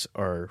goods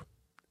or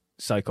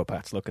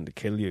psychopaths looking to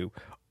kill you,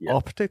 Yeah.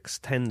 optics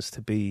tends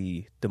to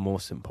be the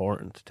most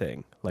important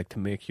thing, like to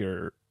make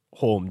your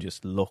home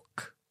just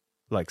look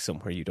like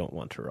somewhere you don't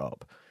want to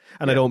rob.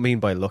 And I don't mean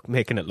by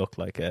making it look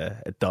like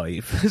a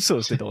dive, so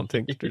as they don't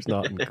think there's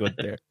nothing good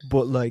there.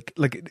 But like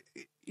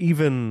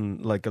even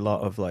like a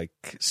lot of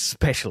like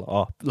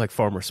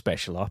former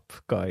special op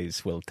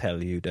guys will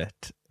tell you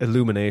that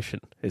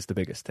illumination is the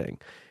biggest thing.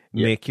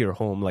 Yeah. Make your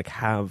home like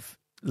have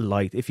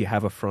light. If you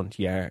have a front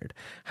yard,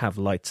 have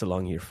lights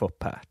along your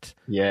footpath.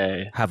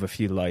 Yeah. Have a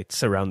few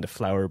lights around the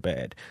flower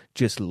bed.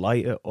 Just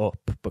light it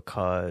up,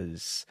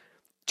 because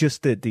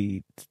just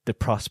the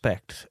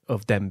prospect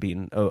of them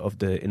being of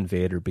the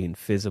invader being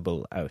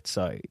visible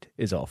outside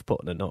is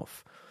off-putting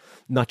enough.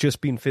 Not just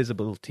being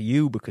visible to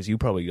you because you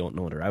probably don't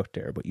know they're out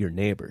there, but your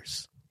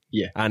neighbours.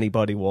 Yeah.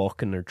 Anybody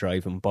walking or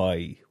driving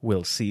by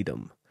will see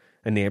them.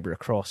 A neighbour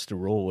across the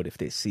road, if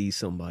they see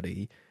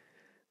somebody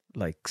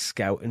like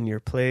scouting your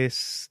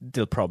place,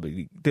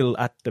 they'll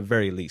at the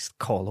very least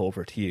call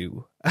over to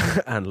you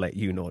and let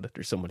you know that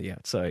there's somebody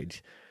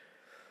outside.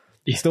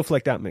 Yeah. Stuff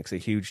like that makes a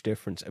huge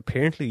difference.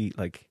 Apparently,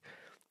 like,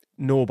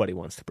 nobody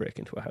wants to break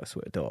into a house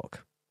with a dog.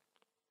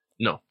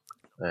 No.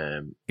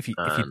 If you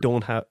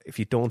don't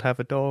have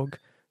a dog,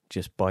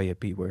 just buy a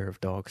beware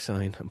of dog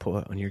sign and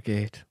put it on your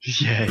gate.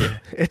 Yeah.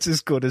 It's as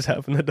good as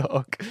having a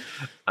dog.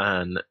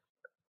 And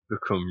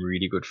become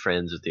really good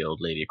friends with the old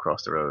lady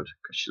across the road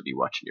because she'll be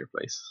watching your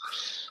place.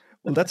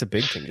 Well, that's a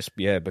big thing. Just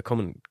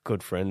becoming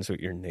good friends with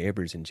your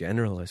neighbours in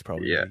general is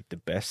probably the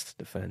best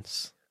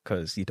defence.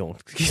 Because you don't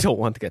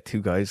want to get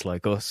two guys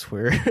like us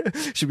where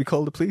should we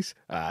call the police?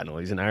 No,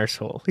 he's an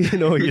arsehole.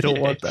 You don't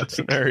want that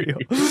scenario.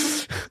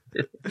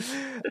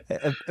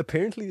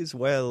 Apparently as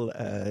well,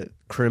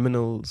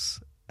 criminals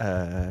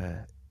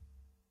are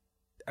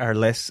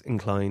less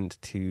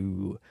inclined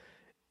to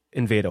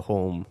invade a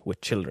home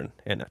with children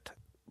in it.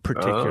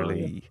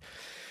 Particularly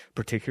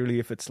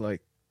if it's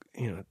like,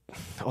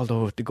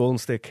 although the Golden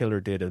State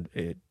Killer did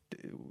a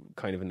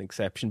kind of an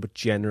exception, but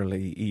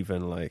generally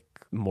even like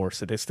more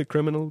sadistic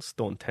criminals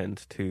don't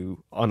tend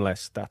to,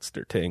 unless that's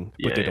their thing,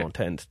 but they don't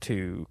tend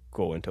to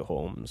go into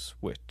homes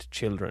with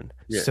children.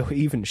 Yeah. So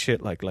even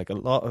shit like a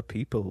lot of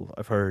people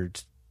I've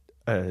heard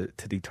to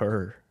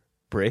deter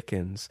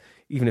break-ins,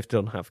 even if they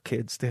don't have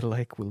kids, they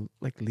will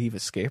leave a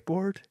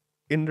skateboard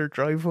in their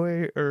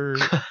driveway or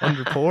on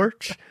their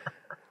porch.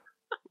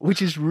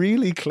 Which is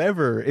really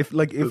clever. If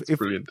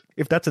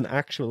that's an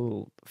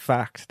actual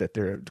fact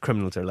that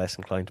criminals are less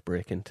inclined to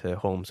break into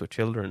homes with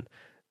children,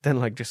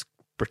 then just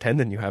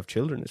pretending you have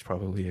children is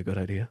probably a good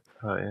idea.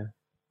 Oh yeah,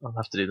 I'll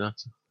have to do that.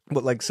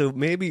 But so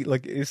maybe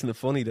isn't it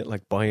funny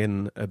that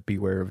buying a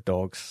Beware of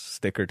Dogs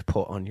sticker to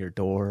put on your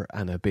door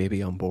and a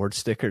Baby on Board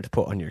sticker to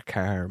put on your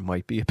car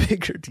might be a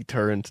bigger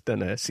deterrent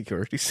than a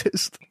security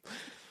system?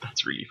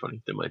 That's really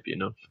funny. There might be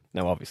enough.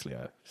 Now, obviously,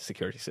 a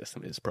security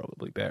system is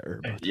probably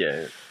better. But...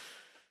 Yeah.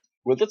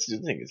 Well, that's the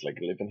thing. Is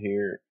living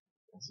here.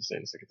 As I say,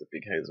 it's a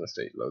big housing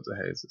estate, loads of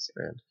houses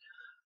around.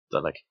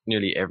 That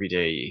nearly every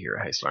day you hear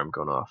a house alarm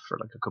going off for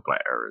a couple of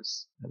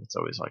hours, and it's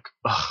always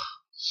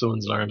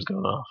someone's alarm's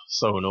going off.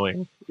 So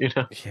annoying,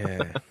 Yeah.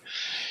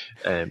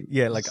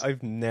 Yeah.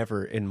 I've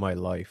never in my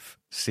life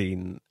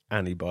seen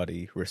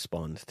anybody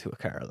respond to a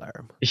car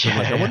alarm.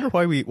 Yeah. I wonder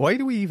why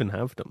do we even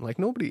have them?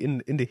 Nobody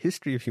in the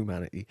history of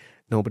humanity,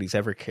 nobody's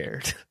ever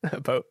cared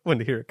about when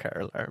they hear a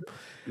car alarm.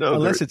 No,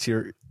 unless it's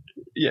your.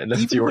 Yeah,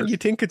 unless it's even yours. when you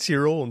think it's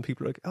your own,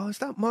 people are like, "Oh, is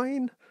that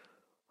mine?"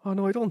 Oh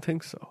no, I don't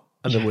think so.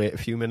 And then wait a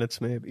few minutes,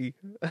 maybe.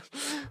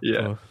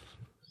 Yeah.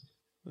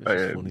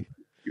 It's funny.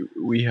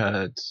 We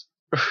had.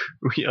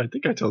 I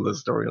think I told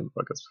this story on the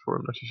podcast before.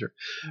 I'm not too sure.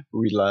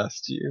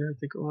 Last year, I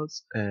think it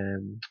was.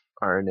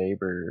 Our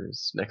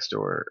neighbors next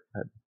door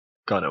had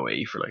gone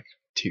away for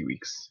 2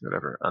 weeks,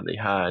 whatever, and they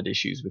had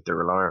issues with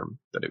their alarm.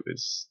 That it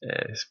was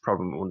a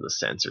problem with one of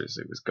the sensors.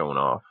 It was going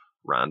off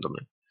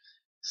randomly.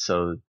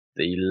 So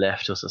they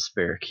left us a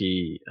spare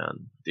key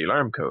and the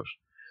alarm code.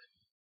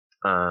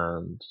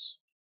 And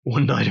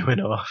one night it went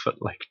off at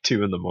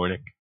 2 a.m.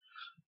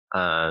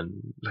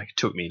 and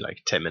took me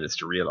 10 minutes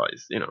to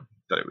realize,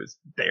 that it was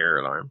their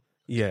alarm.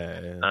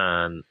 Yeah.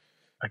 And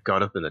I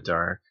got up in the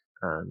dark,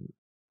 and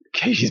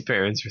Katie's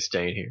parents were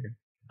staying here,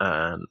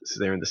 and so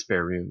they were in the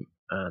spare room,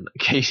 and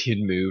Katie had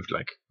moved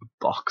a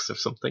box of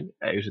something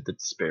out of the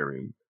spare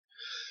room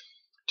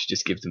to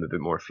just give them a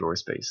bit more floor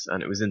space,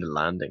 and it was in the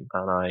landing,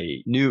 and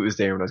I knew it was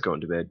there when I was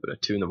going to bed, but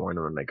at 2 a.m. when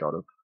I got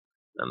up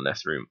and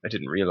left the room, I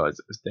didn't realize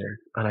it was there,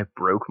 and I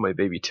broke my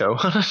baby toe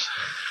on it.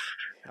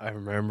 I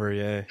remember,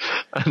 yeah.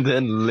 And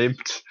then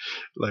limped,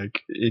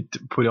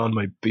 it put on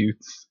my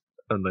boots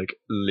and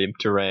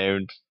limped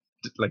around,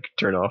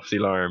 turn off the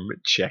alarm,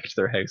 checked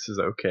their house is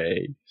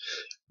okay,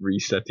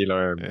 reset the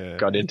alarm,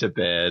 got into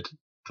bed,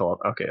 thought,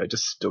 okay, I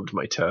just stubbed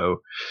my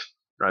toe,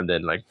 and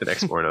then the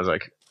next morning I was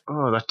like,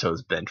 oh, that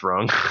toe's bent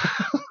wrong.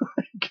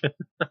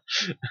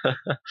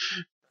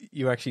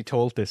 You actually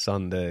told this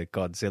on the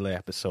Godzilla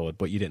episode,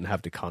 but you didn't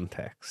have the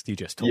context. You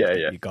just told Yeah, that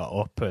yeah. you got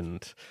up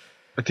and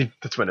I think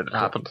that's when it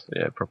happened.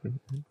 Yeah, probably.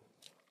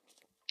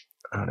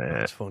 And,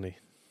 that's funny.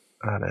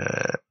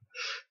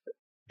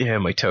 yeah,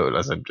 my toe,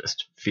 as I'm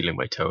just feeling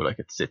my toe, like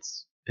it's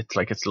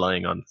like it's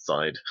lying on the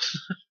side,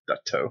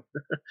 that toe.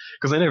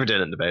 Because I never did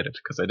anything about it,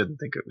 because I didn't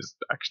think it was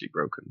actually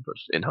broken, but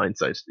in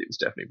hindsight, it was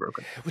definitely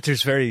broken. But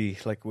there's very,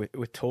 like,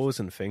 with toes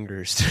and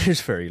fingers,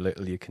 there's very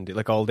little you can do.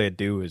 Like, all they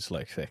do is,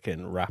 like, they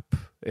can wrap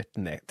it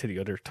neck to the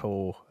other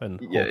toe and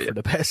hope for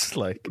the best,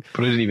 like.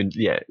 But I didn't even,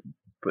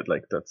 but,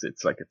 like,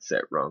 it's like it's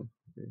set wrong.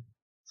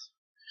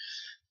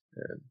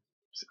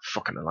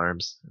 Fucking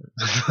alarms.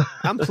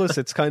 And plus,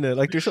 it's kind of,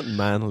 like, there's something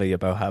manly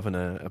about having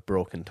a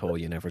broken toe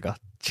you never got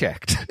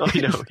checked. I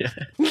know, yeah.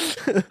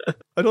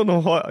 I don't know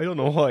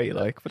why,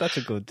 like, but that's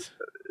a good...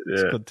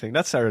 It's a good thing.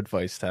 That's our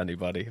advice to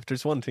anybody. If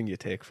there's one thing you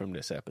take from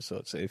this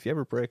episode, so if you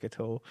ever break a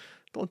toe,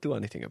 don't do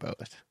anything about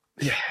it.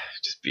 Yeah,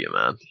 just be a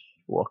man.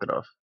 Walk it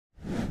off.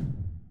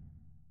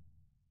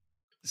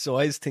 So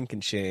I was thinking,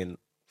 Shane,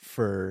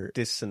 for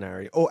this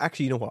scenario... Oh,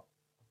 actually, you know what?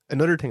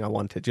 Another thing I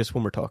wanted, just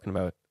when we're talking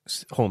about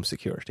home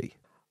security.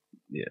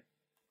 Yeah.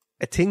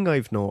 A thing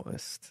I've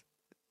noticed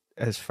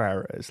as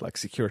far as, like,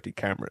 security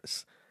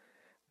cameras,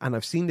 and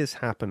I've seen this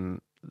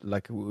happen...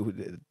 Like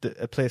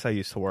a place I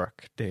used to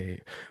work,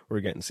 they were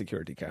getting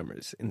security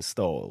cameras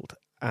installed,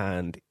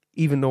 and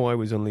even though I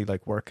was only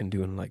like working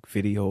doing like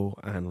video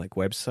and like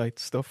website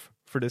stuff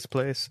for this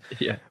place,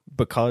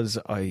 because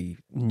I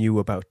knew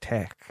about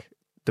tech,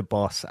 the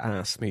boss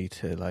asked me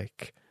to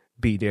like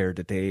be there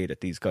the day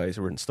that these guys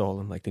were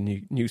installing like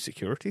the new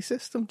security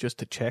system, just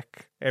to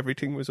check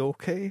everything was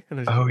okay. And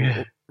I was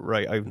like,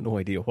 right, I have no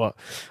idea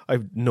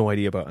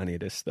about any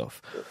of this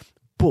stuff.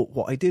 But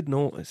what I did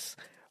notice,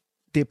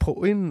 they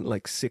put in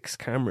like 6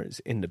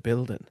 cameras in the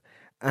building,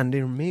 and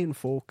their main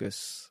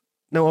focus...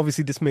 Now,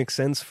 obviously, this makes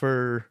sense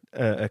for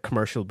a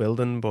commercial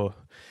building, but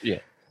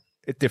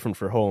it's different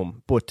for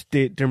home. But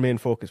their main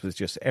focus was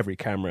just every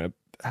camera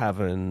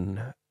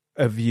having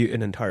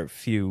an entire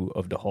view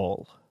of the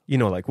hall. You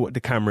know, like what the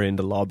camera in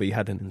the lobby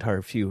had an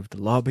entire view of the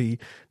lobby.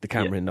 The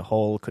camera in the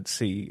hall could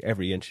see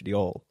every inch of the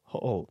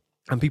hall.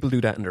 And people do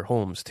that in their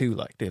homes too.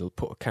 Like they'll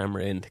put a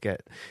camera in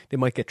they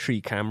might get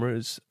 3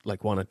 cameras,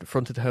 like one at the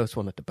front of the house,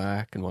 one at the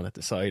back, and one at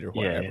the side or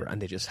whatever.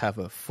 And they just have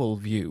a full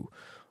view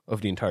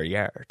of the entire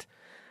yard.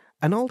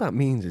 And all that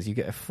means is you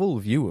get a full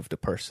view of the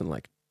person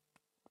like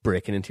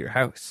breaking into your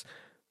house,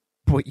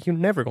 but you're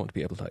never going to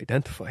be able to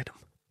identify them.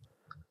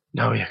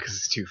 No, because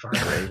it's too far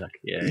away.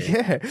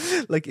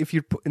 Like, like if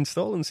you're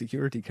installing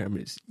security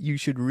cameras, you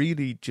should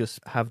really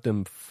just have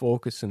them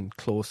focusing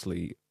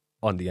closely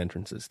on the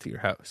entrances to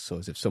your house, so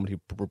as if somebody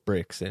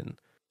breaks in,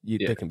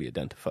 they can be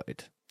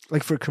identified.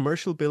 Like for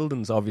commercial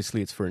buildings,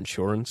 obviously it's for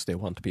insurance. They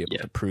want to be able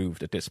to prove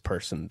that this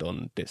person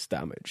done this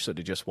damage, so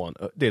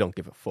they don't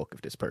give a fuck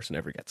if this person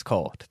ever gets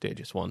caught. They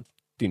just want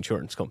the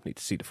insurance company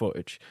to see the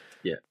footage.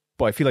 Yeah.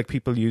 But I feel like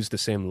people use the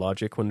same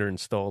logic when they're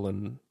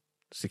installing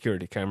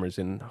security cameras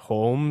in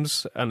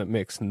homes, and it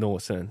makes no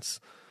sense.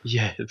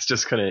 Yeah, it's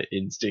just kind of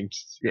instinct.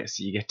 Yeah,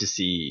 so you get to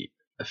see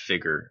a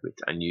figure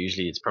and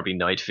usually it's probably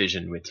night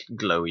vision with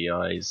glowy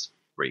eyes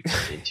breaking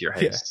into your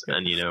house,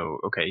 and you know,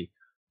 okay,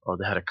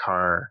 they had a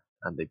car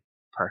and they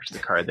parked the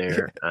car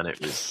there, and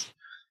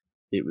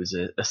it was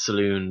a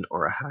saloon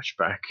or a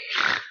hatchback.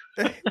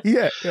 But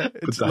it's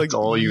that's like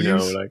all you know.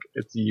 Like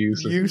it's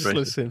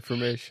useless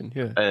information.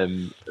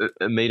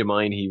 A mate of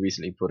mine, he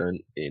recently put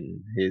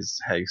in his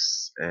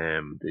house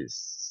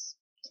this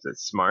the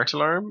smart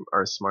alarm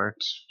or smart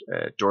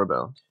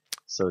doorbell.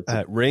 So it's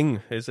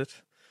Ring, is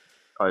it?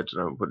 I don't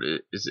know, but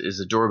it is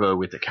a doorbell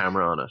with a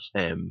camera on it,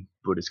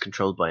 but it's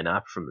controlled by an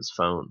app from his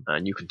phone,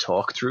 and you can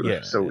talk through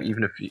it. So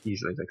even if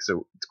he's like,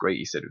 so it's great.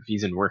 He said if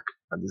he's in work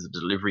and there's a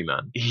delivery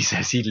man, he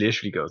says he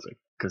literally goes like,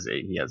 because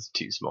he has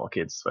 2 small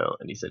kids as well,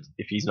 and he said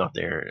if he's not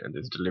there and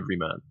there's a delivery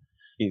man,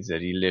 he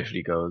said he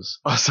literally goes,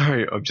 "Oh,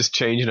 sorry, I'm just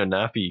changing a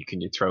nappy.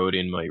 Can you throw it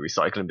in my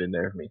recycling bin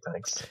there for me?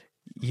 Thanks."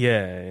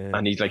 Yeah.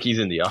 And he's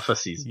in the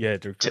office. He's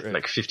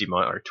like 50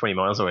 miles or 20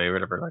 miles away or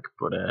whatever. Like,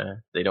 but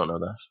they don't know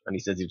that. And he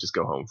says he'll just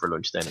go home for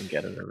lunch then and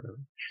get it or whatever.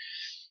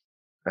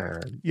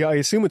 I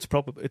assume it's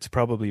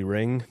probably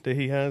Ring that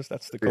he has.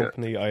 That's the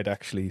company. I had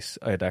actually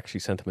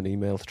sent him an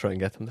email to try and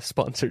get them to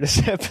sponsor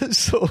this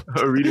episode.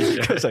 Oh, really?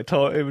 Because I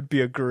thought it would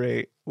be a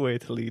great way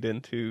to lead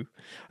into.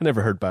 I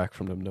never heard back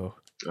from them, no.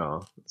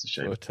 Oh, that's a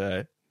shame.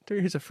 But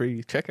there's a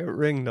free, check out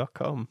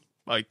ring.com.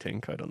 I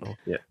think, I don't know.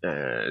 Yeah,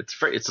 it's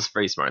a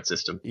very smart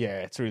system. Yeah,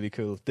 it's really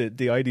cool.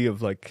 The idea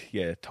of like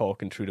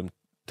talking to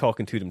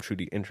them through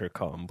the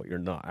intercom, but you're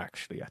not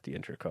actually at the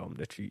intercom.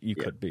 That you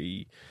could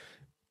be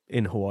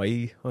in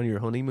Hawaii on your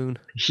honeymoon.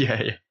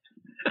 Yeah.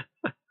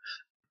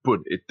 But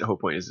the whole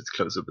point is it's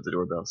close up with the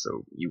doorbell,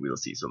 so you will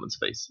see someone's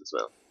face as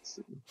well.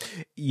 So.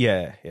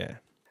 Yeah.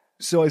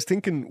 So I was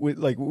thinking,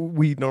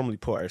 we normally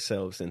put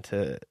ourselves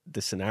into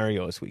the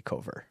scenarios we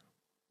cover.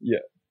 Yeah.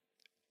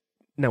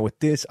 Now with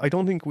this, I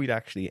don't think we'd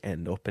actually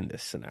end up in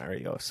this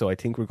scenario. So I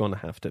think we're going to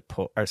have to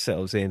put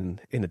ourselves in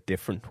a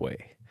different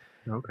way.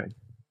 Okay.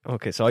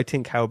 Okay, so I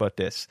think, how about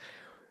this?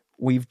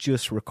 We've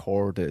just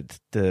recorded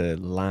the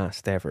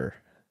last ever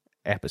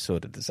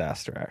episode of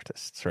Disaster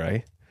Artists,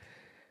 right?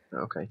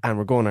 Okay. And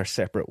we're going our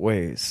separate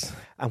ways.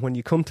 And when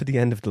you come to the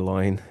end of the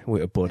line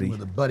with a buddy, And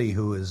with a buddy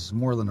who is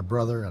more than a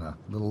brother and a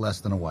little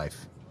less than a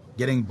wife,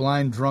 getting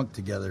blind drunk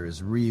together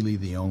is really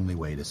the only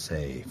way to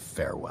say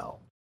farewell.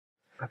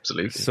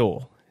 Absolutely.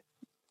 so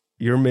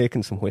you're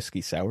making some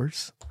whiskey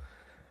sours.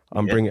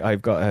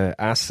 I've got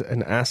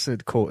an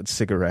acid coated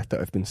cigarette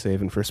that I've been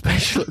saving for a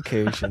special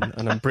occasion,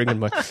 and I'm bringing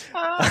my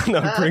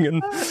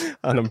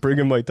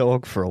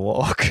dog for a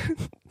walk.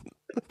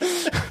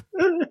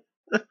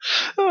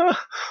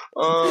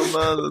 Oh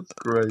man, that's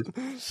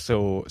great.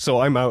 So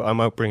I'm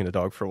out bringing the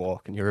dog for a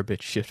walk, and you're a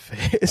bit shit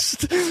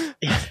faced.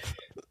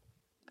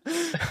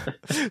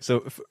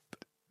 So,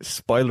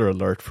 spoiler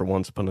alert for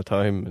Once Upon a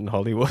Time in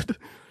Hollywood.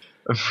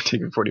 I'm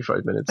taking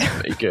 45 minutes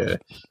to make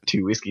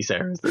 2 whiskey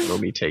sours that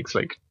normally takes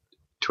like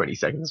 20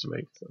 seconds to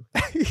make. So.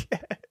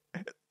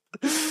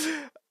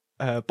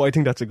 But I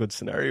think that's a good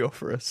scenario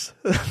for us.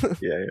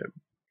 Yeah.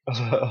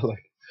 I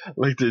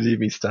like to leave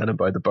me standing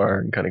by the bar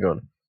and kind of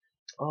going,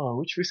 oh,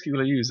 which whiskey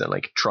will I use? And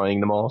like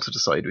trying them all to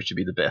decide which would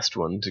be the best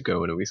one to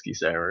go in a whiskey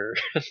sour.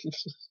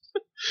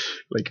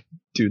 Like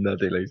doing that,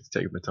 they like to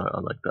take my time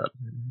on like that.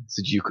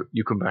 So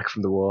you come back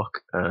from the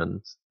walk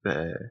and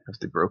have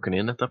they broken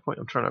in at that point?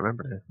 I'm trying to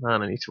remember now.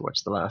 Man, I need to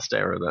watch the last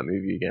hour of that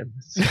movie again.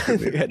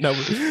 Yeah, no,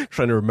 we're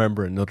trying to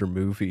remember another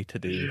movie to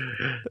do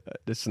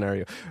this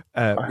scenario.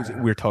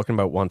 We're talking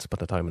about Once Upon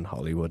a Time in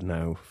Hollywood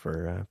now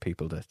for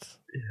people that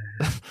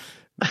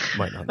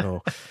might not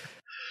know.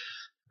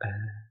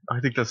 I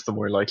think that's the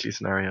more likely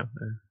scenario.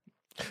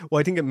 Well,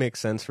 I think it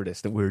makes sense for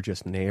this that we're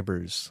just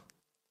neighbours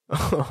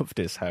of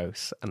this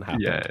house and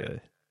happen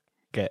to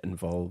get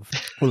involved.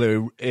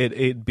 Well,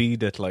 it'd be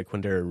that like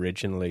when they're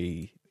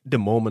originally, the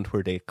moment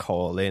where they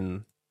call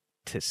in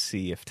to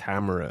see if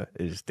Tamara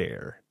is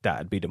there,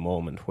 that'd be the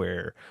moment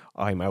where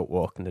I'm out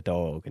walking the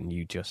dog and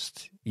you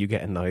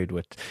get annoyed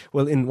with,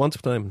 well, in Once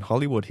Upon a Time in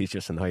Hollywood, he's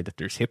just annoyed that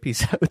there's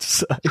hippies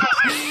outside.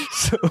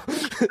 So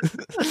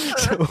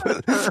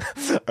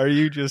are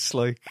you just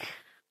like,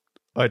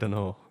 I don't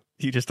know,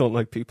 you just don't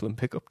like people in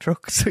pickup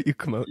trucks, so you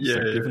come out and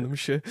start giving them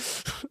shit?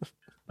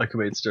 I come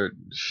out and start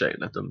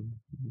shouting at them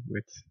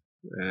with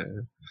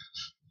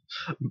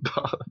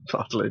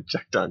bottle of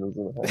Jack Daniels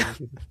in the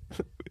hand.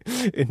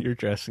 In your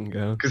dressing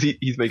gown. Because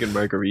he's making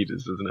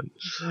margaritas, isn't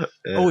it?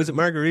 Oh, is it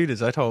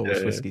margaritas? I thought it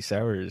was whiskey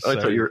sours. I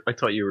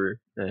thought you were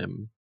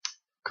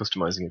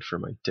customizing it for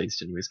my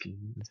taste in whiskey.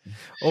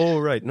 Oh,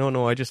 right.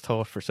 No, I just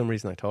thought, for some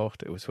reason I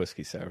thought it was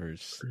whiskey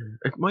sours.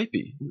 It might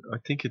be.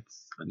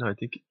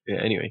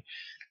 Anyway.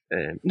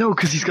 No,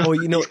 because he's got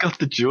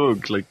the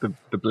jug, like the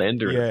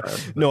blender. Yeah.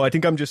 No, I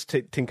think I'm just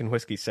thinking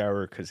whiskey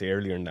sour because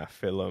earlier in that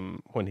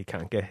film, when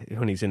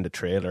he's in the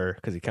trailer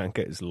because he can't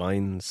get his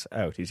lines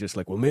out, he's just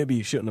like, well, maybe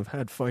you shouldn't have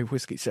had 5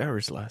 whiskey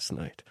sours last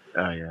night.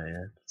 Oh,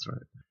 yeah, that's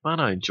right. Man,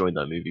 I enjoyed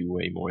that movie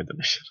way more than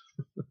I should.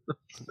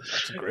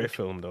 It's a great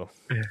film, though.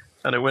 Yeah.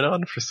 And it went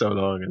on for so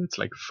long, and it's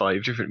like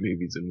 5 different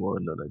movies in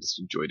one, and I just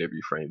enjoyed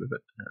every frame of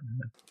it.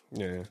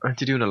 Yeah. Aren't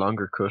they doing a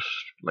longer cut,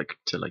 like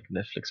to like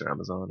Netflix or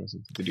Amazon or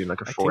something? They're doing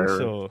like a 4 hour,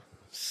 so.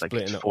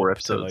 Splitting like 4 it up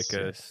episodes, to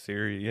like a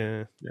series.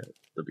 Yeah,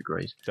 that'd be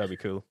great. That'd be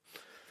cool.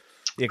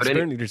 Yeah, because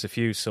apparently there's a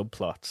few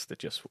subplots that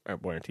just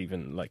weren't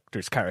even, like,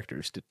 there's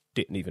characters that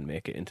didn't even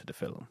make it into the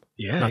film.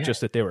 Yeah, not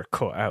just that they were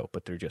cut out,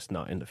 but they're just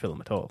not in the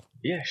film at all.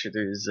 Yeah, sure.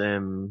 There's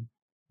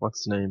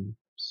what's the name?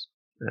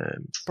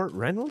 Burt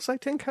Reynolds, I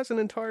think, has an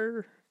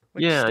entire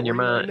and your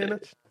man in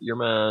it.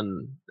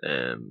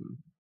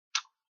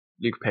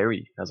 Luke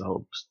Perry has a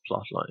whole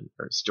plot line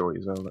or story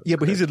as well. Yeah,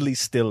 but he's at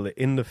least still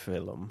in the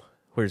film,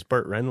 whereas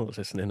Burt Reynolds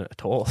isn't in it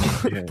at all.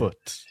 Yeah.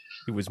 But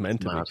he was meant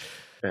to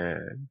be.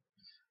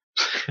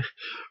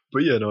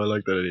 But yeah, no, I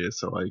like that idea.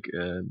 So like,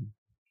 I'm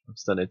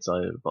standing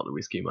outside with a bottle of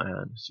whiskey in my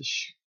hand,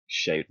 just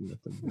shouting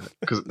at them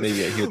because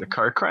maybe I hear the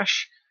car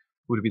crash.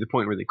 Would it be the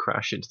point where they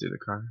crash into the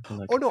car?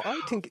 Like, oh no,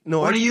 I think no.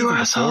 What are you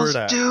assholes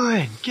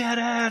doing? Get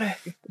out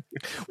of here!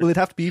 Well, it'd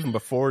have to be even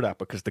before that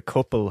because the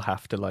couple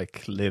have to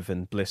like live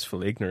in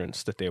blissful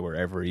ignorance that they were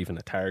ever even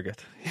a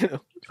target. You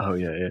know? Oh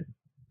yeah.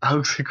 Oh,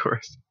 of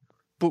course.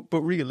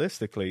 But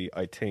realistically,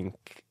 I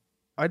think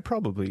I'd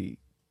probably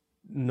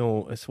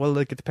know as well.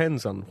 Like, it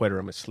depends on whether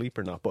I'm asleep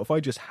or not. But if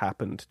I just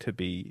happened to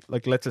be,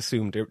 like, let's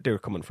assume they were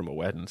coming from a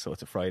wedding, so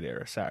it's a Friday or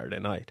a Saturday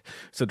night.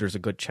 So there's a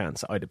good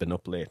chance I'd have been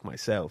up late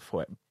myself.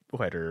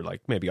 Whether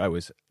like maybe I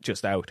was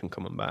just out and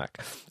coming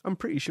back. I'm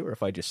pretty sure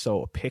if I just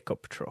saw a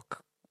pickup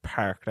truck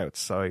parked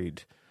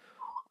outside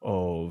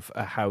of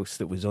a house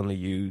that was only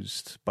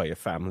used by a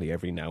family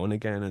every now and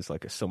again as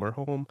like a summer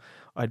home,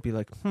 I'd be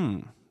like,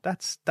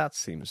 that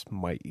seems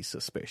mighty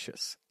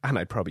suspicious, and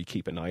I'd probably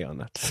keep an eye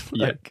on it.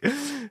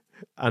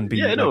 And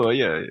be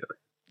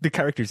the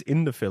characters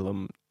in the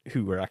film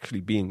who are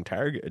actually being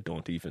targeted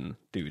don't even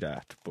do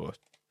that. But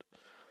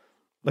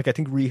like, I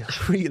think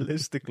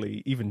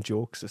realistically, even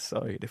jokes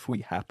aside, if we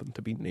happen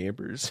to be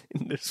neighbours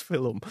in this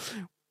film,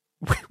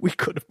 we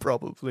could have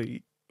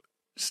probably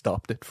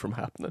stopped it from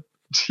happening.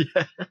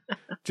 Yeah,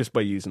 just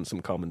by using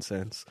some common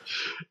sense.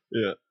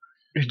 yeah.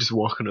 You're just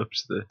walking up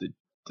to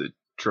the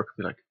truck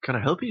and be like, "Can I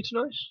help you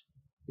tonight?"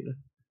 You know,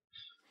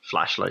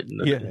 flashlight in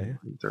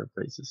their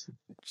faces.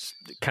 Just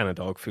a can of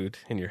dog food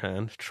in your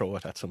hand, throw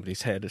it at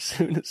somebody's head as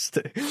soon as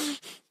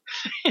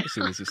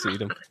you see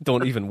them.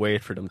 Don't even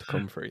wait for them to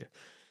come for you.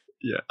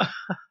 Yeah.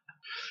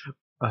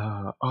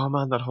 Oh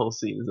man, that whole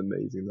scene is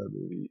amazing. That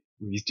movie.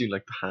 He's doing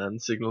like the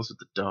hand signals with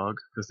the dog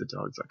because the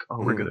dog's like,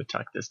 "Oh, we're gonna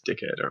attack this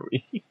dickhead, aren't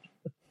we?"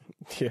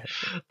 Yeah.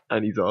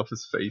 And he's off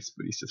his face,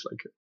 but he's just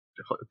like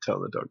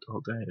telling the dog to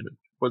hold down. And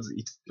what's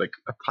he like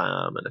a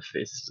palm and a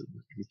fist and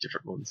these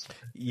different ones.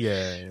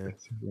 Yeah.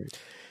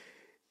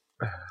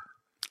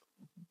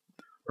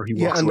 Or he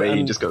walks away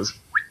and just goes.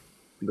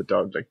 And the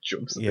dog like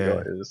jumps at the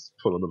guy and is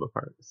pulling them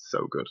apart. It's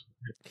so good.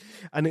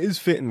 And it is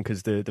fitting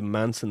because the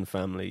Manson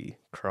family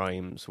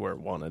crimes were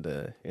one of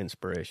the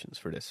inspirations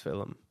for this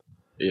film.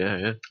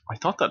 Yeah. I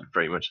thought that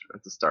very much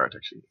at the start,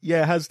 actually.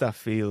 Yeah, it has that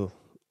feel.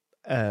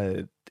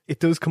 It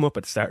does come up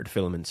at the start of the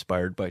film,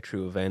 inspired by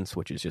true events,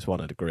 which is just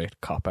one of the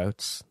great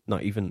cop-outs.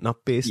 Not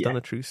based on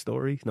a true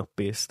story, not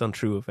based on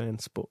true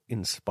events, but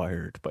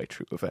inspired by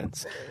true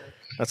events.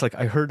 That's like,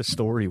 I heard a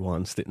story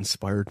once that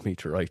inspired me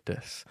to write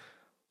this.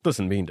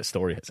 Doesn't mean the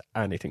story has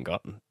anything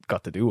got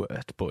to do with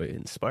it, but it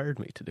inspired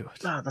me to do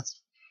it. No,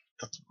 that's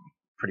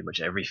pretty much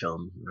every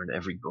film or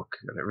every book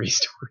and every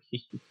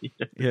story.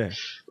 Yeah,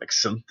 like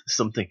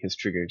something has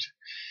triggered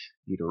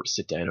you to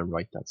sit down and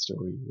write that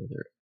story,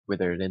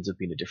 whether it ends up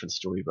being a different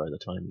story by the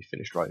time you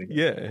finished writing it.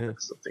 Yeah.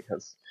 Something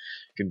has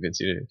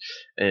convinced you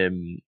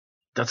to.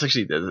 That's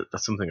actually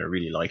that's something I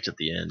really liked at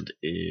the end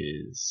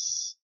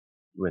is.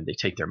 When they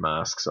take their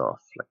masks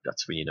off, like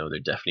that's when you know they're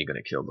definitely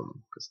going to kill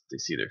them because they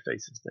see their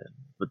faces then.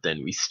 But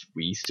then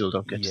we still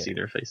don't get to see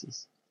their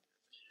faces.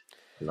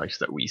 I liked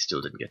that we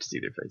still didn't get to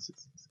see their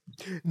faces.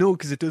 No,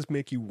 because it does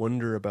make you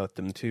wonder about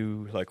them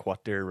too, like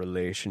what their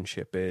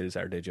relationship is.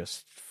 Are they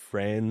just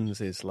friends?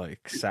 Is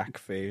like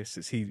Sackface,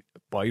 is he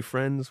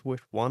boyfriends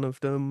with one of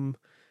them?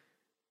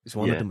 Is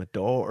one of them a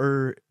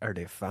daughter? Are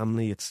they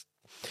family? It's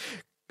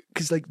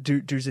because like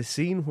there's a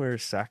scene where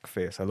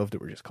Sackface, I love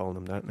that we're just calling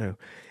him that now,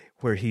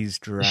 where he's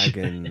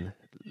dragging,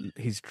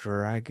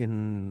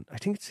 I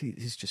think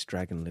he's just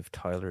dragging Liv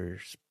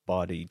Tyler's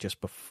body just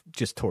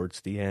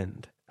towards the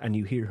end, and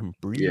you hear him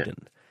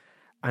breathing,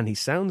 and he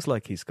sounds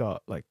like he's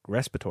got like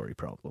respiratory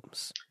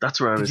problems.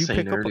 That's what I was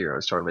saying earlier. I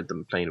was talking about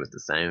them playing with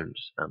the sound,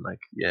 and like,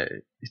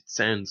 it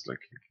sounds like,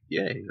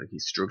 like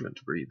he's struggling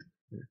to breathe.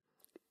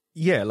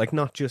 Yeah, like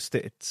not just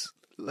it's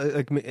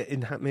like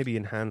maybe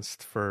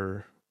enhanced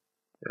for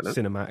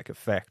cinematic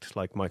effect,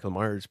 like Michael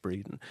Myers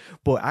breathing,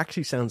 but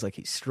actually sounds like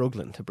he's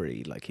struggling to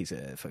breathe, like he's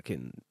a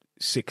fucking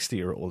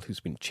 60-year-old who's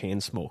been chain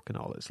smoking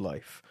all his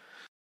life.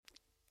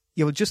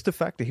 Yeah, well, just the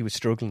fact that he was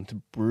struggling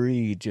to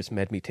breathe just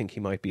made me think he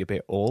might be a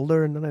bit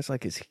older, and then I was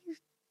like,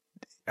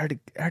 are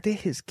they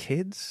his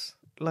kids?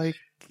 Like,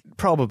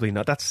 probably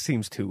not. That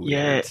seems too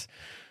weird.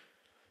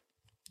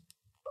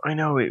 I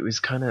know, it was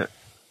kind of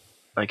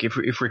like if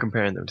we're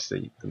comparing them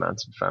to the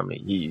Manson family,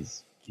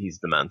 he's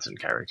the Manson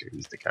character.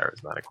 He's the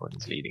charismatic one.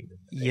 He's leading them.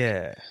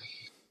 Yeah.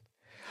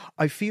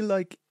 I feel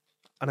like,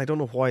 and I don't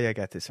know why I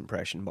get this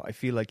impression, but I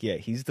feel like,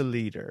 he's the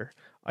leader.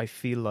 I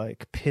feel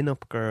like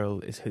Pinup Girl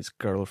is his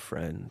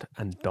girlfriend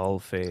and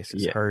Dollface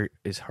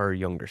is her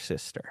younger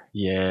sister.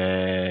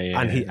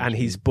 Yeah. And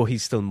he's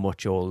still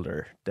much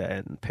older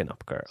than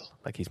Pinup Girl.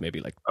 Like he's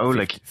maybe like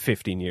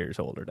 15 years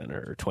older than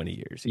her, or 20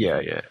 years.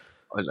 Even. Yeah.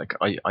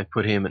 I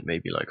put him at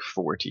maybe like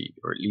 40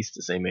 or at least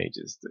the same age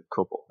as the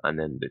couple, and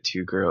then the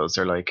two girls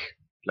are like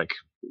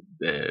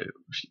the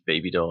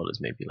baby doll is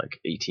maybe like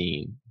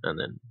 18, and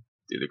then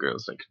the other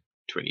girl's like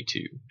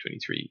 22,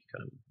 23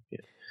 kind of.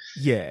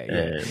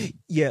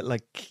 Yeah.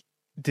 Like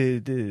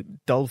the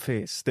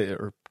Dollface,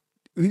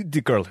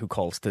 the girl who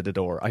calls to the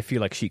door, I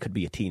feel like she could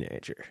be a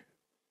teenager.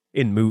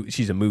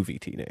 She's a movie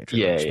teenager.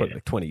 She's probably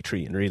like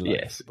 23 in real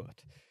life. Yes.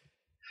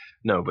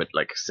 But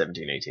like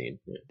 17, 18.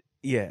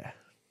 Yeah.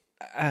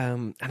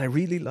 And I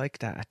really like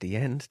that at the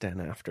end then,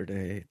 after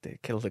they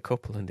kill the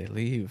couple and they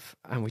leave,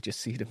 and we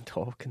just see them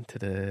talking to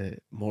the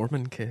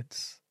Mormon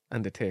kids,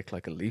 and they take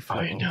like a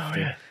leaflet off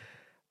them.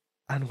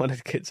 And one of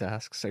the kids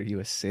asks, "Are you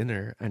a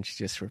sinner?" And she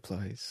just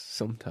replies,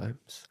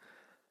 "Sometimes."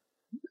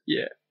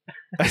 Yeah.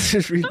 It's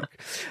just really...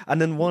 And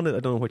then I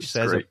don't know which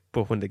says great. it,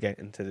 but when they get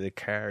into the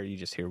car, you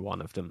just hear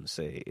one of them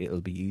say,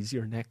 "It'll be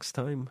easier next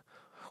time."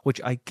 Which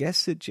I guess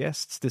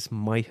suggests this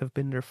might have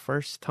been their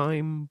first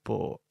time,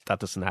 but that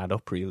doesn't add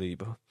up really.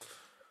 But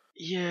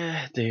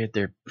yeah,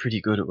 they're pretty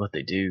good at what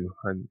they do.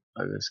 I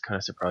was kind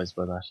of surprised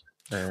by that.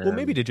 Well,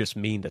 maybe they just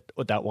mean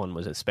that one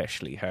was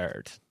especially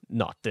hard.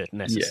 Not that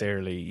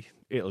necessarily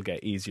it'll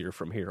get easier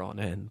from here on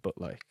in, but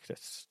like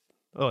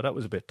that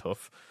was a bit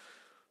tough.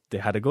 They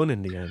had a gun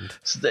in the end.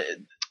 So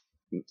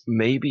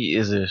maybe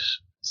is it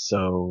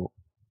so?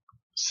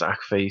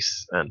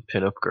 Sackface and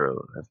Pinup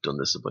Girl have done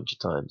this a bunch of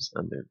times,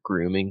 and they're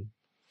grooming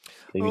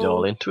Baby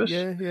Doll into it.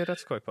 Yeah,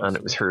 that's quite possible. And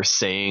it was her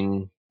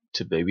saying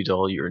to Baby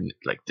Doll, "You're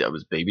like," that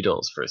was Baby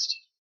Doll's first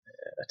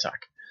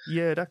attack.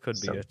 Yeah, that could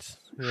be it.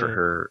 For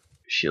her,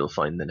 she'll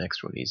find the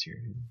next one easier.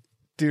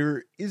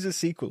 There is a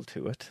sequel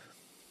to it,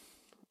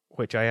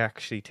 which I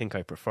actually think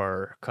I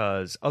prefer,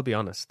 because I'll be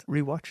honest,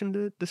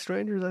 rewatching the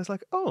Strangers, I was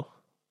like, oh,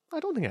 I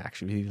don't think I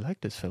actually really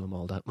like this film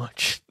all that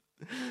much.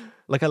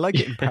 Like, I like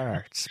it in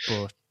parts,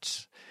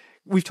 but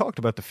we've talked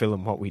about the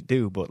film, what we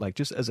do, but like,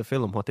 just as a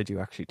film, what did you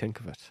actually think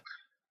of it?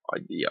 I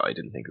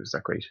didn't think it was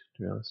that great,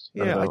 to be honest.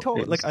 Yeah, I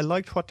thought, like, I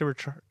liked what they were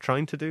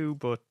trying to do,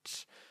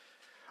 but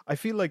I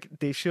feel like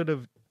they should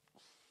have.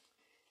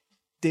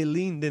 They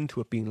leaned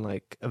into it being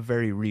like a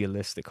very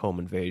realistic home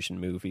invasion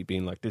movie,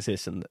 being like, this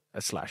isn't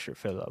a slasher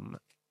film.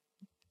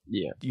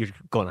 Yeah. You're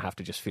going to have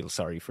to just feel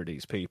sorry for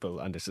these people,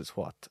 and this is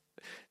what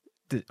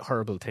the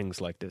horrible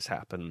things like this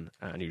happen,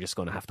 and you're just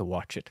going to have to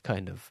watch it.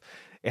 Kind of,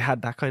 it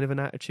had that kind of an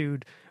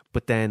attitude,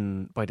 but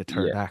then by the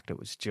third act, it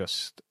was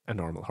just a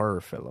normal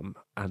horror film,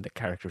 and the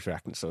characters were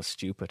acting so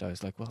stupid. I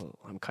was like, well,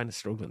 I'm kind of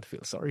struggling to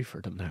feel sorry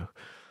for them now.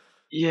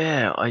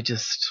 Yeah, I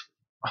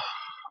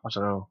don't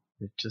know.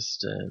 It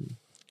just.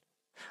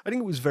 I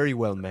think it was very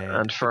well made.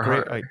 And for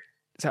her,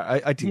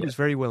 I think it was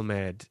very well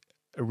made.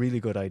 A really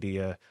good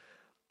idea,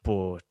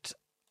 but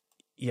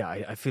yeah,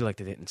 I feel like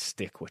they didn't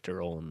stick with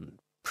their own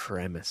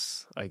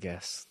premise, I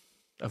guess,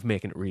 of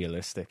making it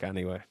realistic.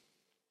 Anyway.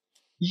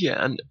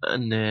 Yeah,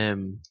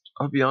 and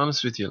I'll be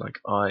honest with you. Like,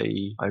 I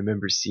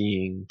remember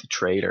seeing the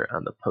trailer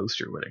and the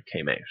poster when it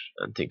came out,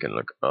 and thinking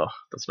like, oh,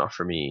 that's not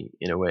for me.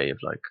 In a way of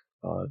like,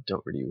 I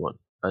don't really want.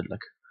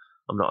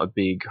 I'm not a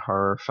big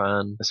horror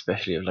fan,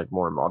 especially of like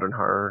more modern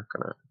horror.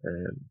 Kind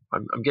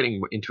of, I'm getting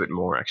into it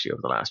more actually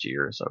over the last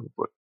year or so.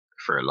 But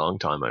for a long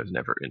time, I was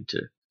never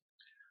into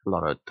a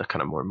lot of the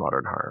kind of more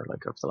modern horror,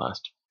 like of the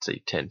last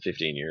say 10,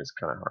 15 years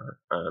kind of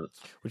horror.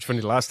 Which, funny,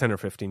 the last 10 or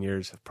 15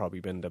 years have probably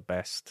been the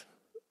best.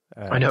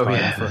 I know,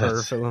 time for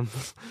horror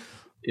films.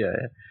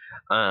 Yeah,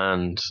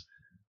 and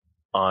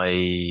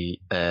I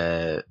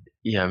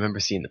remember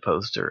seeing the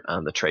poster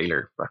and the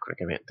trailer back when it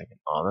came out, thinking,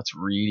 oh, that's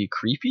really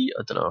creepy.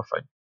 I don't know if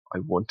I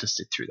want to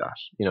sit through that.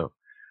 You know,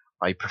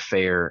 I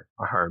prefer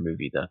a horror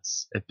movie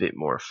that's a bit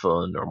more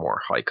fun or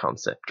more high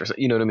concept, or so,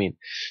 you know what I mean?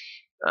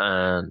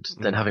 And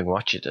then having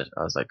watched it,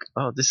 I was like,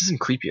 oh, this isn't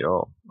creepy at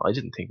all. I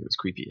didn't think it was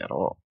creepy at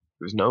all.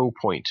 There was no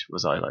point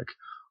was I like,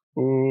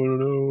 oh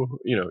no,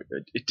 you know,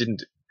 it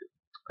didn't.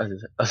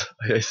 As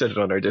I said it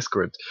on our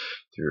Discord,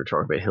 we were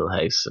talking about Hill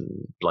House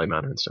and Bly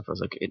Manor and stuff. I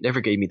was like, it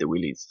never gave me the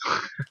willies.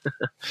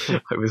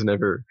 I was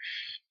never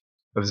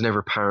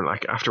paranoid.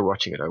 Like, after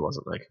watching it, I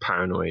wasn't like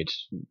paranoid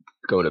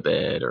going to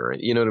bed, or,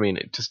 you know what I mean?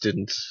 It just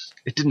didn't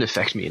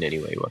affect me in any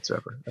way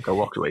whatsoever. Like, I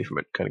walked away from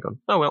it kind of going,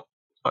 oh well,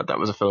 that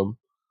was a film.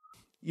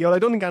 Yeah, well, I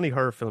don't think any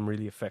horror film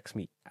really affects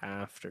me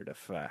after the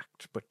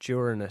fact, but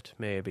during it,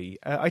 maybe.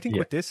 I think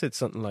with this, it's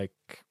something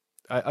like,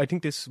 I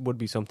think this would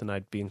be something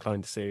I'd be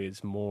inclined to say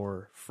is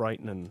more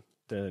frightening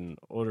than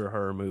other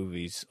horror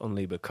movies,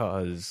 only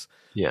because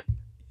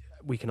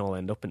we can all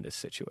end up in this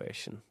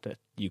situation, that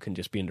you can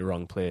just be in the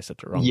wrong place at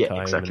the wrong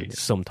time, exactly. And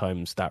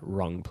sometimes that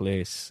wrong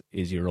place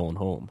is your own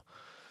home.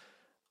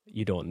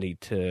 You don't need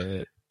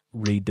to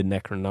read the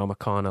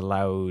Necronomicon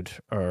aloud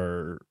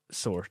or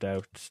sort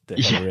out the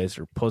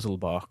Hellraiser puzzle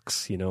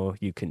box. You know,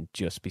 you can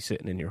just be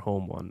sitting in your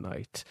home one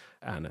night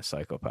and a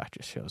psychopath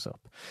just shows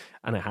up,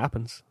 and it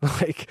happens.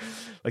 like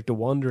the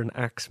wandering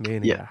axe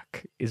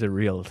maniac is a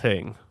real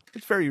thing.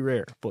 It's very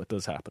rare, but it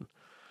does happen,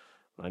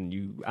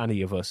 and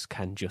any of us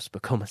can just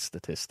become a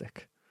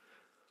statistic.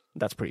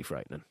 That's pretty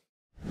frightening.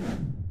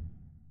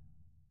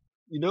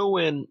 You know,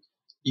 when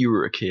you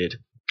were a kid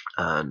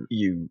and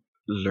you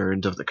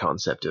learned of the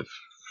concept of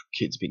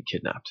kids being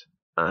kidnapped,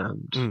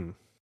 and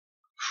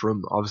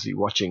from obviously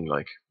watching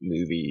like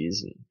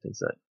movies and things,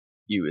 that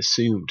you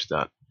assumed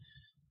that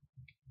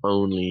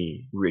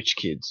only rich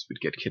kids would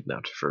get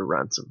kidnapped for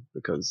ransom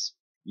because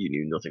you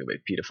knew nothing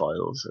about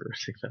pedophiles or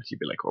things like that. You'd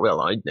be like,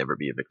 well, I'd never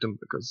be a victim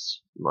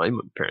because my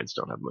parents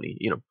don't have money,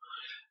 you know.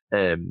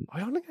 I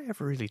don't think I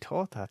ever really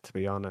thought that, to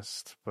be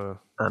honest. But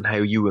and how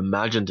you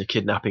imagined a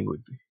kidnapping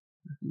would be.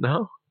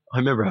 No, I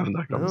remember having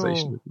that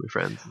conversation with my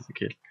friends as a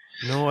kid.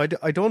 No,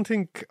 I don't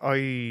think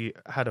I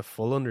had a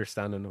full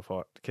understanding of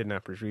what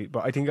kidnappers really,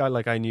 but I think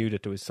I knew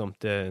that there was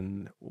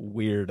something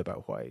weird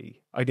about why.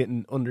 I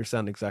didn't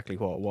understand exactly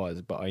what it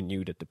was, but I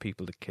knew that the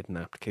people that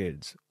kidnapped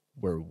kids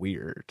were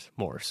weird,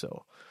 more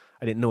so.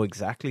 I didn't know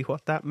exactly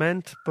what that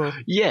meant, but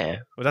yeah.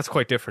 Well, that's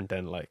quite different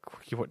than like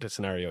what the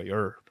scenario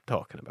you're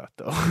talking about,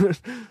 though.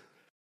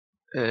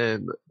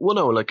 Well,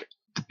 no, like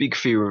the big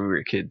fear when we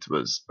were kids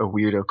was a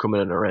weirdo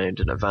coming around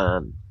in a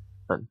van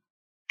and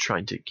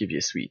trying to give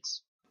you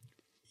sweets.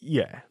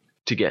 Yeah.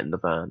 To get in the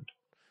van.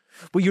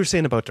 Well, you were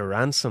saying about the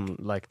ransom,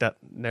 like that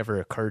never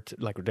occurred.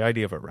 Like the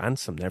idea of a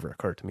ransom never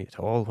occurred to me at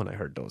all when I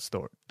heard those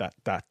stories.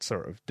 That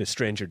sort of the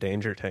stranger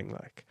danger thing.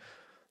 Like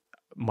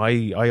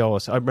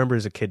I remember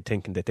as a kid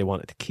thinking that they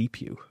wanted to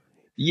keep you.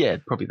 Yeah,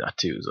 probably that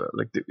too as well.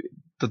 Like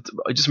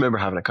I just remember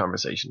having a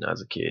conversation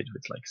as a kid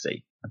with like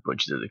say a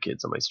bunch of other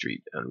kids on my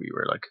street, and we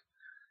were like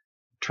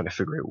trying to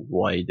figure out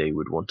why they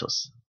would want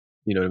us.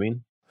 You know what I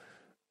mean?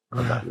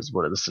 And that was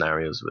one of the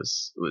scenarios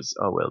was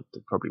oh well,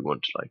 they probably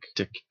want like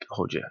to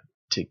hold you,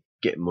 to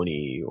get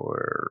money,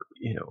 or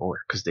or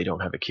because they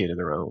don't have a kid of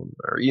their own,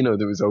 or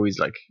there was always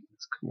like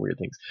weird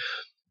things.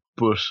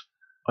 But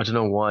I don't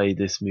know why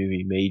this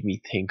movie made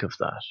me think of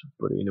that,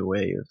 but in a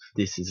way of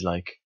this is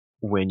like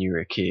when you're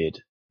a kid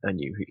and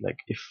you like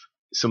if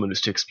someone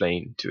was to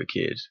explain to a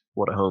kid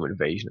what a home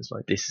invasion is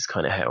like, this is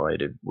kind of how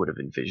would have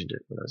envisioned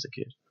it when I was a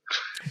kid.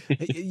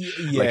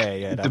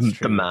 Yeah, that's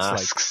true. The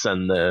masks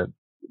and the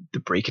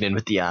breaking in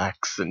with the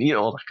axe and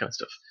all that kind of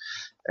stuff.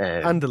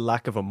 And the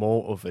lack of a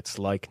motive. It's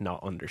like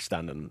not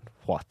understanding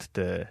what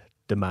the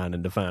man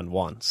in the van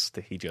wants.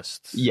 That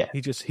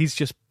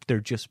they're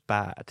just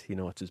bad.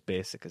 It's as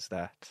basic as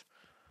that.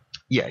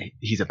 Yeah,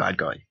 he's a bad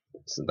guy.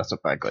 So that's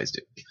what bad guys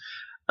do.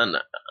 And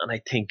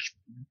I think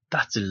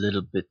that's a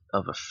little bit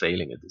of a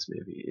failing of this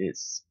movie.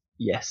 Is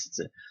yes,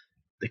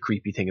 the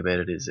creepy thing about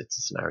it is it's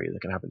a scenario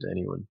that can happen to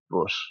anyone,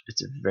 but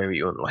it's a very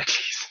unlikely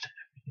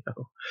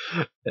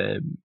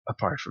scenario.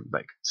 Apart from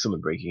like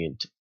someone breaking in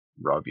to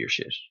rob your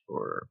shit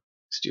or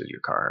steal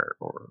your car,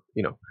 or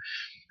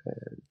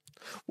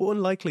well,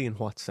 unlikely in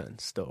what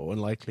sense, though?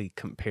 Unlikely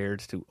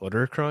compared to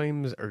other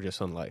crimes, or just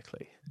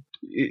unlikely?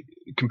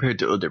 Compared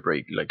to other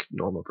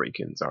normal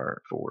break-ins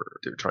are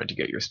they're trying to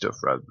get your stuff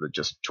rather than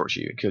just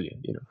torture you and kill you.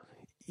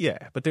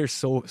 Yeah, but there's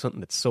something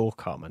that's so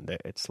common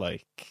that it's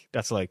like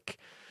that's like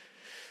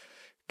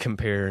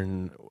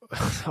comparing.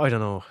 I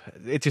don't know.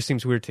 It just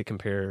seems weird to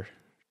compare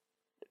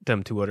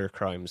them to other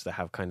crimes that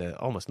have kind of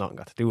almost nothing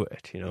got to do with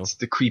it. It's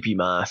the creepy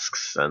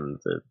masks and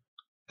the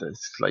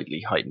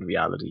slightly heightened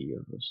reality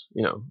of it,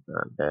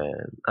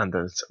 and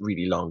the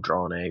really long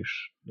drawn out,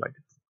 like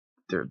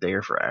they're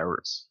there for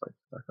hours, like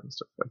that kind of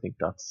stuff. I think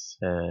that's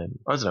I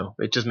don't know.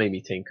 It just made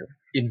me think of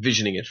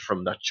envisioning it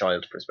from that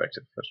child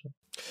perspective.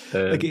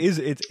 Like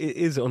it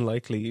is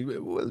unlikely.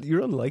 Well,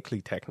 you're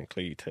unlikely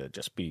technically to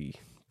just be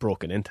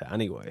broken into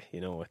anyway.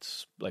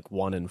 It's like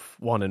one in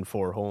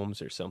 4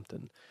 homes or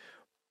something.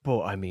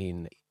 But I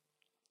mean,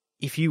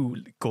 if you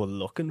go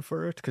looking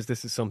for it, because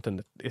this is something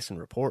that isn't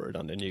reported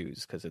on the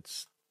news because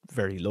it's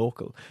very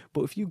local,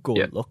 but if you go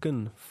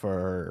looking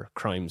for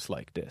crimes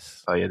like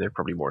this, oh yeah, they're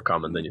probably more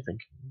common than you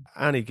think.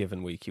 Any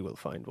given week you will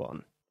find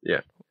one.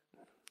 Yeah,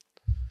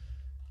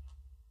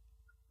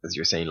 as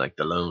you're saying, like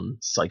the lone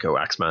psycho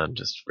axeman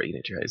just breaking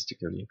into your house to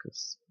kill you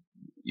because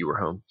you were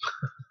home.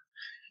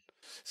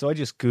 So I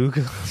just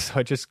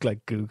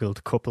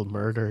googled couple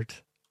murdered,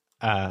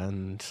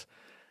 and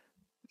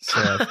so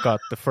I've got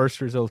the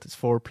first result is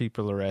 4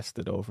 people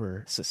arrested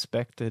over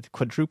suspected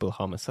quadruple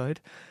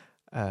homicide.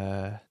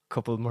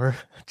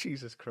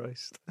 Jesus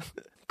Christ.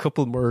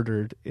 Couple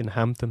murdered in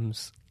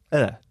Hamptons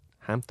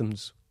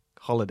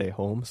holiday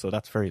home. So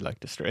that's very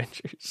like The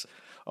Strangers.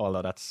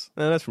 Although that's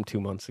from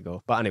 2 months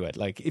ago. But anyway,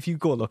 like if you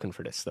go looking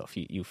for this stuff,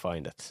 you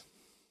find it.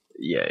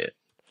 Yeah.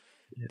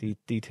 The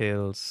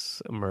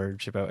details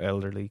emerge about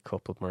elderly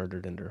couple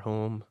murdered in their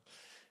home.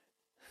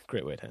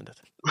 Great way to end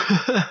it.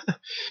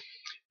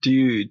 Do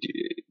you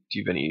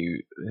have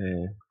any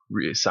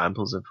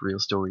samples of real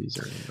stories?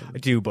 Or I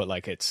do, but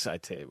like I'd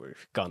say we're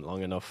gone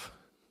long enough.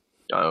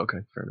 Oh, okay,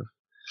 fair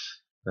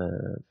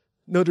enough.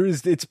 No,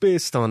 it's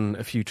based on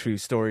a few true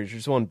stories.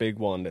 There's one big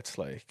one that's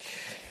like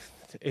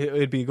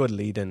it'd be a good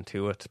lead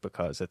into it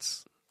because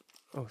it's.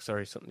 Oh,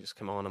 sorry, something just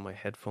came on my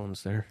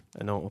headphones there.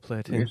 I know it will play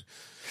it here.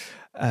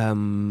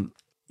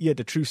 Yeah,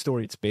 the true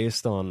story it's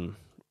based on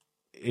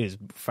is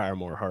far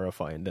more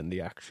horrifying than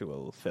the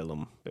actual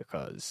film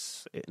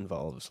because it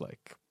involves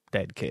like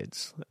dead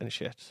kids and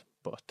shit.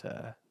 But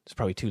it's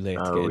probably too late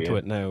to get into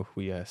it now.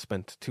 We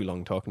spent too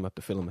long talking about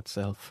the film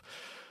itself.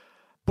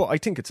 But I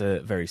think it's a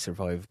very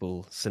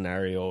survivable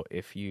scenario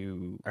if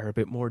you are a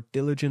bit more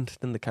diligent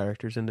than the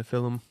characters in the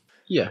film.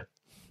 Yeah.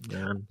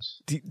 And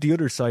the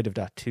other side of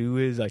that too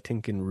is I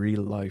think in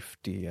real life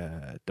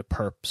the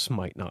perps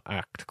might not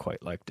act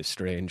quite like the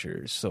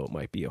strangers, so it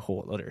might be a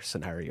whole other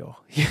scenario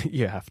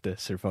you have to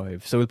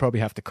survive. So we'll probably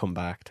have to come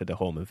back to the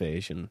home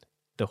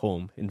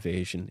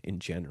invasion in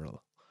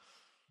general.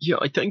 Yeah,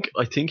 I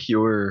think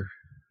your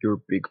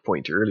big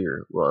point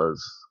earlier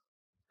was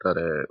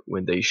that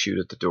when they shoot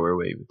at the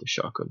doorway with the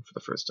shotgun for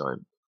the first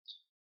time,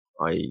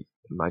 I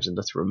imagine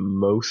that's where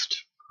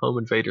most home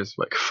invaders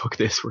like, fuck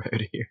this, we're out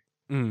of here.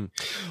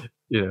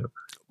 Yeah,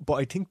 but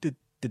I think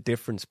the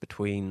difference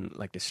between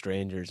like the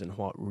strangers and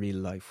what real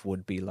life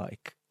would be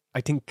like, I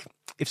think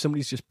if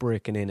somebody's just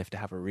breaking in, if they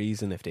have a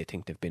reason, if they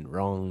think they've been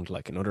wronged,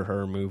 like in other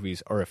horror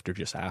movies, or if they're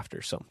just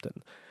after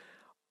something,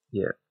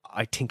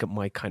 I think it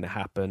might kind of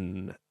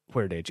happen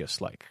where they just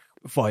like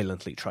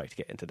violently try to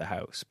get into the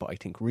house. But I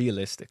think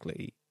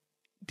realistically,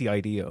 the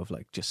idea of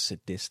like just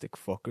sadistic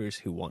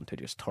fuckers who want to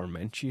just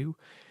torment you,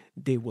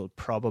 they will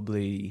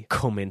probably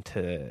come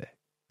into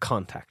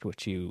contact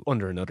with you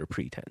under another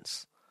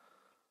pretense.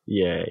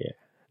 Yeah.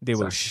 They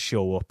will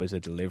show up as a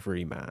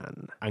delivery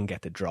man and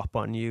get the drop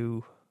on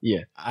you.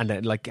 Yeah. And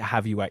then like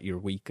have you at your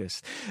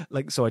weakest.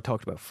 Like, so I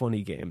talked about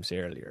Funny Games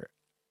earlier.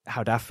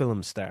 How that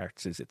film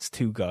starts is it's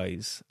 2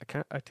 guys.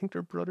 I think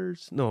they're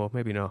brothers. No,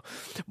 maybe not.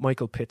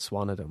 Michael Pitt's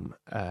one of them.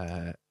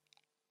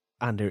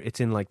 And it's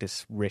in like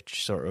this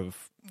rich sort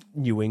of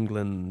New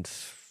England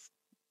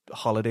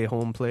holiday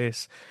home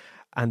place,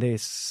 and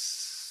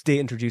they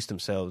introduce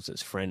themselves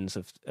as friends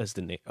of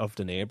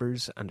the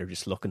neighbors, and they're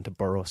just looking to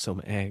borrow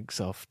some eggs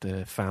off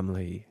the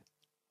family.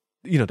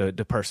 You know,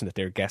 the person that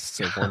their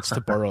guests of wants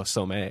to borrow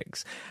some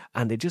eggs,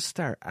 and they just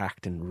start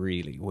acting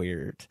really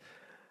weird.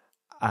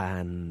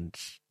 And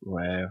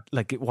Wow.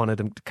 like one of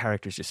the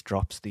characters just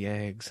drops the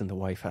eggs, and the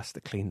wife has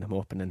to clean them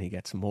up, and then he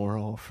gets more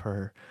off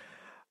her,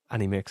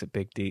 and he makes a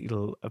big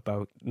deal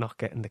about not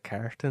getting the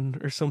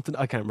carton or something.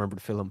 I can't remember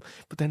the film,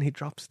 but then he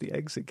drops the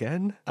eggs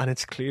again, and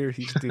it's clear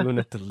he's doing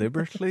it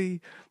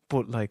deliberately.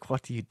 But like,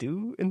 what do you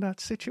do in that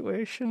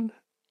situation?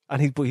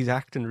 And he's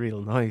acting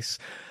real nice.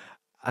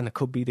 And it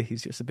could be that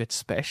he's just a bit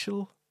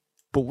special,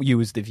 but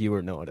you as the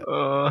viewer know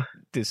that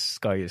this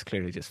guy is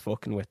clearly just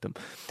fucking with them.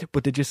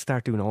 But they just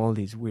start doing all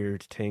these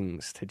weird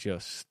things to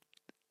just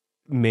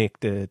make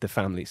the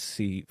family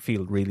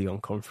feel really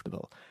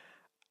uncomfortable.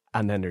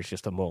 And then there's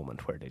just a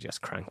moment where they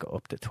just crank it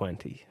up to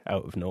 20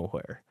 out of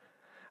nowhere.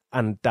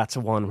 And that's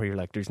one where you're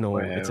like, there's no,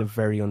 it's a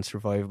very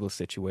unsurvivable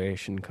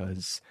situation,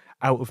 because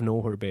out of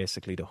nowhere,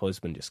 basically, the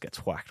husband just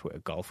gets whacked with a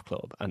golf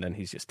club, and then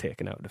he's just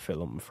taken out of the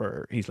film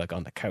he's like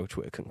on the couch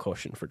with a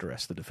concussion for the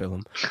rest of the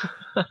film.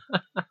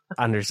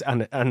 and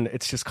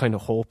it's just kind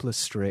of hopeless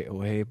straight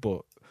away,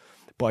 but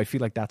I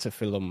feel like that's a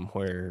film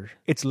where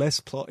it's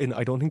less plot.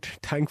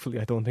 Thankfully,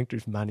 I don't think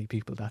there's many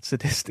people that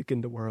sadistic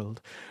in the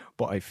world,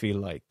 but I feel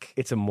like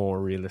it's a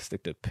more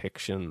realistic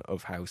depiction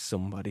of how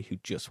somebody who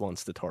just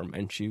wants to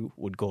torment you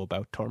would go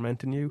about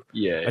tormenting you.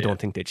 Yeah. I don't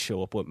think they'd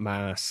show up with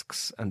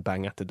masks and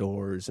bang at the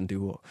doors and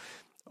do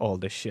all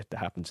this shit that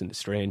happens in The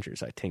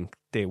Strangers. I think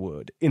they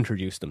would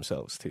introduce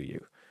themselves to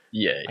you.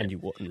 Yeah. And you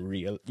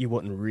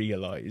wouldn't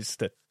realize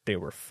that they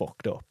were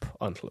fucked up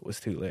until it was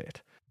too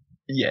late.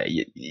 Yeah,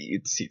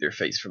 you'd see their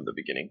face from the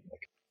beginning.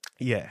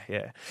 Yeah.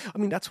 I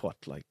mean, that's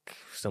what like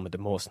some of the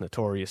most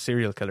notorious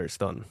serial killers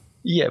done.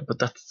 Yeah, but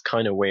that's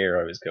kind of where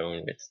I was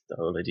going with the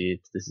whole idea.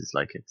 This is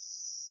like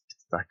it's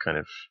that kind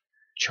of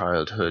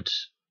childhood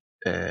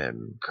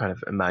kind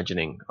of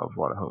imagining of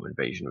what a home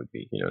invasion would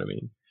be. You know what I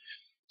mean?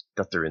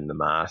 That they're in the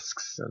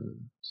masks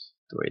and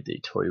the way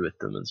they toy with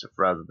them and stuff,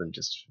 rather than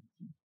just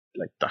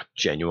like that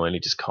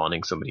genuinely just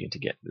conning somebody into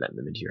letting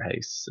them into your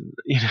house. And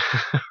you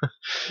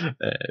know,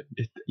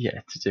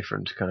 it's a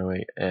different kind of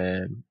way.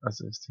 As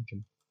I was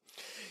thinking,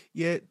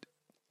 yeah,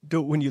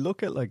 when you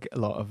look at like a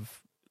lot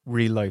of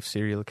real life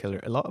serial killer,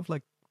 a lot of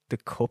like the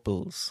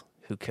couples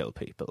who kill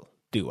people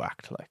do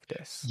act like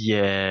this.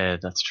 Yeah,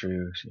 that's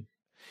true. Actually.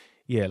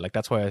 Yeah, like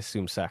that's why I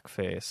assume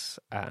Sackface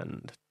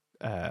and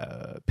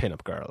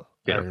Pinup Girl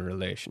are in a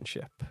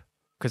relationship.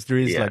 Because there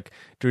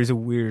is a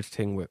weird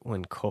thing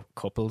when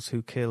couples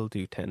who kill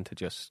do tend to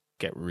just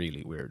get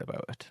really weird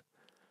about it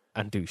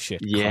and do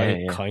shit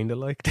kind of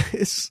like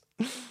this.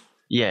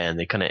 Yeah, and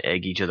they kind of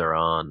egg each other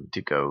on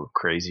to go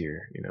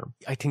crazier, you know.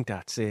 I think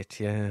that's it,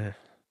 yeah.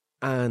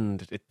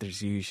 And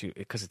there's usually,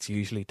 because it's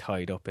usually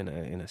tied up in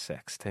a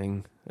sex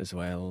thing as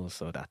well,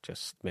 so that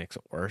just makes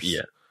it worse.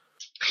 Yeah.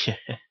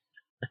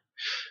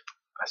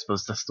 I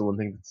suppose that's the one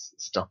thing that's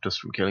stopped us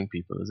from killing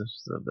people, is it?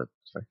 So the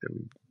fact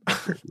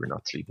that we're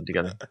not sleeping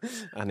together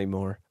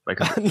anymore. Like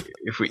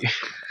if we,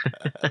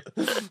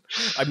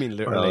 I mean,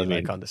 literally,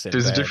 like on the same.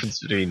 There's bed. a difference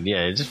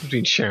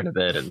between sharing a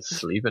bed and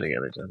sleeping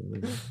together.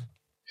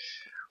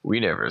 We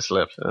never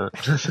slept. I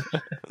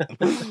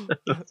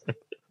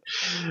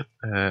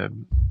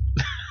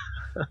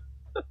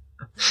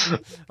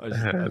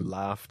just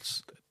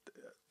laughed.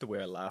 The way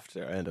I laughed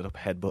there, I ended up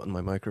headbutting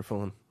my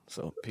microphone.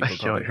 So people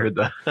probably heard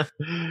that.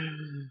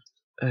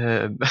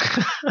 I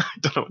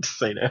don't know what to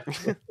say now.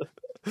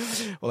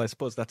 Well, I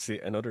suppose that's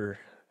another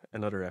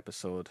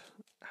episode.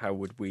 How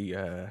would we,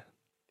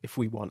 if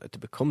we wanted to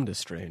become the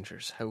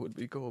Strangers, how would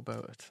we go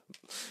about it?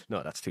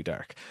 No, that's too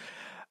dark.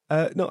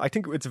 No, I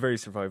think it's a very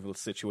survivable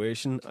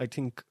situation. I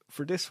think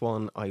for this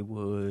one, I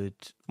would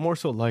more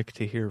so like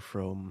to hear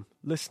from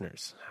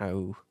listeners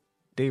how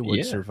they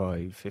would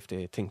survive if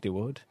they think they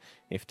would,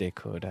 if they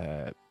could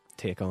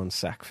take on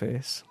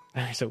Sackface.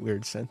 It's a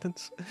weird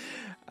sentence.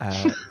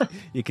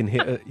 You can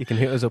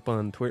hit us up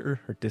on Twitter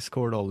or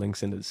Discord. All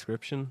links in the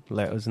description.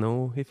 Let us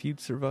know if you'd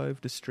survive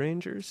the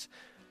Strangers.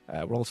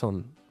 We're also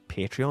on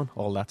Patreon,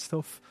 all that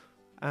stuff.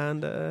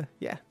 And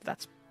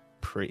that's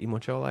pretty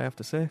much all I have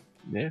to say.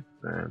 Yeah.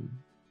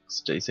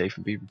 Stay safe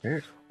and be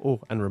prepared. Oh,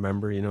 and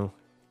remember, you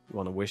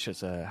want to wish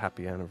us a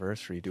happy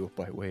anniversary, do it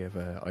by way of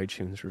a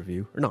iTunes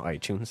review. Or not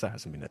iTunes, that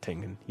hasn't been a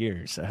thing in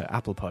years.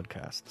 Apple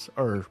Podcasts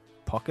or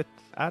Pocket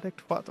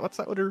Addict. What's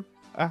that other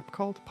app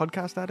called?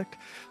 Podcast Addict?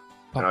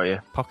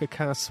 Pocket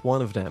Casts,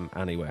 one of them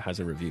anyway, has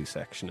a review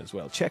section as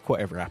well. Check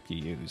whatever app you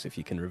use. If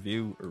you can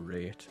review or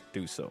rate,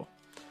 do so.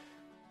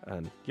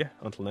 And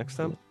until next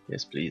time.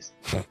 Yes, please.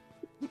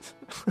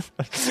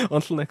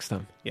 Until next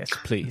time. Yes,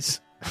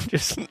 please.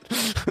 Just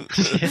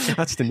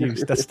that's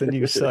the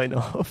new sign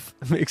off.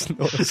 It makes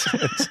no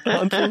sense.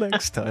 Until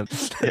next time.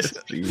 Yes,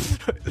 please.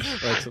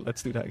 Right, so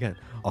let's do that again.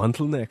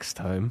 Until next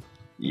time.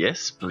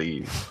 Yes,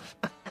 please.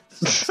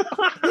 It's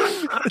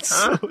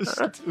so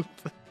stupid.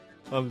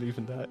 I'm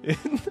leaving that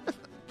in.